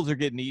ankles are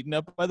getting eaten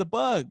up by the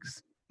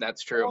bugs.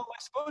 That's true. How am I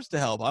supposed to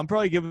help? I'm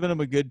probably giving them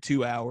a good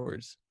 2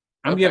 hours.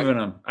 I'd give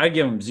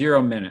them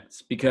 0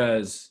 minutes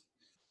because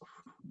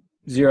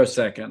 0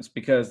 seconds,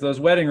 because those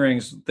wedding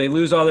rings, they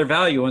lose all their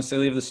value once they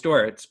leave the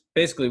store. It's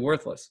basically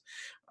worthless.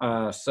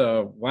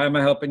 So why am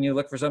I helping you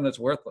look for something that's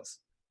worthless?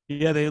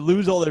 Yeah, they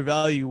lose all their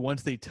value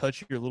once they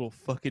touch your little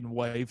fucking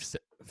wife's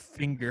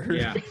finger.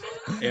 Yeah.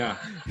 Yeah.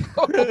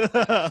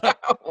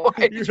 Why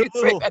did you say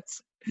that?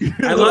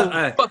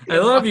 I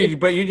love you,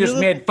 but you just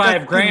made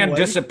 $5,000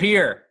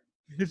 disappear.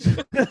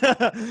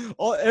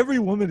 Every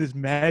woman is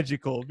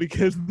magical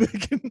because they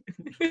can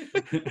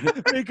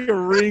make a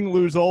ring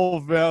lose all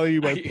value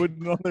by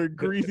putting on their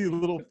greasy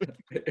little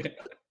finger.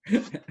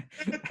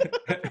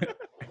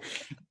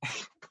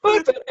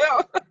 What the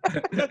hell?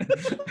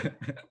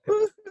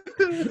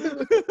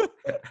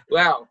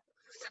 Wow.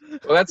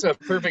 Well, that's a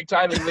perfect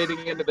timing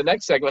leading into the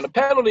next segment. A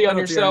penalty on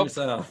yourself.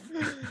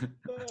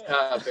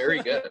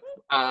 Very good.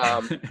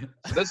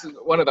 So this is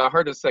one of the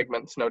hardest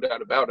segments, no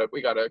doubt about it.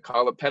 We got to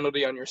call a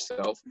penalty on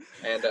yourself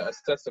and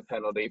assess a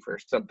penalty for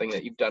something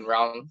that you've done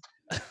wrong.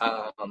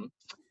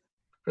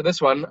 For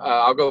this one,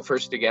 I'll go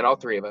first again. All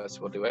three of us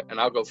will do it, and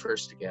I'll go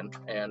first again.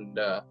 And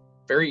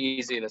very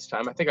easy this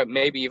time. I think I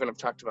maybe even have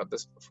talked about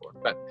this before,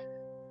 but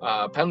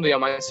penalty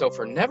on myself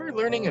for never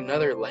learning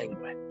another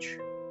language.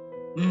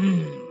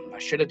 I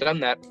should have done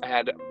that. I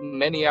had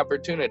many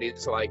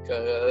opportunities, like,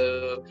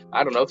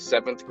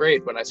 7th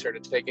grade when I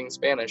started taking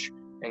Spanish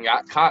and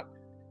got caught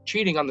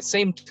cheating on the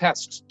same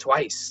test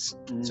twice.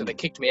 So they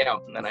kicked me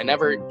out, and then I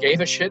never gave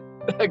a shit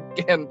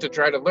again to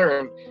try to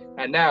learn.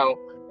 And now,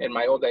 in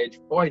my old age,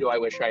 boy, do I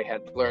wish I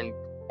had learned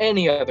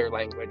any other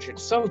language.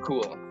 It's so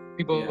cool.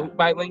 People who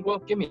bilingual,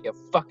 give me a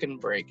fucking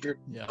break. You're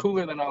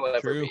cooler than I'll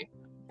ever be.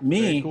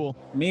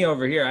 Me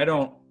over here, I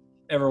don't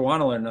ever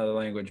want to learn another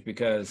language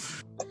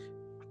because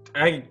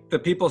the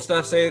people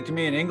stuff say it to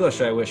me in English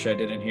I wish I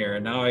didn't hear,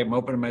 and now I'm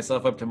opening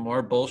myself up to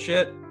more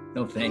bullshit.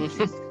 No thank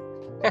you.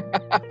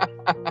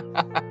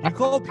 You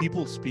call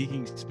people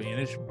speaking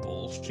Spanish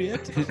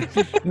bullshit?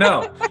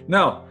 No.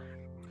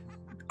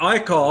 I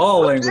call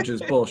all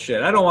languages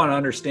bullshit. I don't want to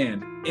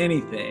understand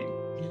anything.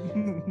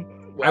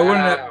 Wow. I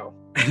wouldn't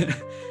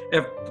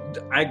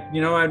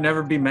I'd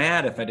never be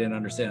mad if I didn't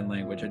understand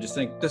language. I just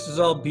think this is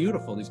all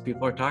beautiful. These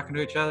people are talking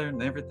to each other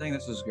and everything.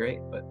 This is great,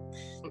 but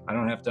I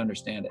don't have to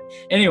understand it.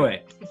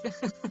 Anyway.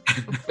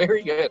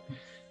 Very good.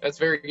 That's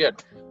very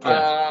good.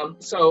 Yeah.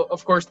 So,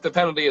 of course, the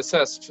penalty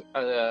assessed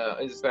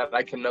is that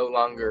I can no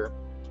longer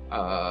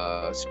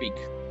speak,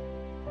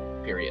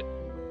 period.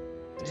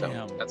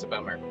 Damn. So that's a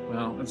bummer.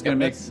 Well, it's gonna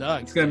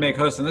make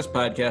hosting this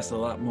podcast a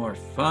lot more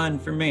fun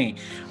for me.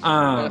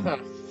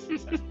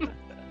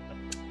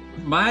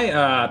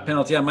 My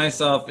penalty on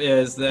myself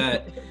is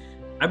that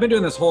I've been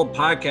doing this whole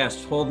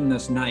podcast holding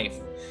this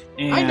knife.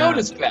 And I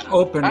noticed that.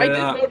 I did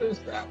notice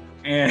that.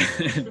 And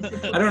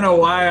I don't know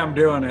why I'm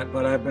doing it,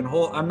 but I've been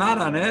I'm not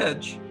on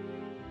edge.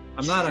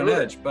 On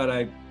edge, but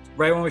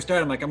right when we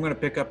started, I'm like, I'm going to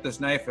pick up this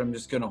knife and I'm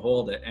just going to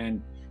hold it.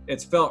 And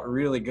it's felt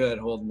really good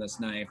holding this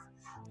knife.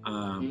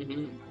 A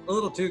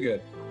little too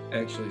good,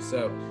 actually.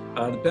 So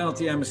the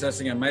penalty I'm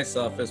assessing on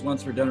myself is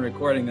once we're done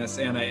recording this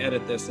and I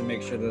edit this and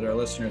make sure that our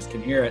listeners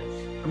can hear it,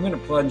 I'm going to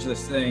plunge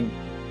this thing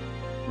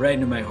right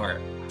into my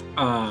heart.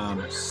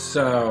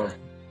 So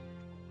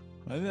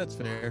I think that's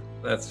fair.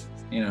 That's,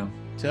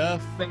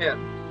 tough. Man,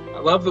 I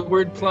love the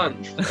word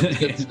plunge. That's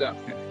good stuff.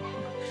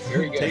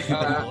 Very good. Take the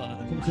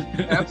plunge.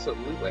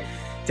 Absolutely.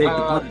 Take the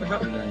plunge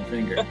on your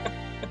finger.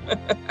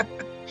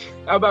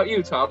 How about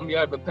you, Tom? You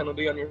have a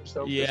penalty on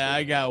yourself? Yeah,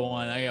 I got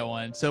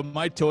one. So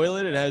my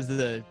toilet, it has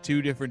the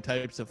 2 different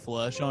types of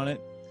flush on it.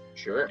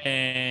 Sure.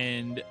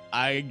 And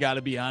I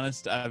gotta be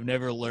honest, I've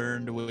never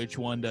learned which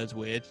one does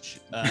which.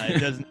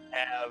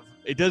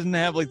 It doesn't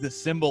have like the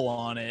symbol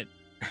on it,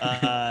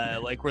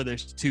 like where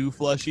there's 2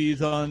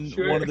 flushies on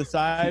one of the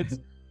sides.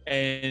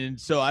 And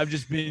so I've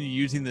just been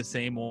using the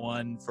same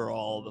one for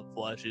all the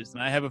flushes,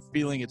 and I have a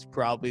feeling it's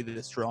probably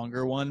the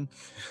stronger one.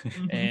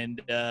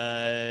 And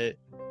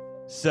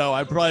so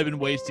I've probably been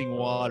wasting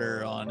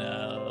water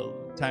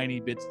on tiny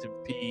bits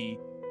of pee.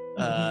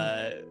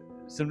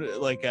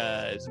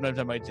 Sometimes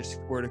I might just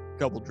squirt a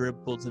couple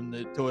dribbles in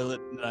the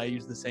toilet, and I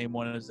use the same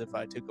one as if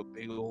I took a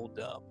big old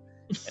dump,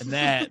 and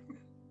that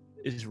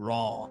is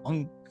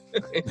wrong.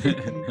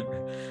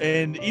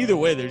 And either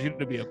way, there's going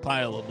to be a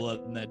pile of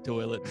blood in that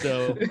toilet.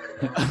 So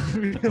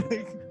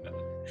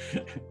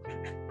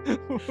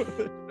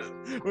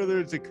whether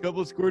it's a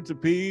couple squirts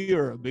of pee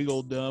or a big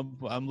old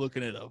dump, I'm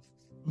looking at a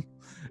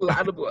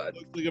lot of blood.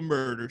 Looks like a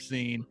murder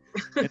scene.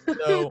 And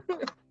so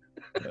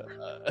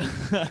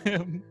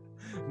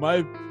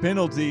my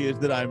penalty is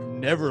that I'm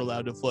never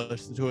allowed to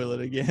flush the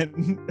toilet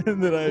again,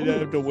 and that I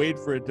have to wait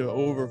for it to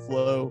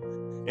overflow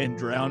and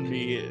drown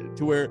me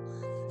to where,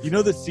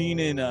 the scene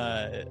in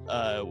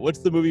what's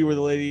the movie where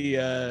the lady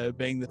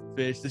banged the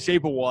fish, The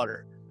Shape of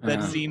Water?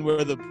 That scene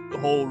where the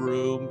whole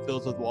room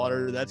fills with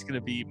water, that's going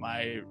to be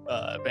my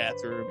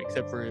bathroom,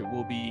 except for it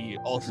will be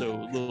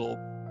also little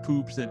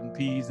poops and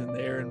pees in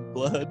there and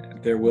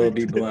blood. There will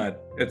be blood.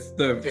 It's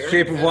the Very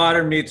Shape good. of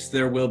Water meets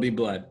There Will Be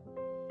Blood.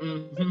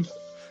 Mhm.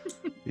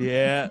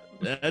 Yeah,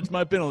 that's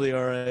my penalty,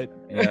 all right.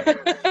 Yeah.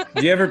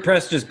 Do you ever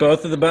press just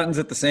both of the buttons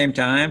at the same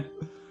time?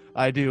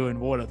 I do, and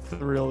what a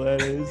thrill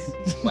that is.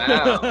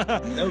 Wow.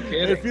 No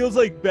kidding. It feels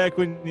like back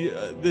when,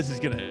 this is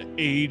going to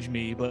age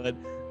me, but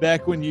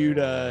back when you'd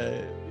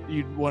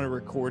want to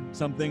record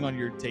something on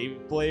your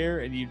tape player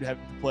and you'd have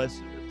to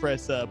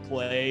press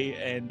play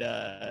and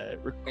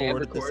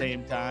record at the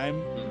same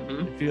time.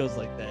 Mhm. It feels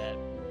like that.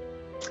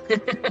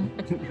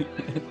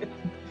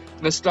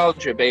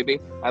 Nostalgia, baby.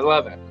 I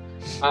love it.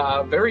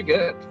 Very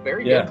good.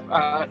 Very Yeah.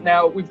 good.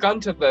 Now we've gone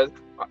to the.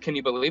 Can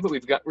you believe it?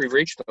 We've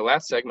reached the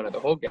last segment of the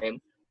whole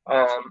game.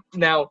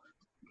 Now,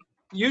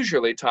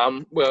 usually,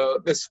 Tom, well,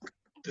 this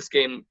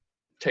game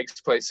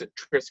takes place at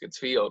Triscuit's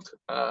Field,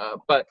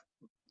 but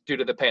due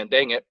to the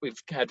pandemic,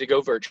 we've had to go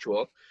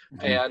virtual,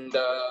 and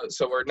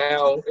so we're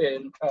now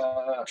in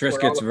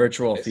Triscuit's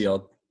virtual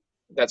field.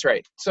 That's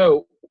right.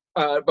 So,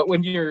 but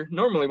when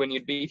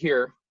you'd be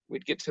here,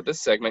 we'd get to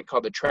this segment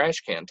called the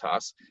trash can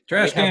toss.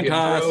 Trash can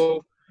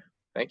toss.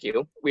 Thank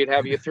you. We'd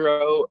have you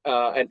throw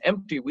an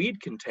empty weed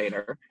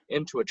container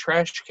into a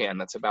trash can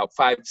that's about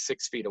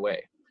 5-6 feet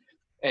away.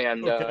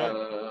 And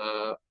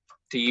so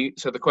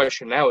the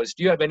question now is,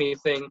 do you have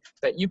anything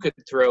that you could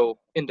throw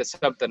into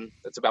something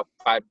that's about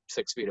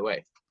 5-6 feet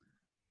away?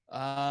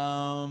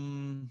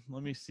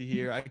 Let me see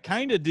here. I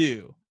kind of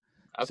do.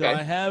 Okay. So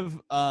I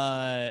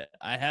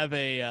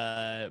have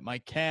my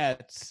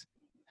cats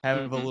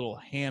have a little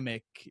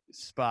hammock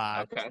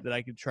spot that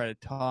I could try to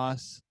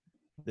toss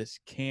this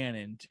can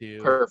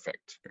into.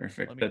 Perfect.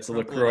 That's a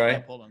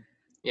LaCroix. Hold on.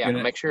 Yeah,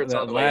 make sure it's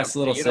all the way last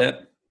little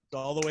sip. It's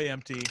all the way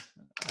empty.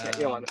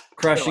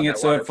 Crushing it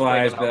so it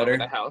flies better.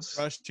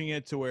 Crushing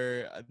it to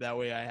where that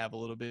way I have a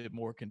little bit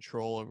more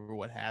control over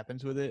what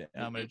happens with it.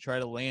 And I'm going to try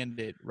to land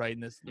it right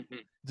in this.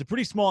 It's a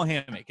pretty small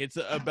hammock. It's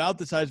about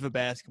the size of a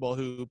basketball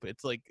hoop.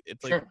 It's like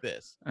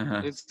this.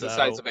 It's the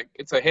size of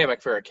it's a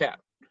hammock for a cat.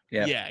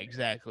 Yeah. Yeah,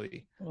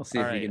 exactly. We'll see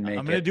if we can make it.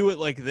 I'm going to do it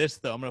like this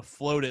though. I'm going to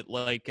float it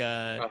like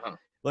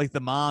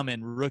the mom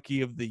in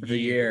Rookie of the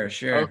Year.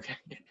 Sure. Okay.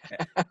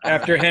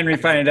 After Henry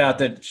finding out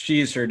that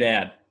she's her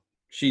dad.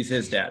 She's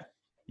his dad.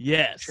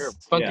 Yes. Sure.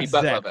 Funky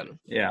butt loving.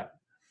 Yeah.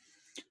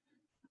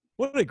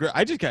 What a great!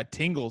 I just got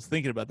tingles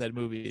thinking about that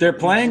movie. They're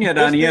playing it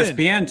on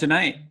ESPN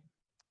tonight.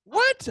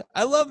 What?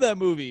 I love that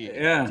movie.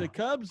 Yeah. It's a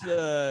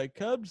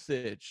Cubs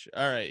itch.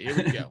 All right, here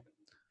we go.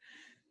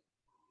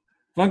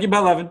 Funky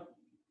butt loving.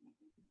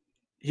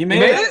 He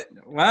made it.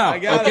 Wow.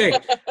 Okay.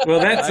 Well,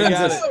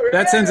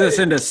 that sends us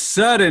into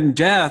sudden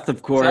death,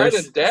 of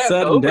course.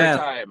 Sudden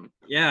death.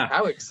 Yeah.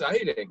 How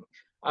exciting.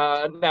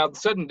 Now, the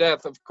sudden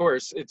death, of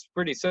course, it's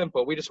pretty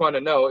simple. We just want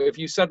to know, if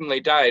you suddenly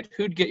died,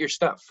 who'd get your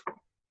stuff?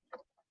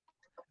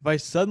 If I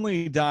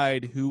suddenly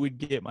died, who would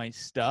get my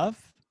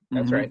stuff?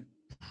 That's right.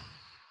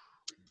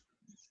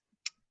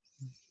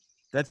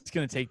 That's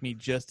going to take me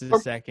just a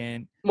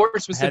second. More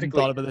specifically. I hadn't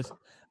thought about this.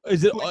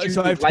 Is it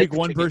so I have to pick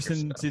one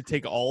person to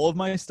take all of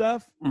my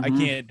stuff? I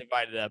can't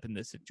divide it up in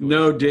this situation.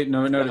 No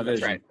division.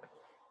 That's right.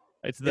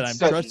 It's that I'm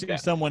trusting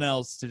someone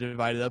else to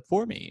divide it up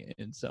for me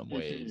in some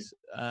ways.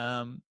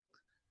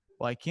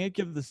 Well, I can't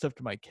give the stuff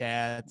to my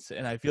cats,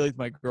 and I feel like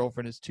my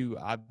girlfriend is too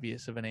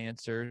obvious of an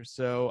answer.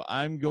 So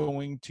I'm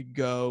going to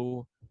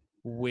go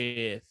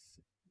with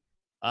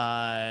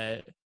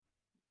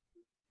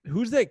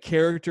who's that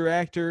character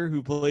actor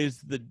who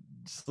plays the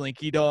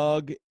Slinky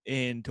Dog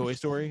in Toy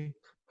Story?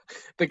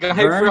 The guy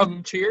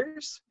from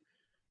Cheers?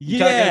 You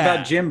talking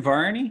about Jim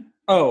Varney?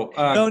 Oh,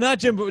 no, not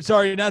Jim.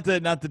 Sorry, not the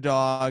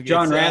dog.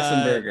 John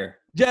Ratzenberger.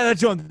 Yeah,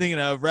 that's what I'm thinking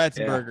of,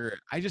 Ratzenberger. Yeah.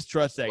 I just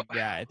trust that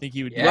guy. I think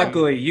he would.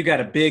 Luckily, you got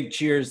a big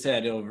Cheers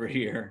head over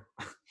here.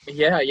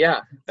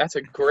 Yeah. That's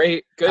a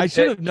good I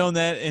should have known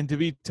that, and to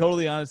be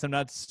totally honest, I'm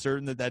not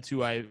certain that that's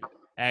who I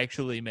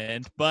actually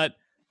meant, but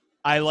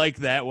I like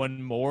that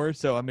one more,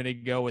 so I'm going to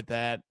go with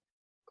that.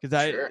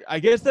 Because I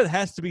guess that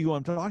has to be who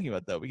I'm talking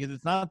about, though, because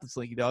it's not the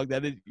Slinky Dog.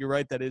 You're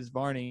right, that is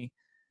Varney.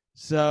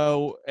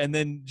 So, and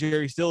then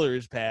Jerry Stiller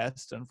is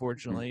passed,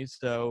 unfortunately.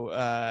 So,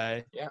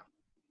 yeah.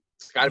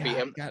 It's got to be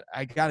him.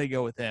 I got to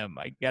go with him.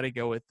 I got to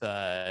go with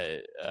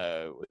Ratzenberger.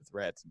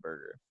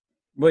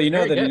 Well, you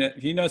know that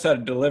he knows how to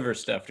deliver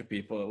stuff to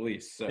people at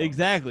least. So.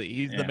 Exactly.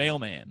 He's the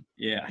mailman.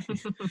 Yeah.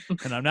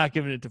 And I'm not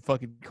giving it to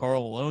fucking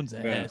Carl Malone's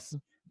ass.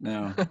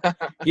 No.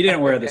 He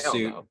didn't wear the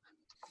suit.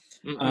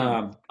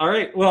 No. All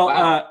right. Well,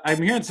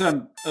 I'm hearing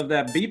some of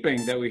that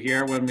beeping that we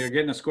hear when we're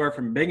getting a score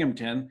from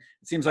Binghamton.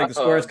 It seems like the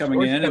score is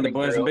coming in, and the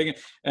boys in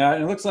Binghamton.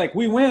 And it looks like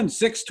we win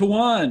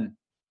 6-1.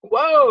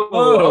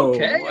 Whoa.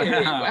 Okay.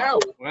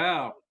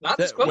 Wow. Not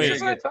as close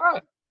as I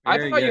thought.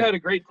 I thought you had a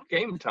great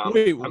game, Tom.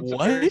 Wait, I'm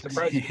what? Very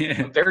surprised.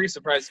 I'm very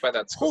surprised by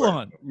that score. Hold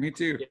on. Me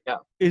too. Yeah.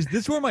 Is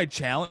this where my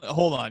challenge?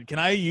 Hold on. Can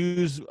I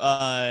use?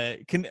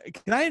 Can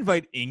I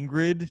invite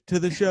Ingrid to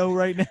the show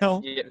right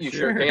now? Yeah, you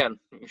sure can.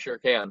 You sure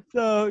can.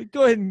 So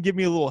go ahead and give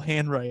me a little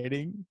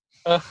handwriting.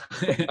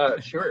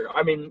 Sure.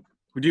 I mean,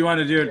 do you want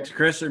to do it to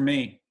Chris or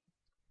me?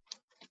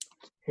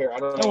 Here, I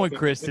don't know. I want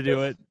Chris to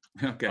do it.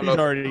 Okay. He's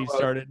already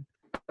started.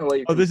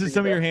 Oh, this is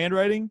some of your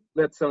handwriting?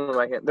 That's some of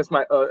my hand. That's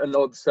my an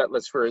old set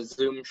list for a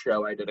Zoom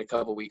show I did a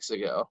couple weeks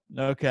ago.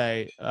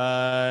 Okay.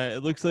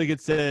 It looks like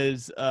it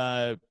says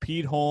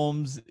Pete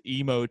Holmes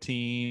emo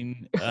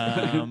teen.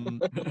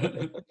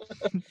 It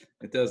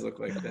does look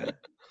like that.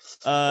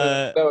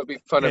 That would be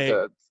fun if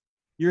that.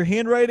 Your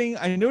handwriting,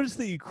 I noticed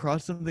that you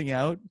crossed something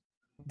out.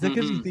 Is that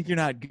because you think you're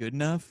not good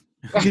enough?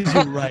 Because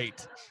you're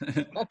right.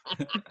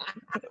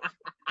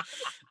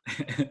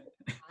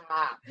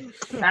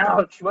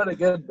 Ouch, what a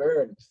good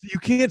burn. You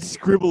can't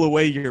scribble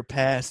away your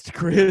past,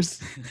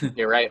 Chris.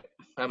 You're right.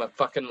 I'm a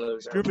fucking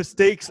loser. Your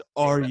mistakes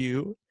are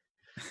you.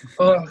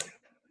 Oh,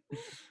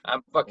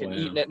 I'm fucking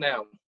eating it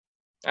now.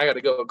 I got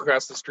to go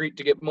across the street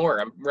to get more.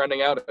 I'm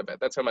running out of it.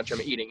 That's how much I'm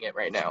eating it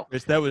right now.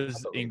 Chris, that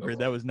was Ingrid.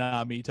 That was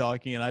not me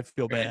talking, and I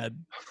feel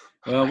bad.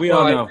 Well, we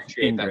all know I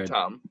appreciate Ingrid. that,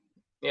 Tom.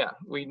 Yeah,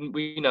 we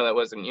know that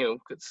wasn't you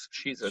because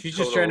she's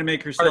just trying to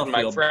make herself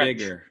feel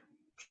bigger.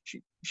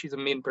 She's a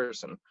mean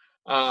person.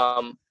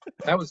 That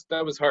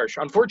was harsh.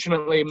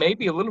 Unfortunately,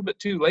 maybe a little bit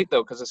too late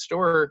though, because the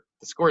score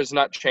has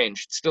not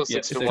changed. It's still 6-1.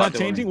 It's not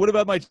changing. What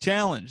about my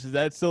challenge? Is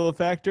that still a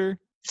factor?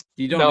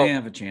 You don't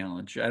have a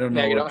challenge. I don't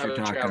know what you're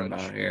talking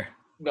about here.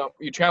 No,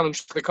 you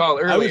challenged the call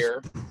earlier. I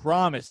was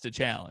promised a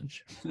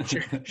challenge.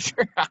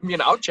 Sure. I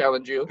mean, I'll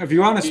challenge you. If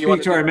you want to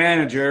speak to our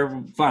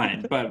manager,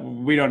 fine. But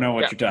we don't know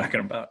what you're talking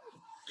about.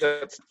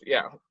 You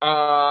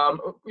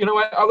know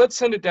what? Let's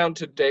send it down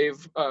to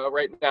Dave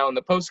right now in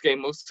the post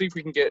game. We'll see if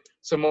we can get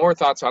some more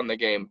thoughts on the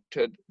game.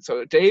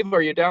 So, Dave,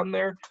 are you down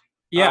there?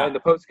 Yeah. In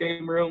the post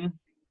game room.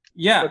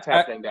 Yeah. What's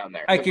happening down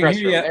there? I can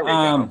hear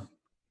you.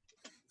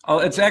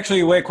 It's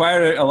actually way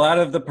quieter. A lot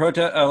of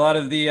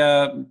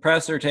the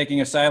press are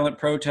taking a silent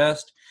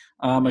protest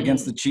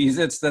against the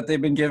Cheez-Its that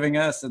they've been giving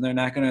us, and they're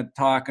not going to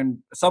talk. And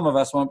some of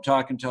us won't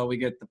talk until we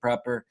get the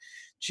proper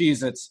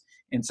Cheez-Its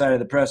inside of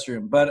the press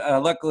room. But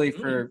luckily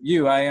for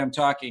you, I am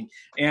talking.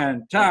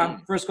 And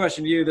Tom, first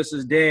question to you. This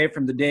is Dave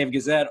from the Dave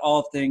Gazette,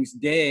 all things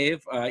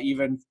Dave,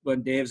 even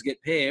when Daves get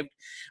paved.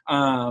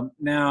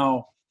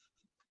 Now,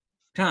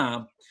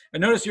 Tom, I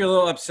noticed you're a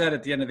little upset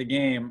at the end of the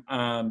game.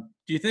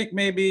 Do you think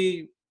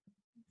maybe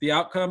the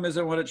outcome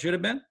isn't what it should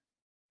have been?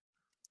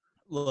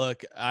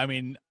 Look, I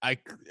mean, I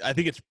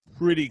think it's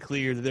pretty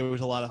clear that there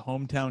was a lot of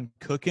hometown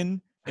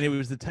cooking, and it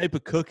was the type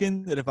of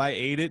cooking that if I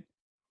ate it,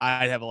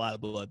 I'd have a lot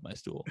of blood in my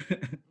stool.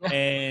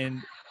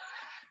 And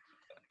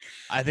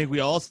I think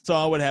we all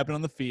saw what happened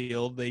on the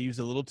field. They used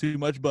a little too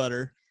much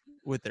butter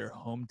with their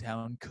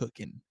hometown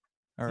cooking.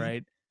 All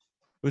right.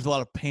 There was a lot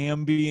of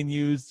Pam being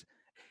used,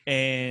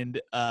 and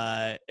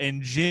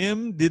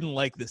Jim didn't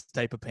like this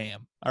type of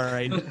Pam. All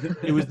right.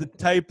 It was the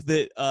type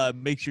that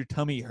makes your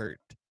tummy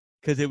hurt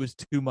because it was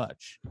too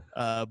much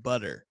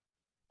butter.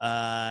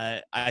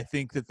 I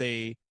think that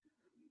the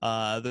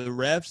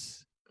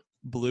refs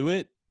blew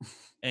it.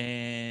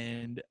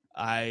 And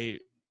I,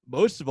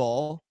 most of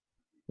all,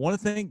 want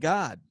to thank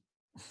God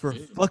for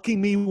fucking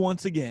me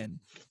once again.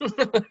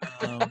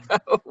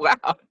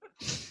 Wow.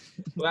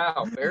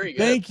 Very good.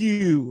 Thank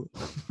you.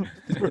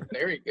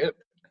 Very good.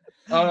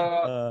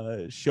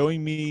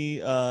 Showing me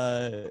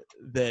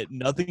that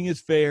nothing is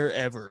fair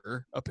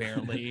ever,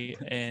 apparently.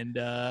 And,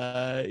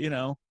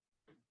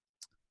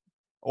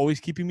 always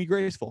keeping me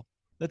graceful.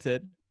 That's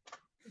it.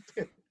 That's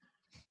good.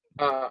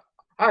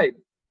 Hi,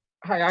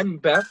 I'm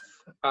Beth.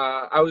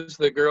 I was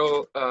the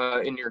girl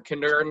in your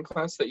kindergarten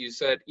class that you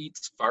said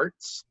eats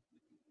farts.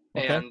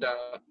 Okay. And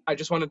I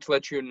just wanted to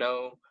let you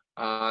know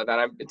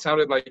that it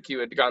sounded like you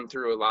had gone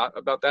through a lot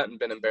about that and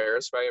been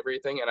embarrassed by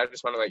everything. And I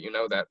just want to let you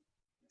know that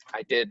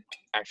I did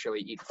actually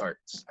eat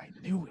farts. I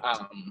knew it.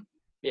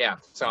 Yeah,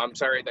 so I'm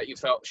sorry that you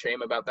felt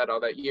shame about that all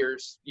that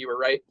years. You were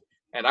right.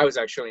 And I was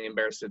actually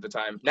embarrassed at the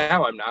time.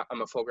 Now I'm not.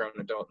 I'm a full-grown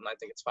adult, and I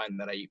think it's fine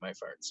that I eat my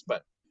farts.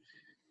 But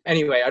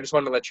anyway, I just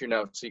wanted to let you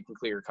know so you can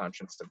clear your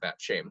conscience of that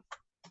shame.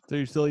 So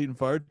you're still eating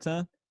farts,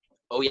 huh?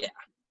 Oh, yeah.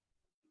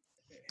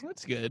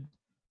 That's good.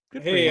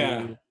 Good for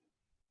you.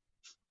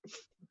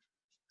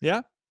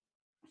 Yeah?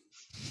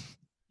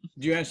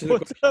 Did you answer the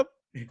question? What's up?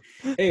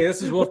 Hey,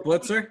 this is Wolf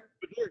Blitzer.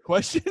 Is there a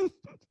question?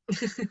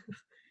 Hey,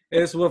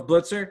 this is Wolf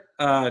Blitzer,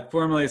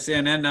 formerly of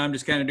CNN. Now I'm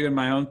just kind of doing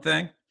my own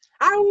thing.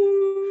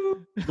 Ow!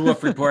 The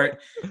Wolf Report.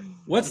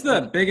 What's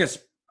the biggest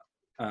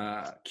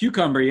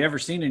cucumber you ever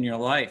seen in your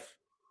life?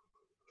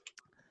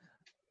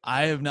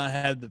 I have not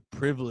had the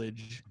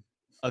privilege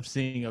of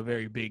seeing a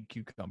very big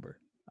cucumber.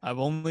 I've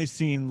only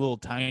seen little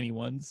tiny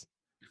ones.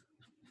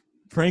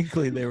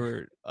 Frankly, they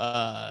were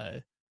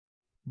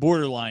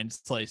borderline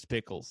sliced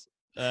pickles.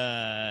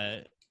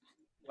 Wow.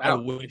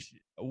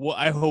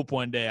 I hope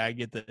one day I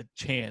get the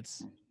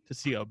chance to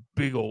see a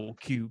big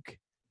old cuke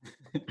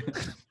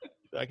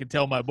I can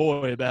tell my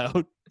boy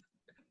about.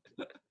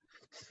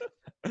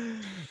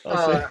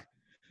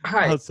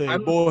 I'll say,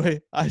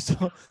 boy, I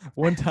saw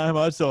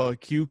a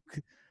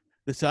cuke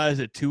the size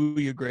of two of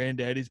your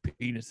granddaddy's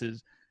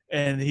penises,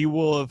 and he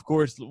will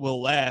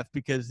laugh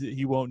because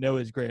he won't know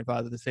his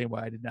grandfather the same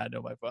way I did not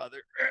know my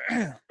father.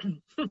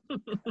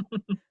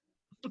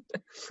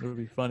 It'll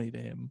be funny to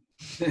him.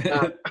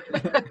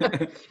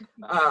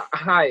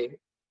 Hi,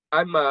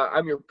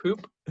 I'm your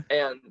poop,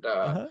 and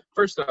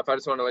first off, I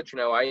just want to let you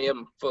know I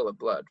am full of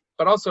blood.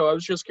 But also, I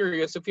was just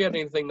curious if you had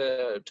anything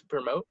to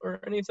promote or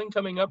anything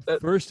coming up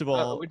that first of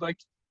all we'd like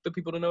the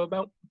people to know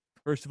about.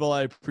 First of all,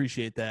 I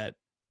appreciate that,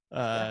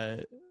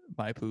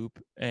 my poop,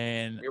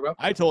 and You're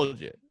welcome. I told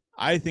you,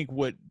 I think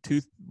what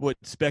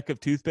Speck of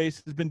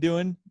toothpaste has been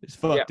doing is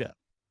fucked up.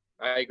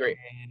 I agree.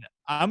 And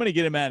I'm gonna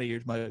get him out of here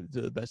to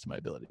the best of my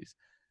abilities.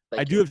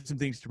 Thank I do have some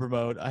things to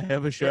promote. I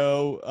have a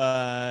show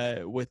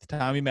with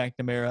Tommy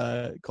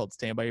McNamara called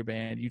Stand By Your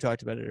Band. You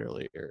talked about it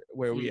earlier,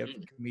 where we have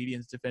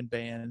comedians defend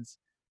bands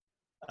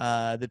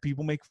that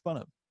people make fun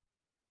of.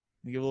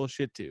 They give a little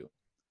shit to.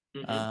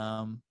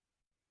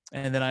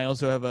 And then I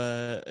also have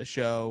a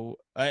show.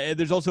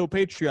 There's also a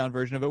Patreon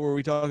version of it where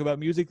we talk about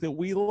music that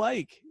we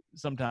like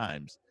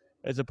sometimes,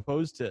 as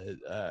opposed to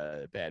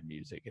bad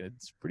music, and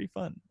it's pretty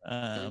fun.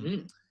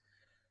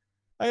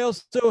 I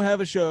also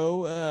have a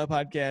show, a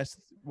podcast,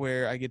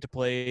 where I get to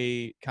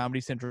play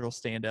Comedy Central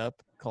stand-up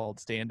called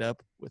Stand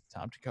Up with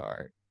Tom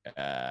Takar,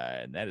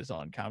 and that is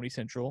on Comedy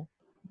Central,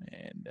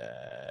 and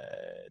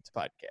it's a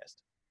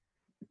podcast.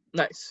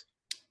 Nice.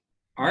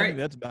 All right.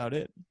 That's about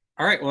it.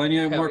 All right. Well,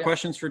 any more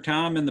questions for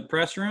Tom in the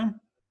press room?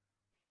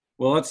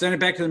 Well, let's send it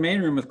back to the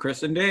main room with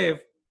Chris and Dave.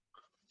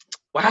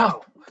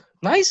 Wow.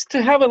 Nice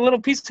to have a little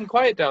peace and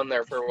quiet down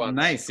there for once.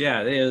 Nice.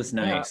 Yeah, it is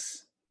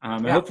nice.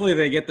 Hopefully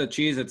they get the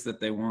Cheez-Its that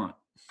they want.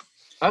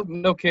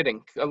 No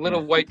kidding. A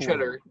little white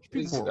cheddar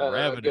is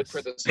good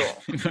for the soul.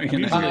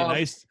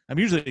 I'm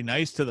usually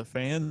nice to the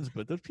fans,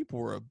 but those people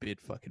were a bit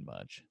fucking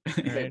much.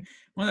 Right?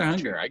 Well, they're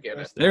hungry. Sure, I get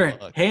it. They're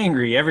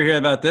hangry. Ever hear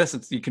about this?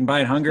 You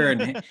combine hunger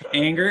and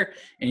anger,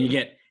 and you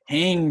get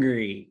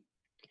hangry.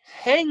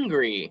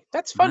 Hangry.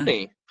 That's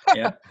funny.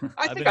 Yeah.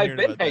 I think I've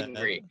been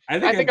hangry. I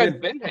think I've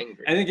been hangry.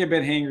 I think I've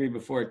been hangry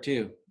before,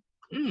 too.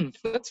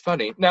 That's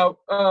funny. Now,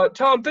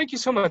 Tom, thank you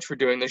so much for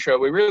doing the show.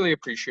 We really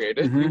appreciate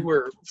it. You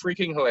were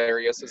freaking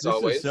hilarious as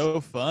always. This is so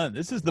fun.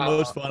 This is the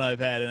most fun I've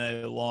had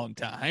in a long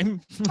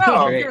time.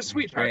 Oh, you're a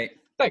sweetheart. Great.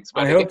 Thanks,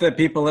 buddy. I hope that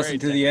people listen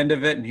to the end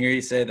of it and hear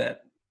you say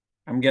that.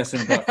 I'm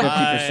guessing about 50%.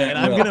 And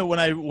I'm gonna when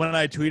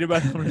I tweet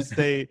about it, I'm gonna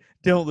say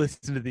don't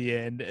listen to the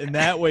end, and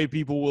that way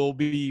people will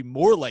be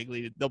more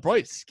likely. They'll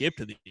probably skip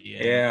to the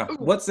end. Yeah.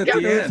 What's at the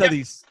end? That's how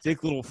these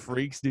sick little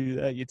freaks do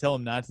that. You tell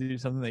them not to do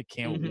something, they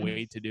can't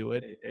wait to do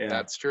it. Yeah.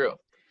 That's true.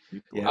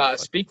 Yeah.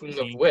 Speaking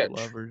of which,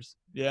 lovers.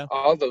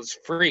 all those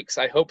freaks,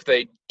 I hope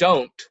they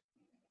don't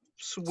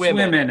swim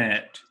in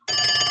it.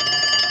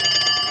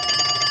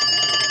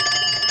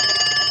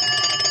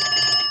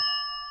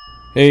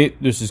 Hey,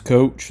 this is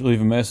Coach.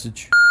 Leave a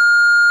message.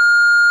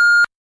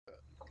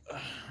 Hey,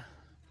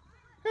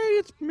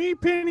 it's me,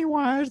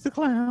 Pennywise the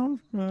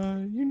Clown.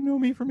 You know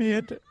me from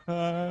IT.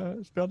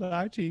 Spelled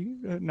IT.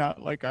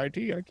 Not like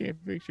IT. I can't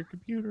fix your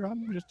computer.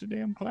 I'm just a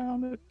damn clown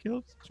that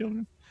kills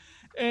children.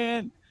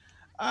 And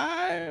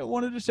I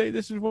wanted to say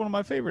this is one of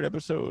my favorite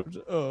episodes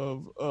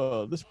of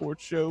the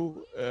sports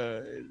show.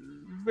 It's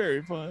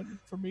very fun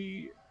for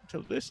me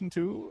to listen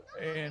to.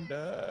 And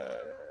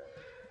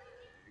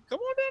come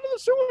on down to the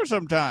sewer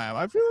sometime.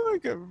 I feel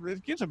like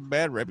it gets a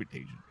bad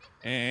reputation.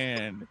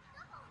 And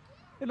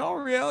in all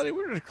reality,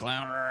 we're just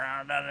clowning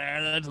around down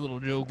there. That's a little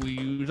joke we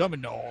use. I'm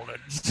in all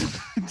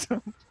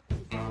that.